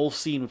hide a whole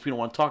scene which we don't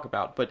want to talk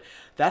about, but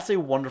that's a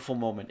wonderful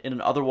moment in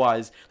an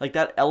otherwise like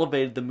that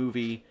elevated the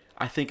movie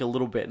I think a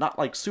little bit, not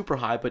like super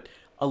high, but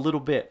a little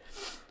bit.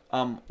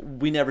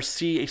 We never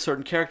see a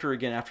certain character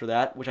again after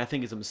that, which I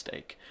think is a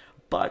mistake,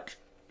 but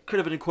could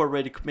have been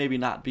incorporated, maybe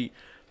not be.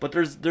 But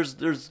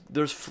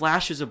there's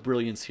flashes of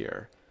brilliance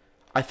here.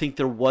 I think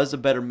there was a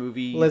better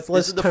movie. Let's tone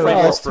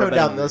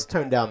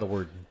down the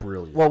word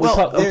brilliant.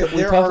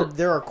 Well,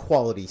 there are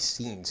quality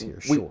scenes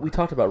here. Sure. We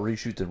talked about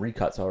reshoots and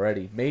recuts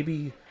already.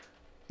 Maybe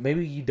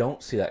you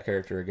don't see that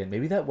character again.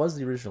 Maybe that was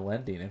the original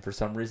ending, and for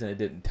some reason it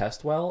didn't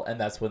test well, and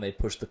that's when they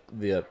pushed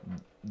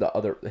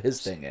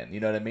his thing in. You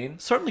know what I mean?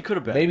 Certainly could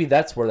have been. Maybe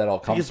that's where that all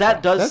comes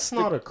from. That's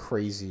not a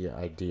crazy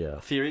idea.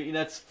 Theory.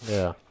 That's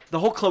yeah. The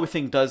whole Chloe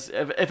thing does.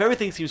 If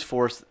everything seems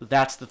forced,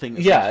 that's the thing.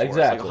 That yeah, seems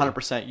exactly. Like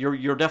 100%.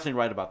 You're definitely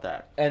right about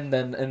that. And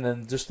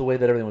then just the way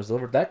that everything was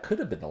delivered, that could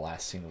have been the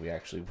last scene that we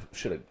actually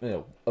should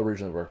have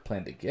originally were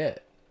planned to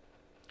get.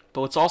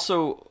 But it's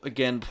also,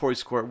 again, before we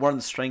score, one of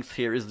the strengths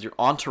here is your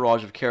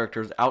entourage of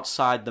characters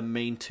outside the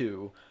main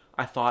two.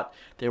 I thought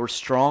they were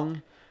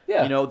strong.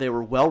 Yeah. They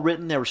were well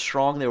written. They were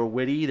strong. They were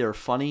witty. They were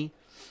funny.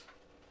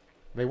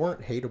 They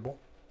weren't hateable.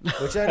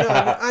 Which I know.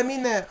 I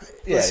mean that.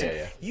 Listen,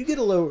 yeah. You get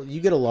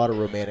a lot of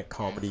romantic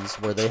comedies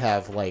where they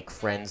have like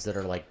friends that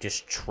are like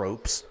just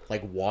tropes,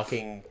 like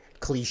walking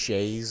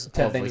cliches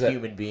of a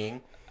human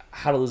being.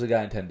 How to Lose a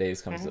Guy in 10 Days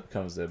comes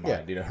to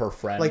mind. Yeah. Her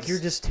friends. Like you're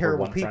just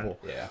terrible people.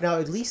 Yeah. Now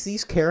at least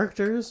these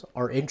characters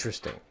are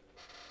interesting.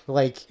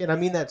 Like, and I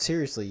mean that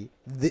seriously.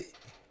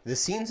 The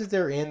scenes that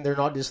they're in, they're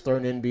not just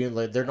thrown in being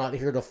like they're not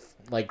here to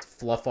like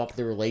fluff up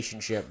the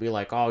relationship, be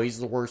like, oh, he's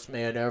the worst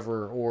man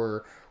ever,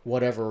 or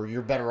whatever, or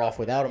you're better off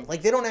without him.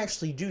 Like they don't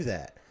actually do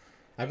that.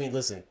 I mean,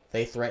 listen,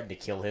 they threatened to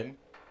kill him.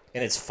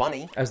 and it's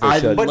funny. As they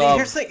should. But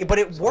here's the thing. But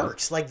it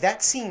works. Like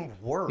that scene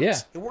works. Yeah.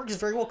 It works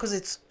very well because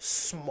it's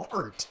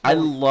smart. I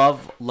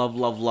love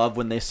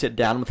when they sit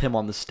down with him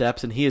on the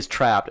steps and he is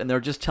trapped, and they're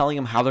just telling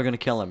him how they're going to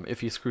kill him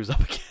if he screws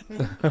up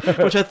again,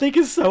 which I think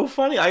is so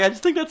funny. I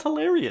just think that's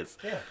hilarious.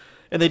 Yeah.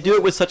 And they do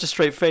it with such a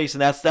straight face,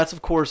 and that's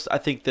of course I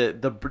think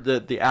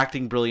the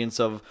acting brilliance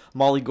of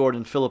Molly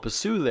Gordon and Philippa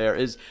Sue there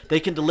is they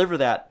can deliver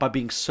that by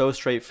being so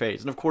straight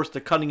faced. And of course the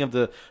cutting of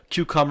the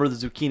cucumber, the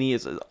zucchini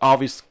is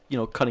obvious,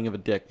 cutting of a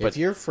dick. But if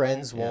your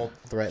friends won't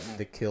threaten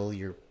to kill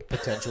your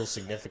potential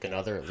significant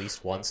other at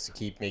least once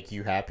to make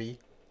you happy,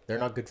 they're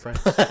not good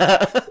friends.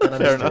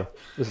 fair enough.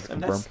 This is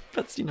confirmed.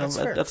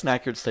 That's an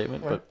accurate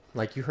statement. But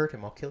like you hurt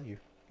him, I'll kill you.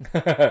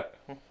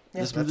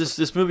 Yeah,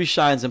 this movie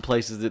shines in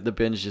places that the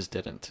Binge just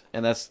didn't,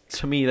 and that's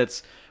to me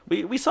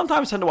we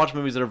sometimes tend to watch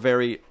movies that are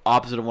very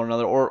opposite of one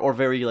another or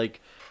very like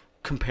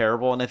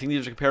comparable, and I think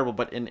these are comparable,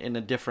 but in a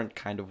different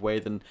kind of way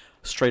than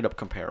straight up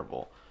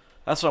comparable.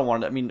 That's what I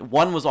wanted. I mean,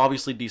 one was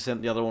obviously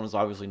decent, the other one was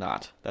obviously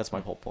not. That's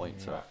my whole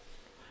point. So. All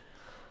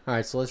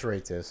right, so let's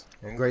rate this.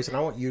 And Grayson,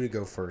 I want you to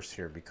go first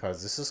here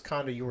because this is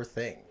kind of your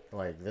thing.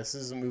 Like this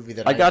is a movie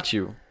that I got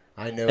you.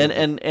 I know,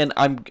 and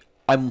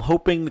I'm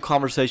hoping the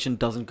conversation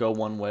doesn't go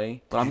one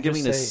way, but I'm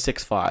giving this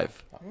 6.5.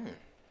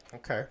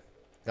 Okay.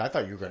 I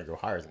thought you were going to go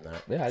higher than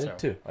that. Yeah, I did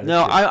too.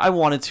 I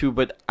wanted to,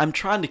 but I'm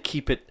trying to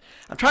keep it.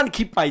 I'm trying to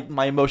keep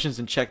my emotions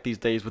in check these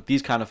days with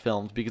these kind of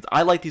films because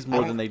I like these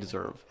more than they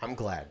deserve. I'm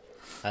glad.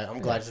 I'm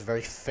glad it's a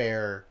very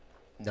fair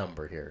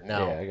number here.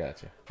 Now, yeah, I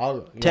got you.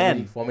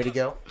 10. Want me to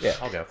go? Yeah.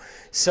 I'll go.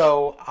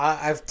 So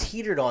I've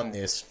teetered on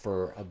this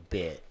for a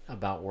bit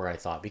about where I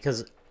thought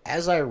because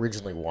as I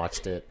originally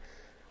watched it,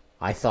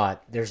 I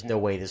thought there's no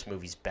way this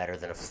movie's better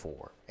than a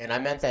 4. And I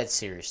meant that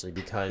seriously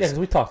because... Yeah, because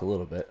we talked a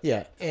little bit.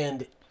 Yeah,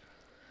 and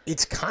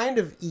it's kind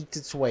of eked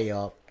its way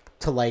up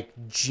to like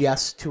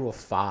just to a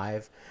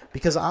 5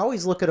 because I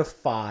always look at a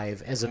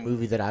 5 as a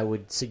movie that I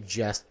would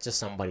suggest to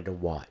somebody to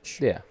watch.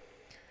 Yeah.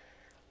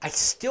 I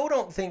still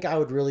don't think I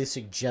would really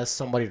suggest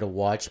somebody to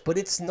watch, but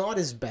it's not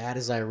as bad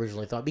as I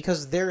originally thought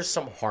because there's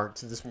some heart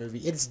to this movie.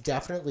 It's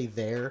definitely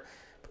there.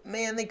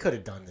 Man, they could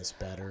have done this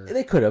better.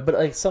 They could have, but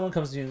like someone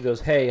comes to you and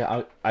goes, "Hey,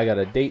 I got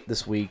a date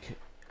this week.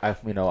 I'm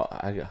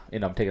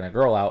taking a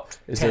girl out.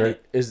 Is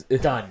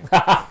done?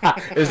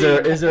 is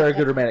there a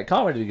good romantic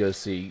comedy to go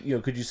see?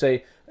 Could you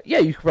say, yeah,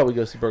 you could probably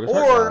go see Burgers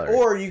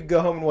or you could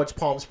go home and watch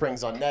Palm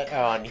Springs on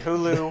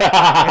Hulu,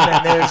 and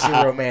then there's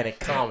your romantic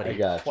comedy. I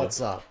got you. What's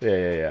up?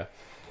 Yeah.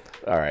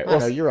 All right.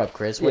 Well, you're up,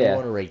 Chris. What do you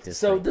want to rate this?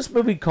 So thing? this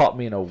movie caught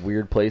me in a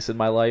weird place in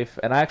my life,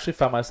 and I actually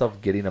found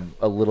myself getting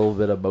a little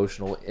bit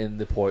emotional in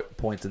the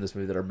points in this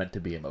movie that are meant to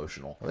be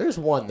emotional. Well, there's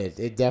one that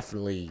it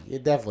definitely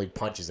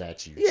punches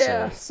at you.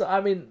 Yeah. So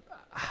I mean,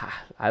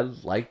 I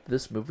liked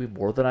this movie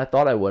more than I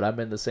thought I would. I'm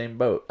in the same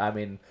boat. I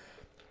mean,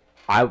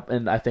 I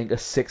think a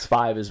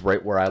 6.5 is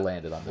right where I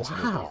landed on this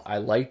movie. I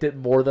liked it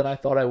more than I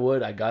thought I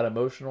would. I got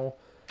emotional.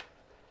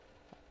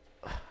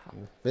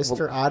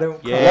 Mr. I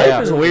don't cry.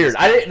 Life is weird.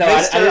 I didn't know.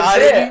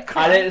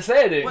 I didn't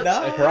say it.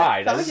 I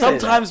cried.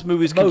 Sometimes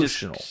movies can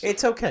emotional.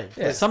 It's okay.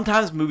 Yeah.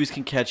 Sometimes movies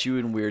can catch you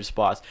in weird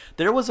spots.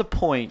 There was a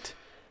point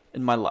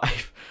in my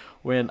life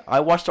when I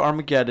watched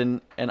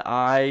Armageddon and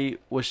I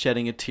was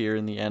shedding a tear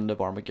in the end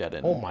of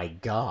Armageddon. Oh my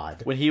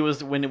God! When Ben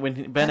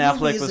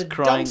Affleck was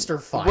crying,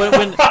 dumpster fire.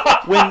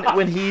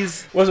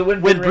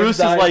 when Bruce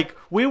is like,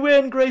 "We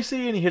win,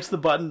 Gracie," and he hits the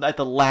button at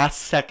the last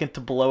second to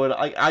blow it.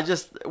 I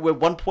just at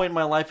one point in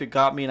my life it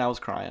got me and I was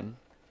crying.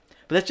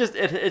 But that's just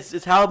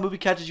it's how a movie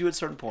catches you at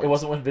certain points. It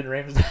wasn't when Ben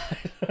Rames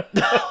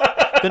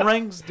died. Ben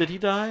Rames, did he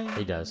die?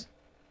 He does.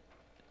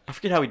 I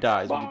forget how he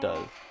dies. But he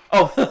does.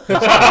 Oh.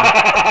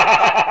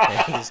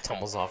 He just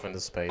tumbles off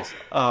into space.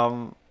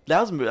 That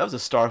was a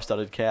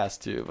star-studded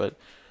cast too, but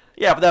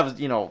yeah, but that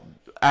was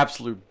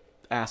absolute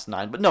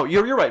asinine. But no,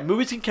 you're right.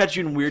 Movies can catch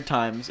you in weird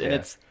times,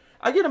 and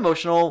I get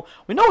emotional.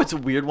 We know it's a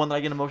weird one that I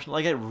get emotional.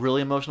 I get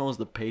really emotional is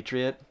The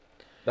Patriot.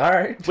 All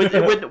right.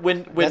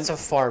 When That's a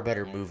far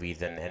better movie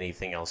than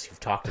anything else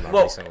you've talked about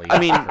recently. I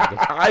mean,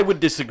 I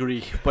would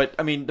disagree, but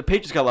I mean, The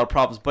Patriot's got a lot of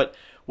problems. But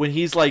when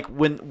he's like,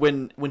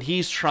 when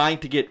he's trying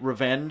to get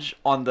revenge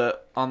on the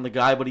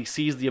guy, but he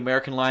sees the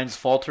American lines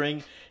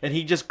faltering, and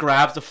he just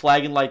grabs the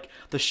flag, and like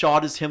the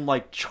shot is him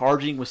like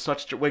charging with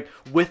such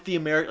with the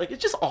American, like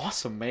it's just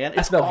awesome, man. It's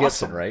That's Mel awesome.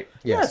 Gibson, right?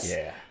 Yes.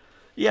 Yeah.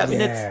 Yeah, I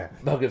mean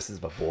it's Mel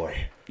Gibson's my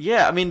boy.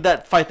 Yeah, I mean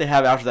that fight they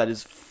have after that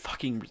is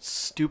fucking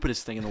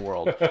stupidest thing in the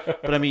world.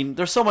 But I mean,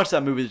 there's so much of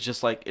that movie that's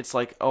just like it's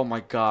like, oh my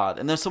God,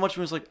 and there's so much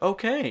movies like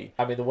okay.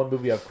 I mean, the one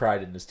movie I've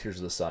cried in is Tears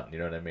of the Sun. You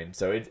know what I mean?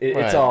 So Right.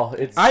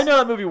 it's. I know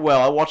that movie well.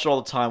 I watch it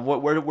all the time.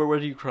 Where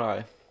do you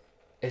cry?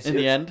 In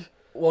the end?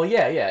 Well,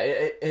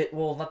 yeah.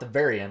 Well, not the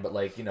very end, but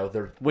like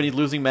they're When he's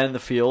losing men in the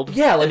field.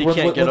 yeah, like and he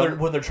can't get them.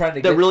 when they're trying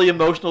to That get really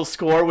emotional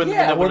score when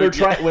when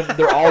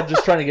they're all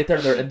just trying to get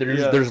there and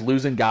there's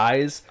losing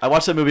guys. I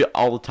watch that movie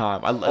all the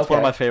time. It's one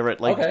of my favorite.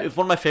 Okay. It's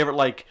one of my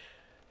favorite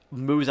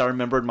movies I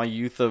remember in my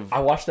youth. I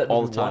watched that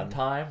all movie the time. one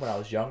time when I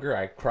was younger.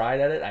 I cried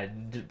at it.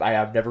 I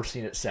have never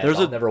seen it since.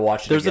 I'll never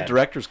watch it. There's again. a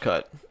director's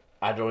cut.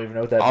 I don't even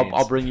know what that means.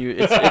 I'll bring you.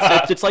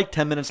 It's like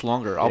 10 minutes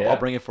longer. I'll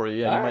bring it for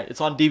you. Yeah, Right.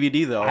 it's on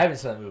DVD though. I haven't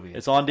seen that movie.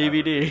 It's on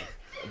DVD.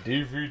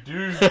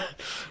 DVD.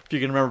 If you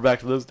can remember back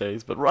to those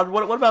days. But Rod,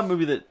 what about a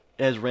movie that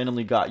has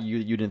randomly got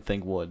you didn't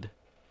think would?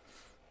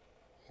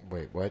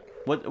 Wait, what?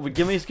 What?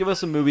 Give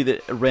us a movie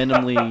that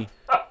randomly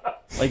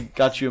like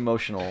got you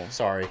emotional.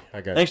 Sorry,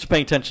 I got. Thanks for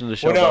paying attention to the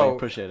show. Well, no, buddy.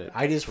 Appreciate it.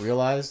 I just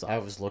realized I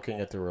was looking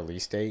at the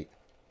release date.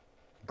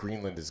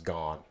 Greenland is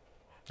gone.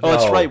 Oh,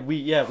 that's No. right.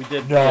 We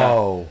did.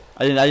 No.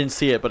 Yeah. I didn't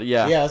see it, but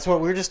yeah. Yeah, that's what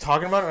we were just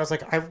talking about. And I was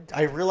like,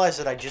 I realized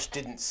that I just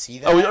didn't see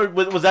that. Oh,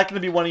 was that going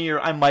to be one of your?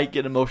 I might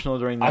get emotional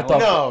during that. I thought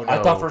No, I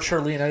no. thought for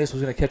sure Leonidas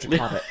was going to catch a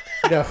comet.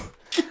 No.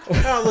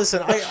 No,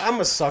 listen, I'm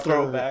a sucker.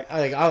 Throwback.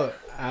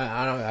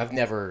 I've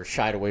never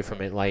shied away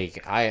from it.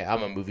 Like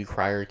I'm a movie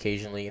crier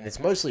occasionally, and it's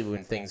mostly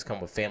when things come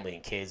with family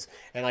and kids.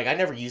 And like I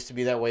never used to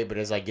be that way, but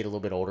as I get a little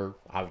bit older,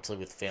 obviously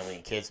with family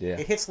and kids, Yeah.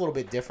 it hits a little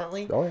bit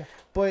differently. Oh yeah.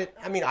 But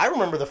I mean, I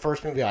remember the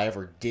first movie I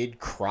ever did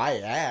cry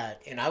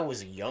at, and I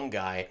was a young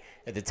guy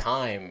at the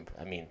time.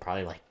 I mean,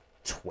 probably like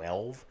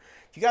 12.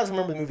 Do you guys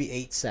remember the movie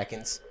 8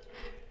 Seconds?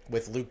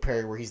 With Luke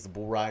Perry, where he's the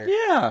bull rider.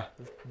 Yeah.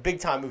 Big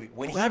time movie.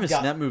 When I haven't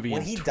seen that movie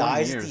when in he 20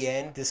 dies years. at the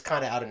end, just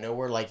kind of out of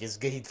nowhere, like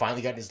he'd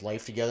finally gotten his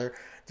life together.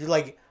 Dude,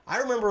 like I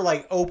remember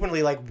like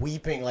openly like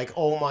weeping, like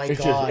oh my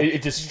god,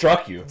 It just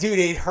struck you. dude,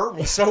 it hurt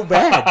me so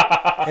bad.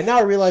 And now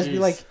I realize, be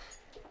like,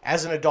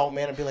 as an adult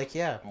man, I'd be like,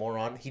 yeah,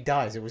 moron, he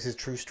dies. It was his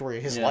true story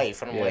of his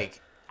life, and I'm like,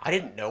 I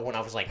didn't know when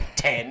I was like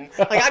 10.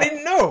 Like I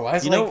didn't know. I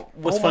was know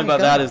what's oh funny my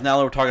about that God. is now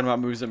that we're talking about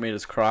movies that made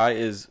us cry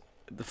is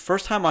the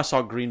first time I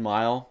saw Green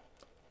Mile,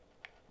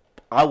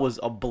 I was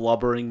a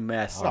blubbering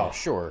mess. Oh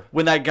sure.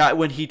 When that guy,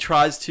 when he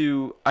tries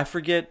to, I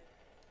forget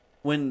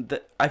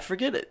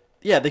it.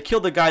 Yeah, they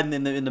killed the guy in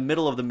the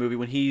middle of the movie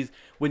when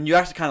you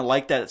actually kind of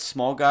like that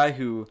small guy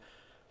who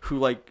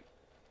like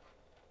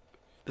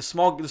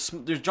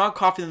there's John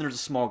Coffey and there's a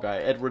small guy,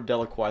 Edward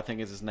Delacroix I think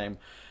is his name,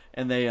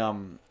 and they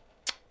and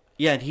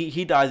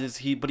he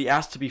dies but he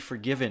asked to be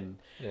forgiven.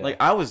 Yeah. Like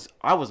I was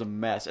a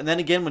mess. And then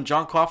again when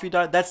John Coffey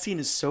died, that scene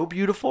is so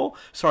beautiful.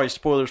 Sorry,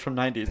 spoilers from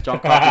 90s. John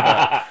Coffey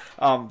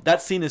died.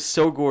 That scene is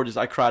so gorgeous.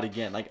 I cried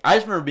again. Like I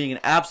just remember being an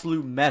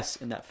absolute mess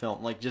in that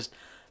film. Like just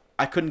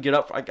I couldn't get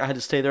up. I had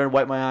to stay there and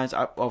wipe my eyes.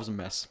 I was a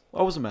mess.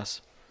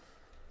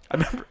 I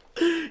remember.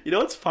 You know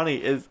what's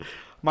funny is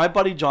my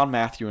buddy John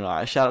Matthew and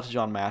I. Shout out to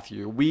John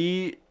Matthew.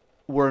 We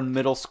were in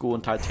middle school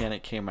when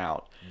Titanic came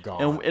out,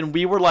 and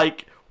we were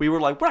like we're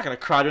not gonna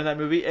cry during that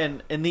movie.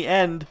 And in the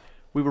end,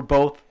 we were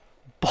both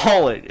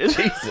bawling.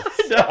 Jesus.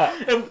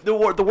 And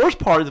the worst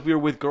part is we were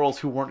with girls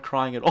who weren't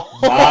crying at all.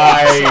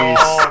 Nice.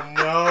 Oh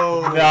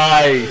no.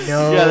 Nice.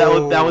 No. Yeah,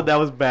 that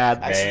was bad.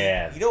 Actually,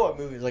 Man. you know what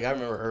movie? Like I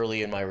remember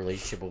early in my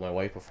relationship with my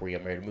wife before we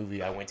got married, a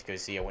movie I went to go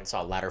see. I went and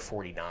saw Ladder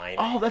 49.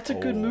 Oh, that's a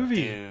good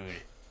movie.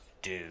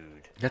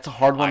 Dude, That's a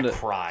hard one I to,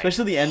 cried.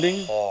 especially the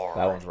ending. Hard.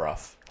 That one's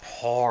rough.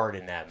 Hard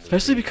in that movie.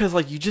 Especially because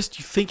like you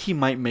think he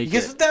might make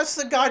because it. that's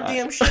the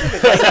goddamn shit of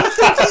it. Like, you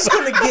think he's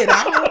gonna get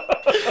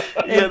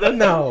out? Yeah, that's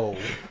No,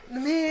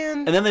 man.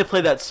 And then they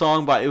play that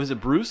song by was it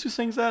Bruce who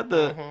sings that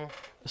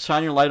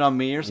Shine Your Light on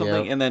Me or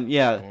something, Yep. and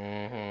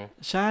then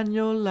Shine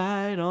Your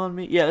Light on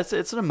Me. Yeah,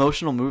 it's an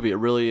emotional movie. It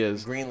really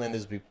is. Greenland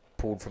is be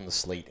pulled from the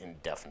slate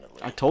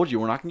indefinitely. I told you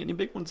we're not gonna get any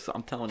big ones.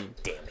 I'm telling you.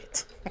 Damn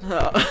it.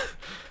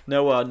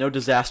 No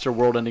disaster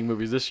world-ending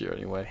movies this year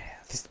anyway.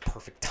 It's the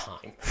perfect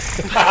time.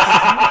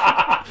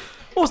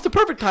 Well, it's the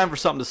perfect time for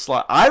something to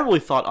slide. I really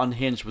thought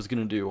Unhinged was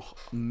gonna do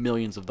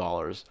millions of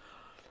dollars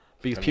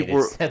because I mean, people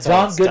were. that's all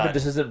John it's Goodman done.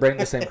 just isn't bringing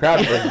the same crowd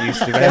that he used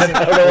to. Man.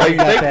 I don't know why you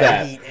Got think that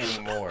that. heat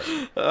anymore.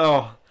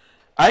 Oh,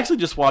 I actually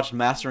just watched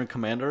Master and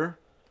Commander,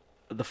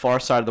 The Far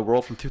Side of the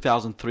World from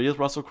 2003 with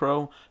Russell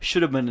Crowe.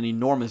 Should have been an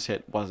enormous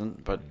hit,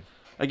 wasn't? But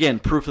again,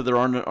 proof that there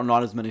are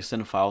not as many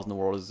cinephiles in the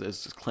world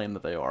as claim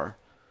that they are.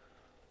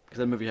 Because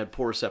that movie had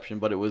poor reception,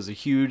 but it was a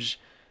huge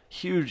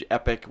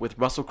epic with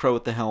Russell Crowe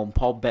at the helm,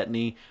 Paul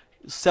Bettany,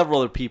 several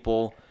other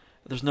people.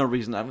 There's no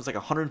reason. It was like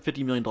a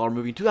 $150 million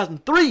movie in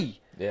 2003,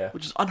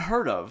 which is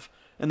unheard of.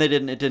 And it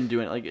didn't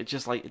do it. Like it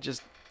just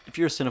if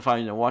you're a cinephile,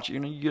 you don't watch it.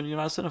 You're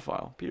not a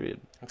cinephile. Period.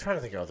 I'm trying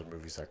to think of other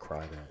movies I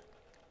cried at.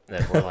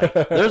 That were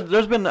like,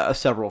 There's been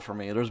several for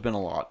me. There's been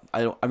a lot.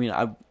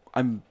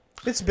 I'm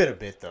it's been a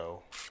bit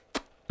though.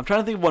 trying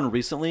to think of one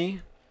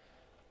recently.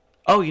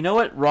 Oh, you know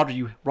what?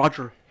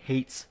 Roger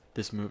hates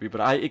this movie, but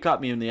it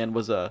got me in the end.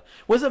 Was that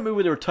movie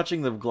where they were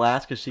touching the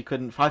glass because she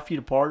couldn't 5 feet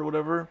apart or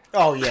whatever?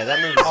 Oh yeah, that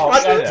movie.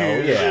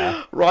 Oh,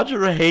 yeah.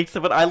 Roger hates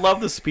it, but I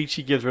love the speech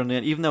he gives her in the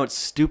end, even though it's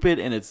stupid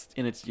and it's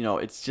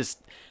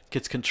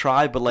it's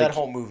contrived, but like that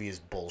whole movie is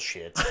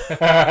bullshit.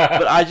 but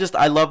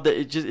I love that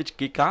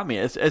it got me.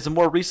 As a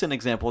more recent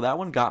example, that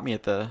one got me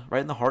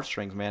right in the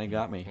heartstrings, man. It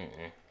got me.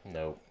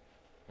 Nope.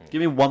 Give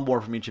me one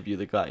more from each of you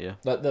that got you.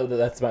 No,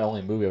 that's my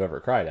only movie I've ever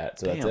cried at.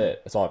 So that's Damn.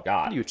 it. That's all I've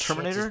got. What are you, a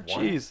Terminator? just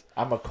one? Jeez.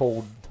 I'm a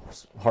cold,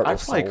 I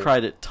heartless probably soul.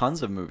 cried at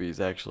tons of movies,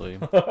 actually.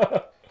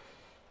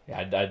 Yeah,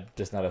 I'm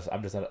just not.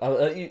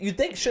 You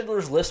think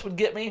Schindler's List would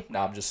get me? No,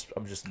 I'm just. I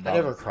numb.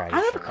 never cried.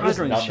 I never cried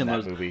during numb in that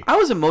Schindler's movie. I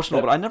was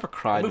emotional, but I never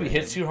cried. The movie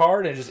during hits you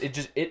hard, and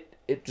it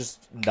it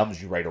just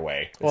numbs you right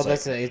away. Well,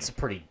 It's it's a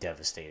pretty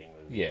devastating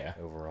movie. Yeah.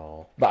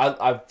 Overall.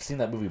 But I've seen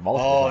that movie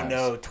multiple Oh times.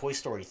 no, Toy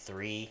Story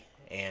 3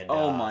 and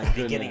Oh my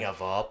the beginning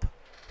goodness. of Up.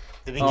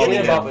 The Beginning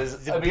beginning of Up of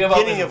is- the the beginning of Up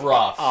beginning is of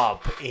rough.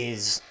 Up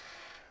is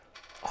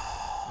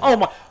Oh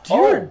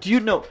my! Do you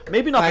know?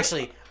 Maybe not.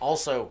 actually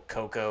also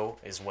Coco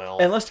as well.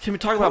 And can we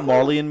talk about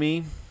Marley and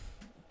Me?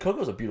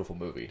 Coco's a beautiful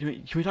movie. Can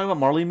we talk about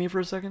Marley and Me for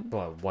a second?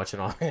 Well, watching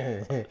all.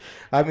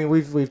 I mean,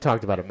 we've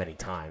talked about it many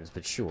times,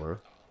 but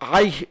sure.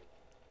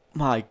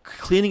 My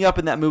cleaning up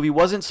in that movie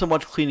wasn't so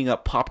much cleaning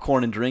up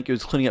popcorn and drink; it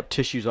was cleaning up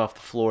tissues off the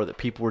floor that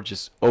people were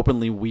just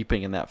openly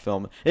weeping in that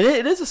film. And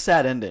it is a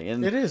sad ending.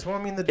 And It is. Well,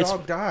 I mean, the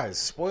dog dies.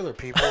 Spoiler,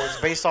 people.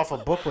 It's based off a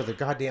book where the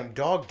goddamn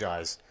dog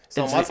dies.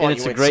 So It's- my fault and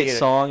it's you a went great see it-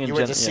 song and You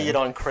went to gen- see yeah. it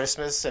on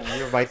Christmas, and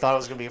everybody thought it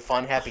was going to be a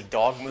fun, happy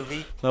dog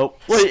movie. Nope.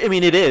 Well, I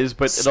mean, it is,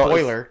 but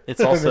Spoiler.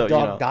 it's also the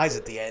dog you know, dies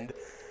at the end.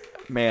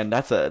 man,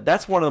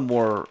 that's one of the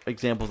more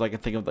examples I can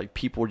think of. Like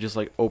people were just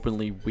like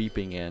openly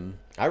weeping in.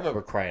 I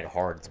remember crying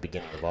hard at the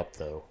beginning of Up,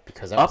 though,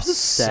 because that Up's was a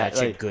sad-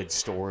 such a like- good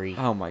story.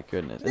 Oh my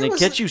goodness! And That it was-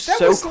 gets you that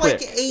so was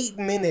quick. like 8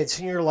 minutes,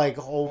 and you're like,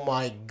 oh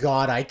my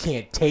god, I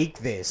can't take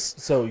this.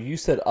 So you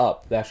said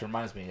Up. That actually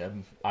reminds me.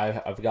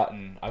 I've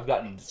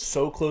gotten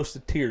so close to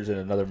tears in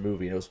another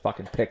movie, and it was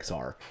fucking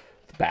Pixar.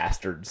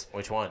 Bastards.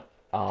 Which one?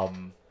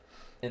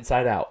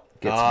 Inside Out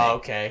gets me. Oh,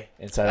 okay.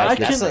 Inside I Out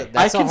gets can- me.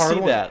 That's I a can hard see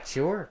one. that.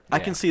 Sure. I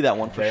can see that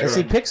one for Very- sure.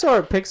 See,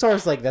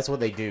 Pixar's like, that's what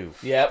they do.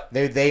 Yep.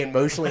 They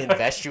emotionally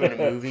invest you in a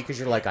movie because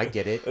you're like, I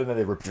get it. And then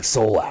they ripped your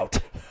soul out.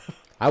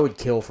 I would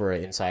kill for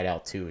an Inside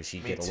Out too as she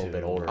get a little too.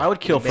 bit older. I would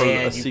kill for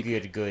Man, a you sequel.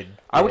 get good.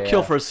 I would kill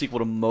Yeah. for a sequel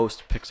to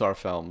most Pixar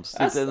films.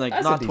 That's a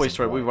not Toy decent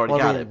Story. point. We've already Well,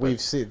 got I mean, it. but-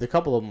 we've seen the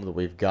couple of them that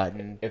we've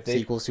gotten If they-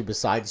 sequels to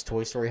besides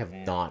Toy Story have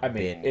not I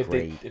mean, been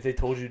great. if they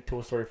told you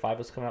Toy Story 5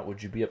 was coming out,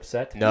 would you be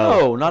upset?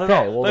 No, not at Okay,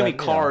 all. well But I then, mean,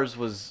 you know. Cars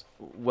was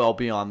well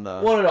beyond the.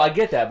 Well, no, I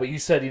get that, but you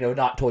said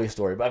not Toy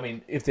Story. But I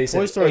mean, if they said,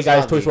 Toy "Hey Story's guys,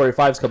 not Toy the- Story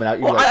 5's coming out,"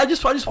 you're Well, like, I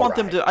just want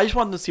them alright. to. I just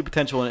want them to see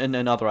potential in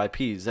other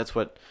IPs. That's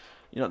what,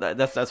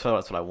 that's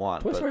what I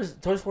want. Toy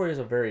but- Story is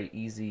a very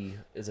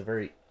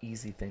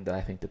easy thing that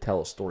I think to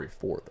tell a story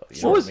for, though.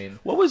 You know What was what I mean?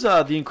 what was The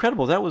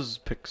Incredibles? That was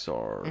Pixar.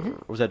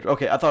 Or was that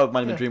okay? I thought it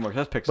might have been DreamWorks.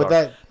 That's Pixar. But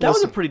that was a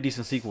listen, pretty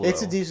decent sequel.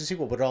 It's though. a decent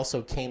sequel, but it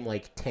also came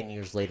like 10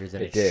 years later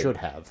than it did. should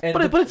have. And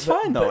But it's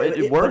fine, though. It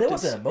but worked.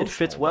 wasn't It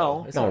fits emotional,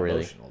 well. though. It's Not not really.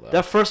 emotional, though.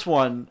 That first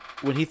one,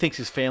 when he thinks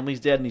his family's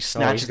dead and he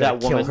snatches he's gonna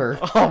that woman. kill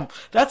her.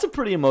 That's a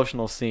pretty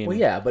emotional scene. Well,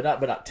 yeah, but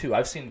not two.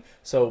 I've seen.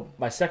 So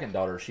my second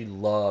daughter, she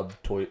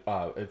loved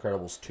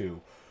Incredibles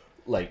 2.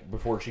 Like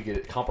before she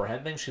could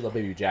comprehend things, she loved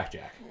Baby Jack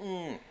Jack.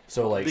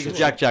 So like because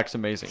Jack's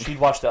amazing. she'd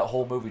watch that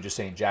whole movie just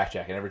saying Jack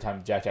Jack, and every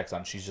time Jack Jack's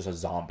on, she's just a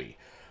zombie.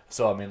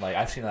 So I mean, like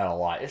I've seen that a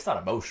lot. It's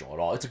not emotional at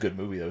all. It's a good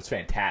movie though. It's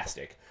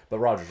fantastic. But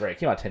Roger's right. It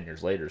came out 10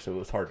 years later, so it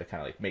was hard to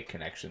kind of like make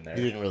connection there.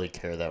 You didn't really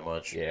care that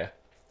much. Yeah.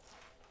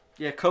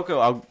 Yeah, Coco,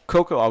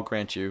 I'll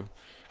grant you,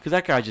 because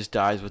that guy just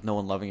dies with no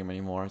one loving him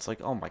anymore. It's like,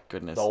 oh my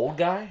goodness, The old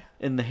guy.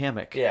 in the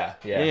hammock. Yeah.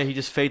 Yeah, he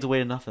just fades away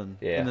to nothing.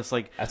 Yeah. And it's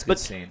like, That's a but, good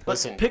scene. But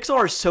Listen.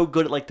 Pixar is so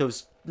good at like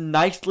those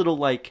nice little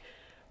like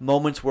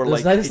moments where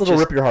Those like nice it little just,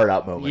 rip your heart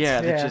out moments.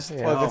 Yeah, that just.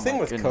 Well, oh the thing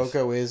my with goodness.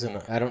 Coco is,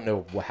 and I don't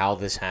know how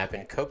this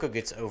happened, Coco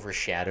gets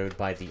overshadowed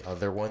by the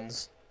other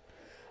ones.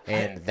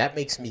 And that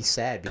makes me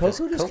sad because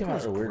Coco just came out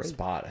Coco's in a weird great.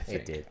 spot. I think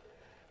It did.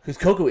 because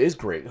Coco is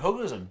great.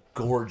 Coco is a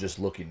gorgeous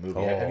looking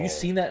movie. Have you Oh.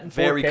 seen that in 4K?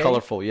 Very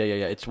colorful. Yeah.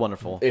 It's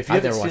wonderful. If you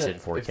I've haven't never seen watched it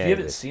in 4K, if you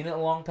haven't but- seen it in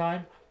a long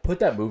time, put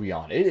that movie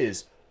on. It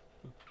is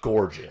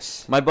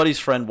gorgeous. My buddy's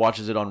friend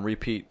watches it on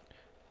repeat,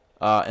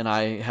 and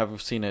I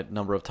have seen it a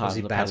number of times Was he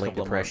in the past battling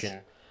couple depression? of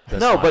months. That's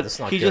No, not- but that's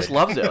not he just good.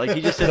 loves it. Like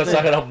he just sits That's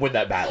not there, gonna help win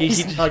that battle.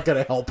 He's not going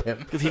to help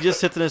him. he just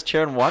sits in his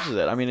chair and watches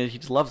it. I mean, he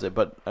just loves it.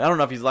 But I don't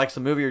know if he likes the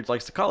movie or he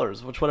likes the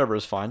colors, which whatever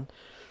is fine.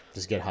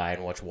 Just get high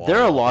and watch Wall. There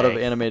are a lot of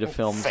animated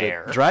films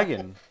Fair. that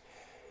Dragon.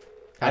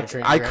 How to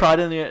Train I Your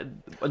Dragon?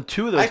 cried in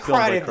two of those I films.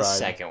 cried I in the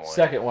second one.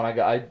 Second one,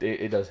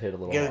 it does hit a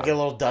little. Get hard. a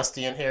little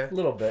dusty in here. A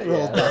little bit. A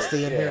little yeah.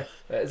 dusty in Yeah. here.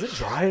 Is it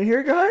dry in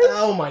here, guys?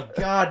 Oh my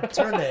God!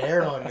 Turn the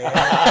air on, man.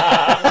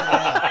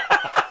 Yeah.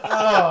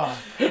 Oh.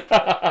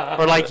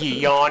 Or like you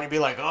yawn, you'd be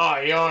like, "Oh,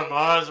 I yawn, my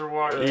eyes are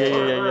watering."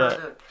 Yeah.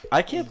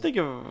 I can't think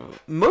of.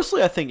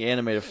 Mostly, I think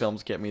animated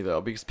films get me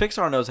though, because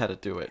Pixar knows how to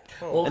do it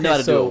and know how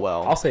to do it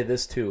well. I'll say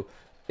this too.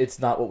 It's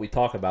not what we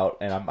talk about,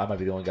 and I might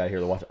be the only guy here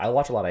to watch. I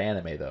watch a lot of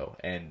anime though,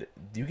 and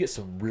you get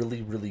some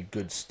really, really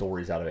good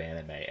stories out of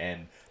anime.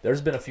 And there's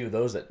been a few of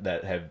those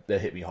that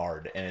hit me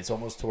hard, and it's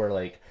almost to where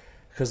like,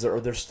 because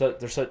they're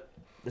such.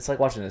 It's like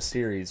watching a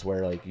series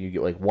where like you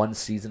get like one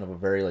season of a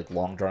very like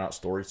long drawn out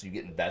story, so you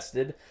get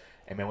invested.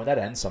 And man, when that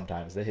ends,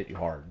 sometimes they hit you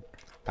hard.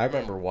 I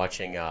remember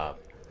watching.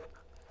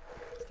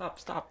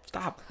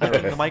 Stop!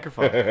 Licking the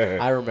microphone.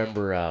 I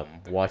remember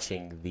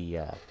watching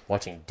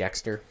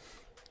Dexter,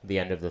 the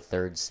end of the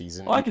third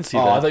season. Oh, I can see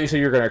I that. thought you said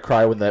you were gonna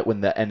cry when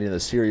the ending of the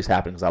series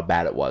happened because how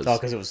bad it was. Oh,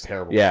 because it was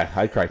terrible. Yeah,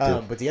 I cried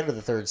too. But the end of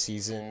the third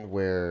season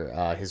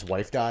where his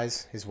wife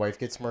dies, his wife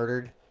gets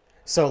murdered.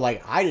 So,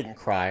 like, I didn't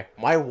cry.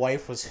 My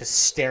wife was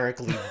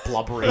hysterically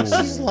blubbering.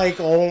 She's like,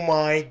 oh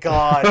my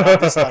God. I'm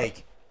just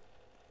like,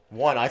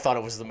 One, I thought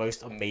it was the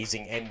most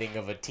amazing ending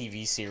of a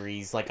TV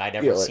series like I'd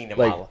ever seen in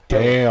my life.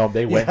 Damn,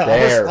 they went I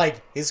there. was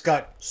like, it's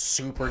got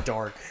super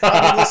dark.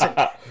 I mean, listen,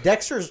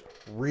 Dexter's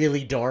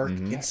really dark,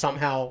 and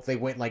somehow they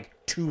went like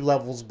 2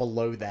 levels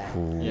below that.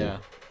 Yeah.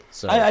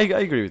 So I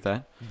agree with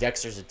that.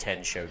 Dexter's a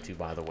 10 show too,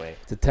 by the way.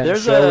 It's a 10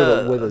 There's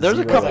show a- with a there's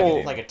a zero couple-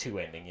 ending. Like a 2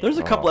 ending. There's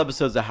a couple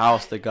episodes of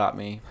House that got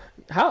me.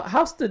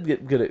 House did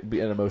get good at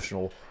being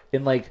emotional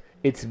in like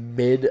its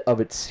mid of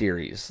its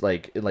series.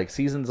 Like in like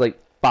seasons like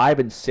 5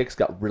 and 6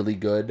 got really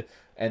good,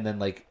 and then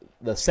like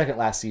the second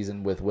last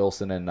season with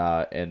Wilson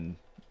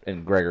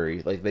and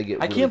Gregory, like they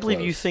get. I Really can't believe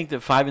close. you think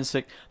that 5 and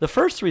 6, the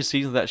first 3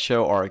 seasons of that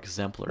show are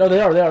exemplary. No,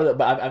 they are.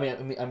 But I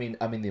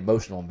mean the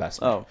emotional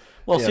investment. Oh,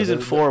 well, Yeah, season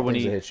the 4 when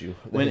things he that hit you,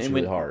 when hit you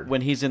really hard.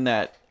 when he's in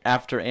that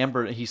after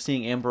Amber, he's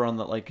seeing Amber on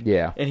the like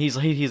Yeah. and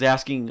he's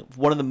asking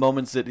one of the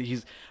moments that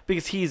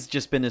because he's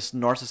just been this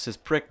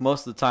narcissist prick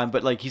most of the time,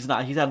 but like he's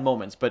had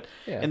moments, but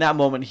Yeah. in that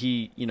moment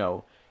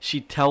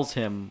she tells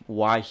him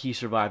why he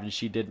survived and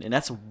she didn't, and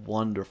that's a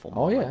wonderful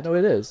Oh moment. yeah, no,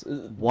 it is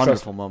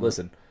Wonderful moment.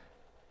 Listen,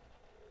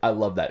 I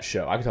love that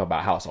show. I can talk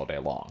about House all day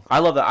long. I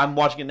love that. I'm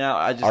watching it now.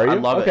 I Are you?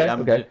 love Okay, it.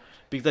 okay.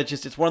 Because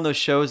it's one of those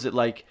shows that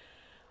like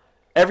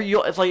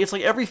it's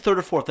like every 3rd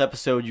or 4th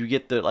episode you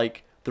get the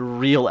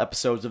real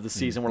episodes of the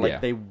season where like yeah.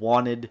 they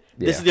wanted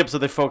this Yeah. is the episode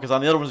they focus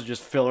on. The other ones are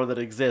just filler that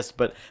exists,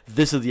 but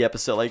this is the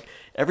episode. Like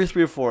every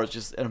 3 or 4 is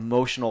just an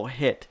emotional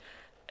hit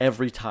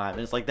every time.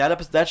 And it's like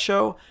that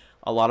show,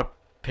 a lot of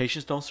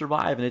patients don't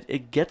survive, and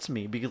it gets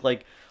me because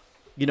like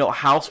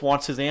House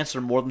wants his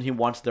answer more than he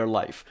wants their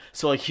life.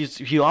 So like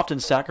he often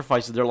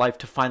sacrifices their life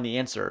to find the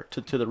answer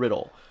to the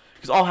riddle.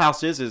 Because all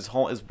House is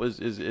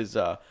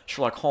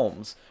Sherlock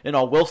Holmes, and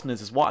all Wilson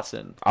is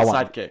Watson, the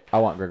sidekick. I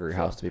want Gregory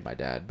House to be my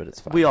dad, but it's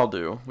fine. We all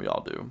do.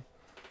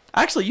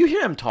 Actually, you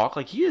hear him talk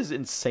like he is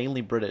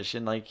insanely British,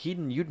 and like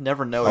you'd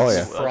never know. Oh, it's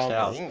yeah. From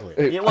House.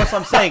 England. Yeah, well, that's what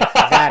I'm saying.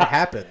 That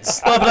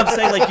happens. No, but I'm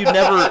saying like you'd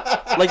never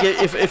like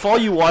if all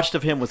you watched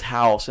of him was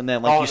House, and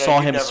then like you saw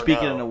him never speak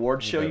at know. an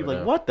award show, You you'd never be like,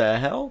 know. what the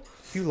hell?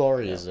 Hugh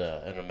Laurie is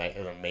an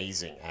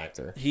amazing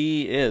actor.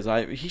 He is.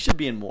 He should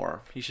be in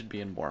more. He should be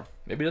in more.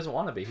 Maybe he doesn't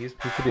want to be. He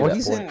could be Well, that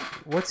he's point. in.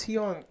 What's he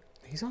on?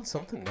 He's on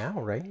something now,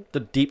 right?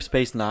 The Deep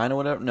Space Nine or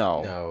whatever.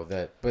 No. No,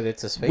 but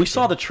it's a space. We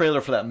saw the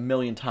trailer for that a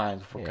million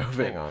times before Yeah,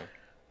 COVID. hang on.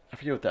 I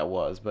forget what that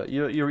was, but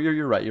you're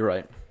right. You're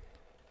right.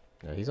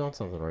 Yeah, he's on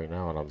something right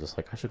now, and I'm just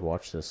like, I should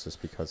watch this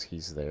just because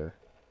he's there.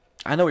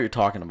 I know what you're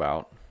talking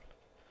about.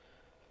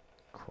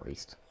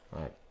 Christ,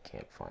 I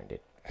can't find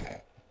it.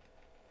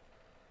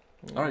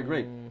 All right,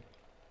 great.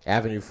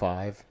 Avenue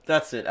 5.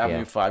 That's it. Avenue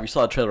Yeah. 5. You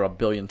saw the trailer a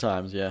billion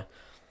times. Yeah.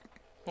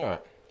 All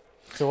right.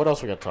 So what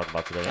else we got to talk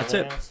about today? That's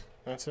Anything it. else?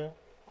 That's it.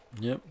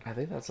 Yep. I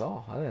think that's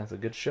all. I think that's a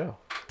good show.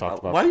 Talked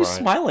about Why are you crime.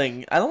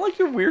 smiling? I don't like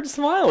your weird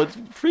smile. It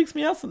freaks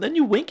me out. And then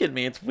you wink at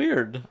me. It's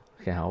weird.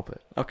 I can't help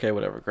it. Okay,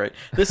 whatever. Great.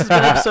 This has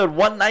been episode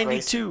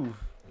 192.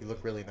 You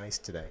look really nice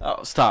today.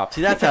 Oh, stop.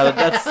 See, that's how.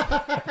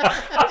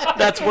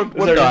 That's we're Is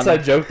there an done.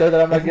 inside joke there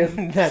that I'm not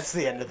getting? That's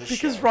the end of the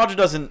Because show. Roger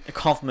doesn't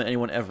compliment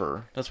anyone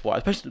ever. That's why.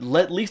 Especially,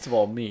 least of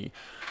all me.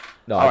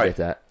 No, All I right. get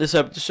that. This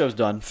show's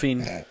done.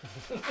 Fiend.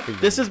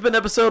 This has been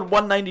episode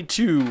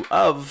 192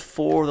 of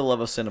For the Love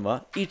of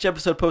Cinema. Each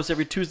episode posts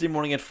every Tuesday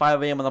morning at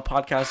 5 a.m. on the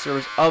podcast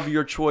service of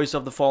your choice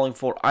of the following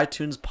 4: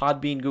 iTunes,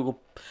 Podbean, Google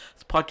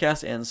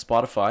Podcasts, and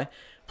Spotify.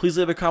 Please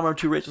leave a comment or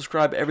 2, rate,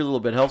 subscribe. Every little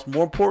bit helps.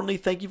 More importantly,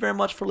 thank you very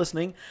much for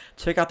listening.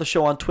 Check out the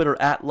show on Twitter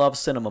at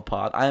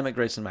LoveCinemaPod. I am at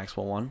Grayson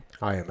Maxwell 1.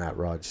 I am at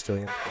Rod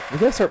Stillion. We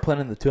gotta start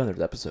planning the 200th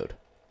episode.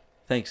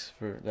 Thanks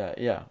for that.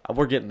 Yeah,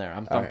 we're getting there.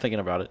 I'm right. thinking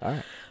about it. All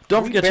right.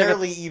 Don't We forget to check out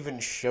barely even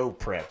show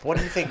prep. What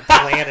do you think?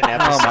 Plan an Oh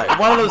episode. my!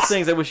 One of those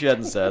things I wish you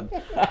hadn't said. All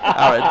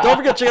right, don't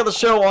forget to check out the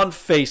show on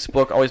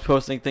Facebook. Always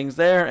posting things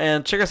there,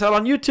 and check us out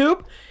on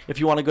YouTube if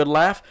you want a good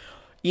laugh.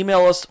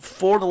 Email us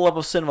for the love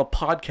of cinema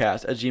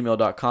podcast at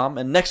gmail.com.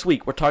 And next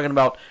week we're talking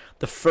about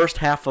the first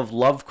half of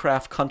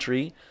Lovecraft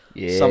Country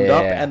summed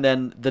up, Yeah. and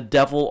then The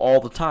Devil All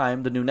the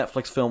Time, the new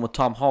Netflix film with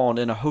Tom Holland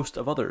and a host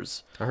of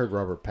others. I heard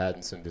Robert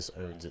Pattinson just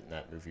owns it in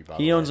that movie. By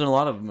He the owns way. in a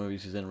lot of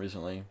movies he's in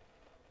recently.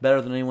 Better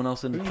than anyone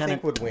else in Who do you Tenet.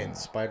 think would win,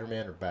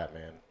 Spider-Man or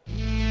Batman?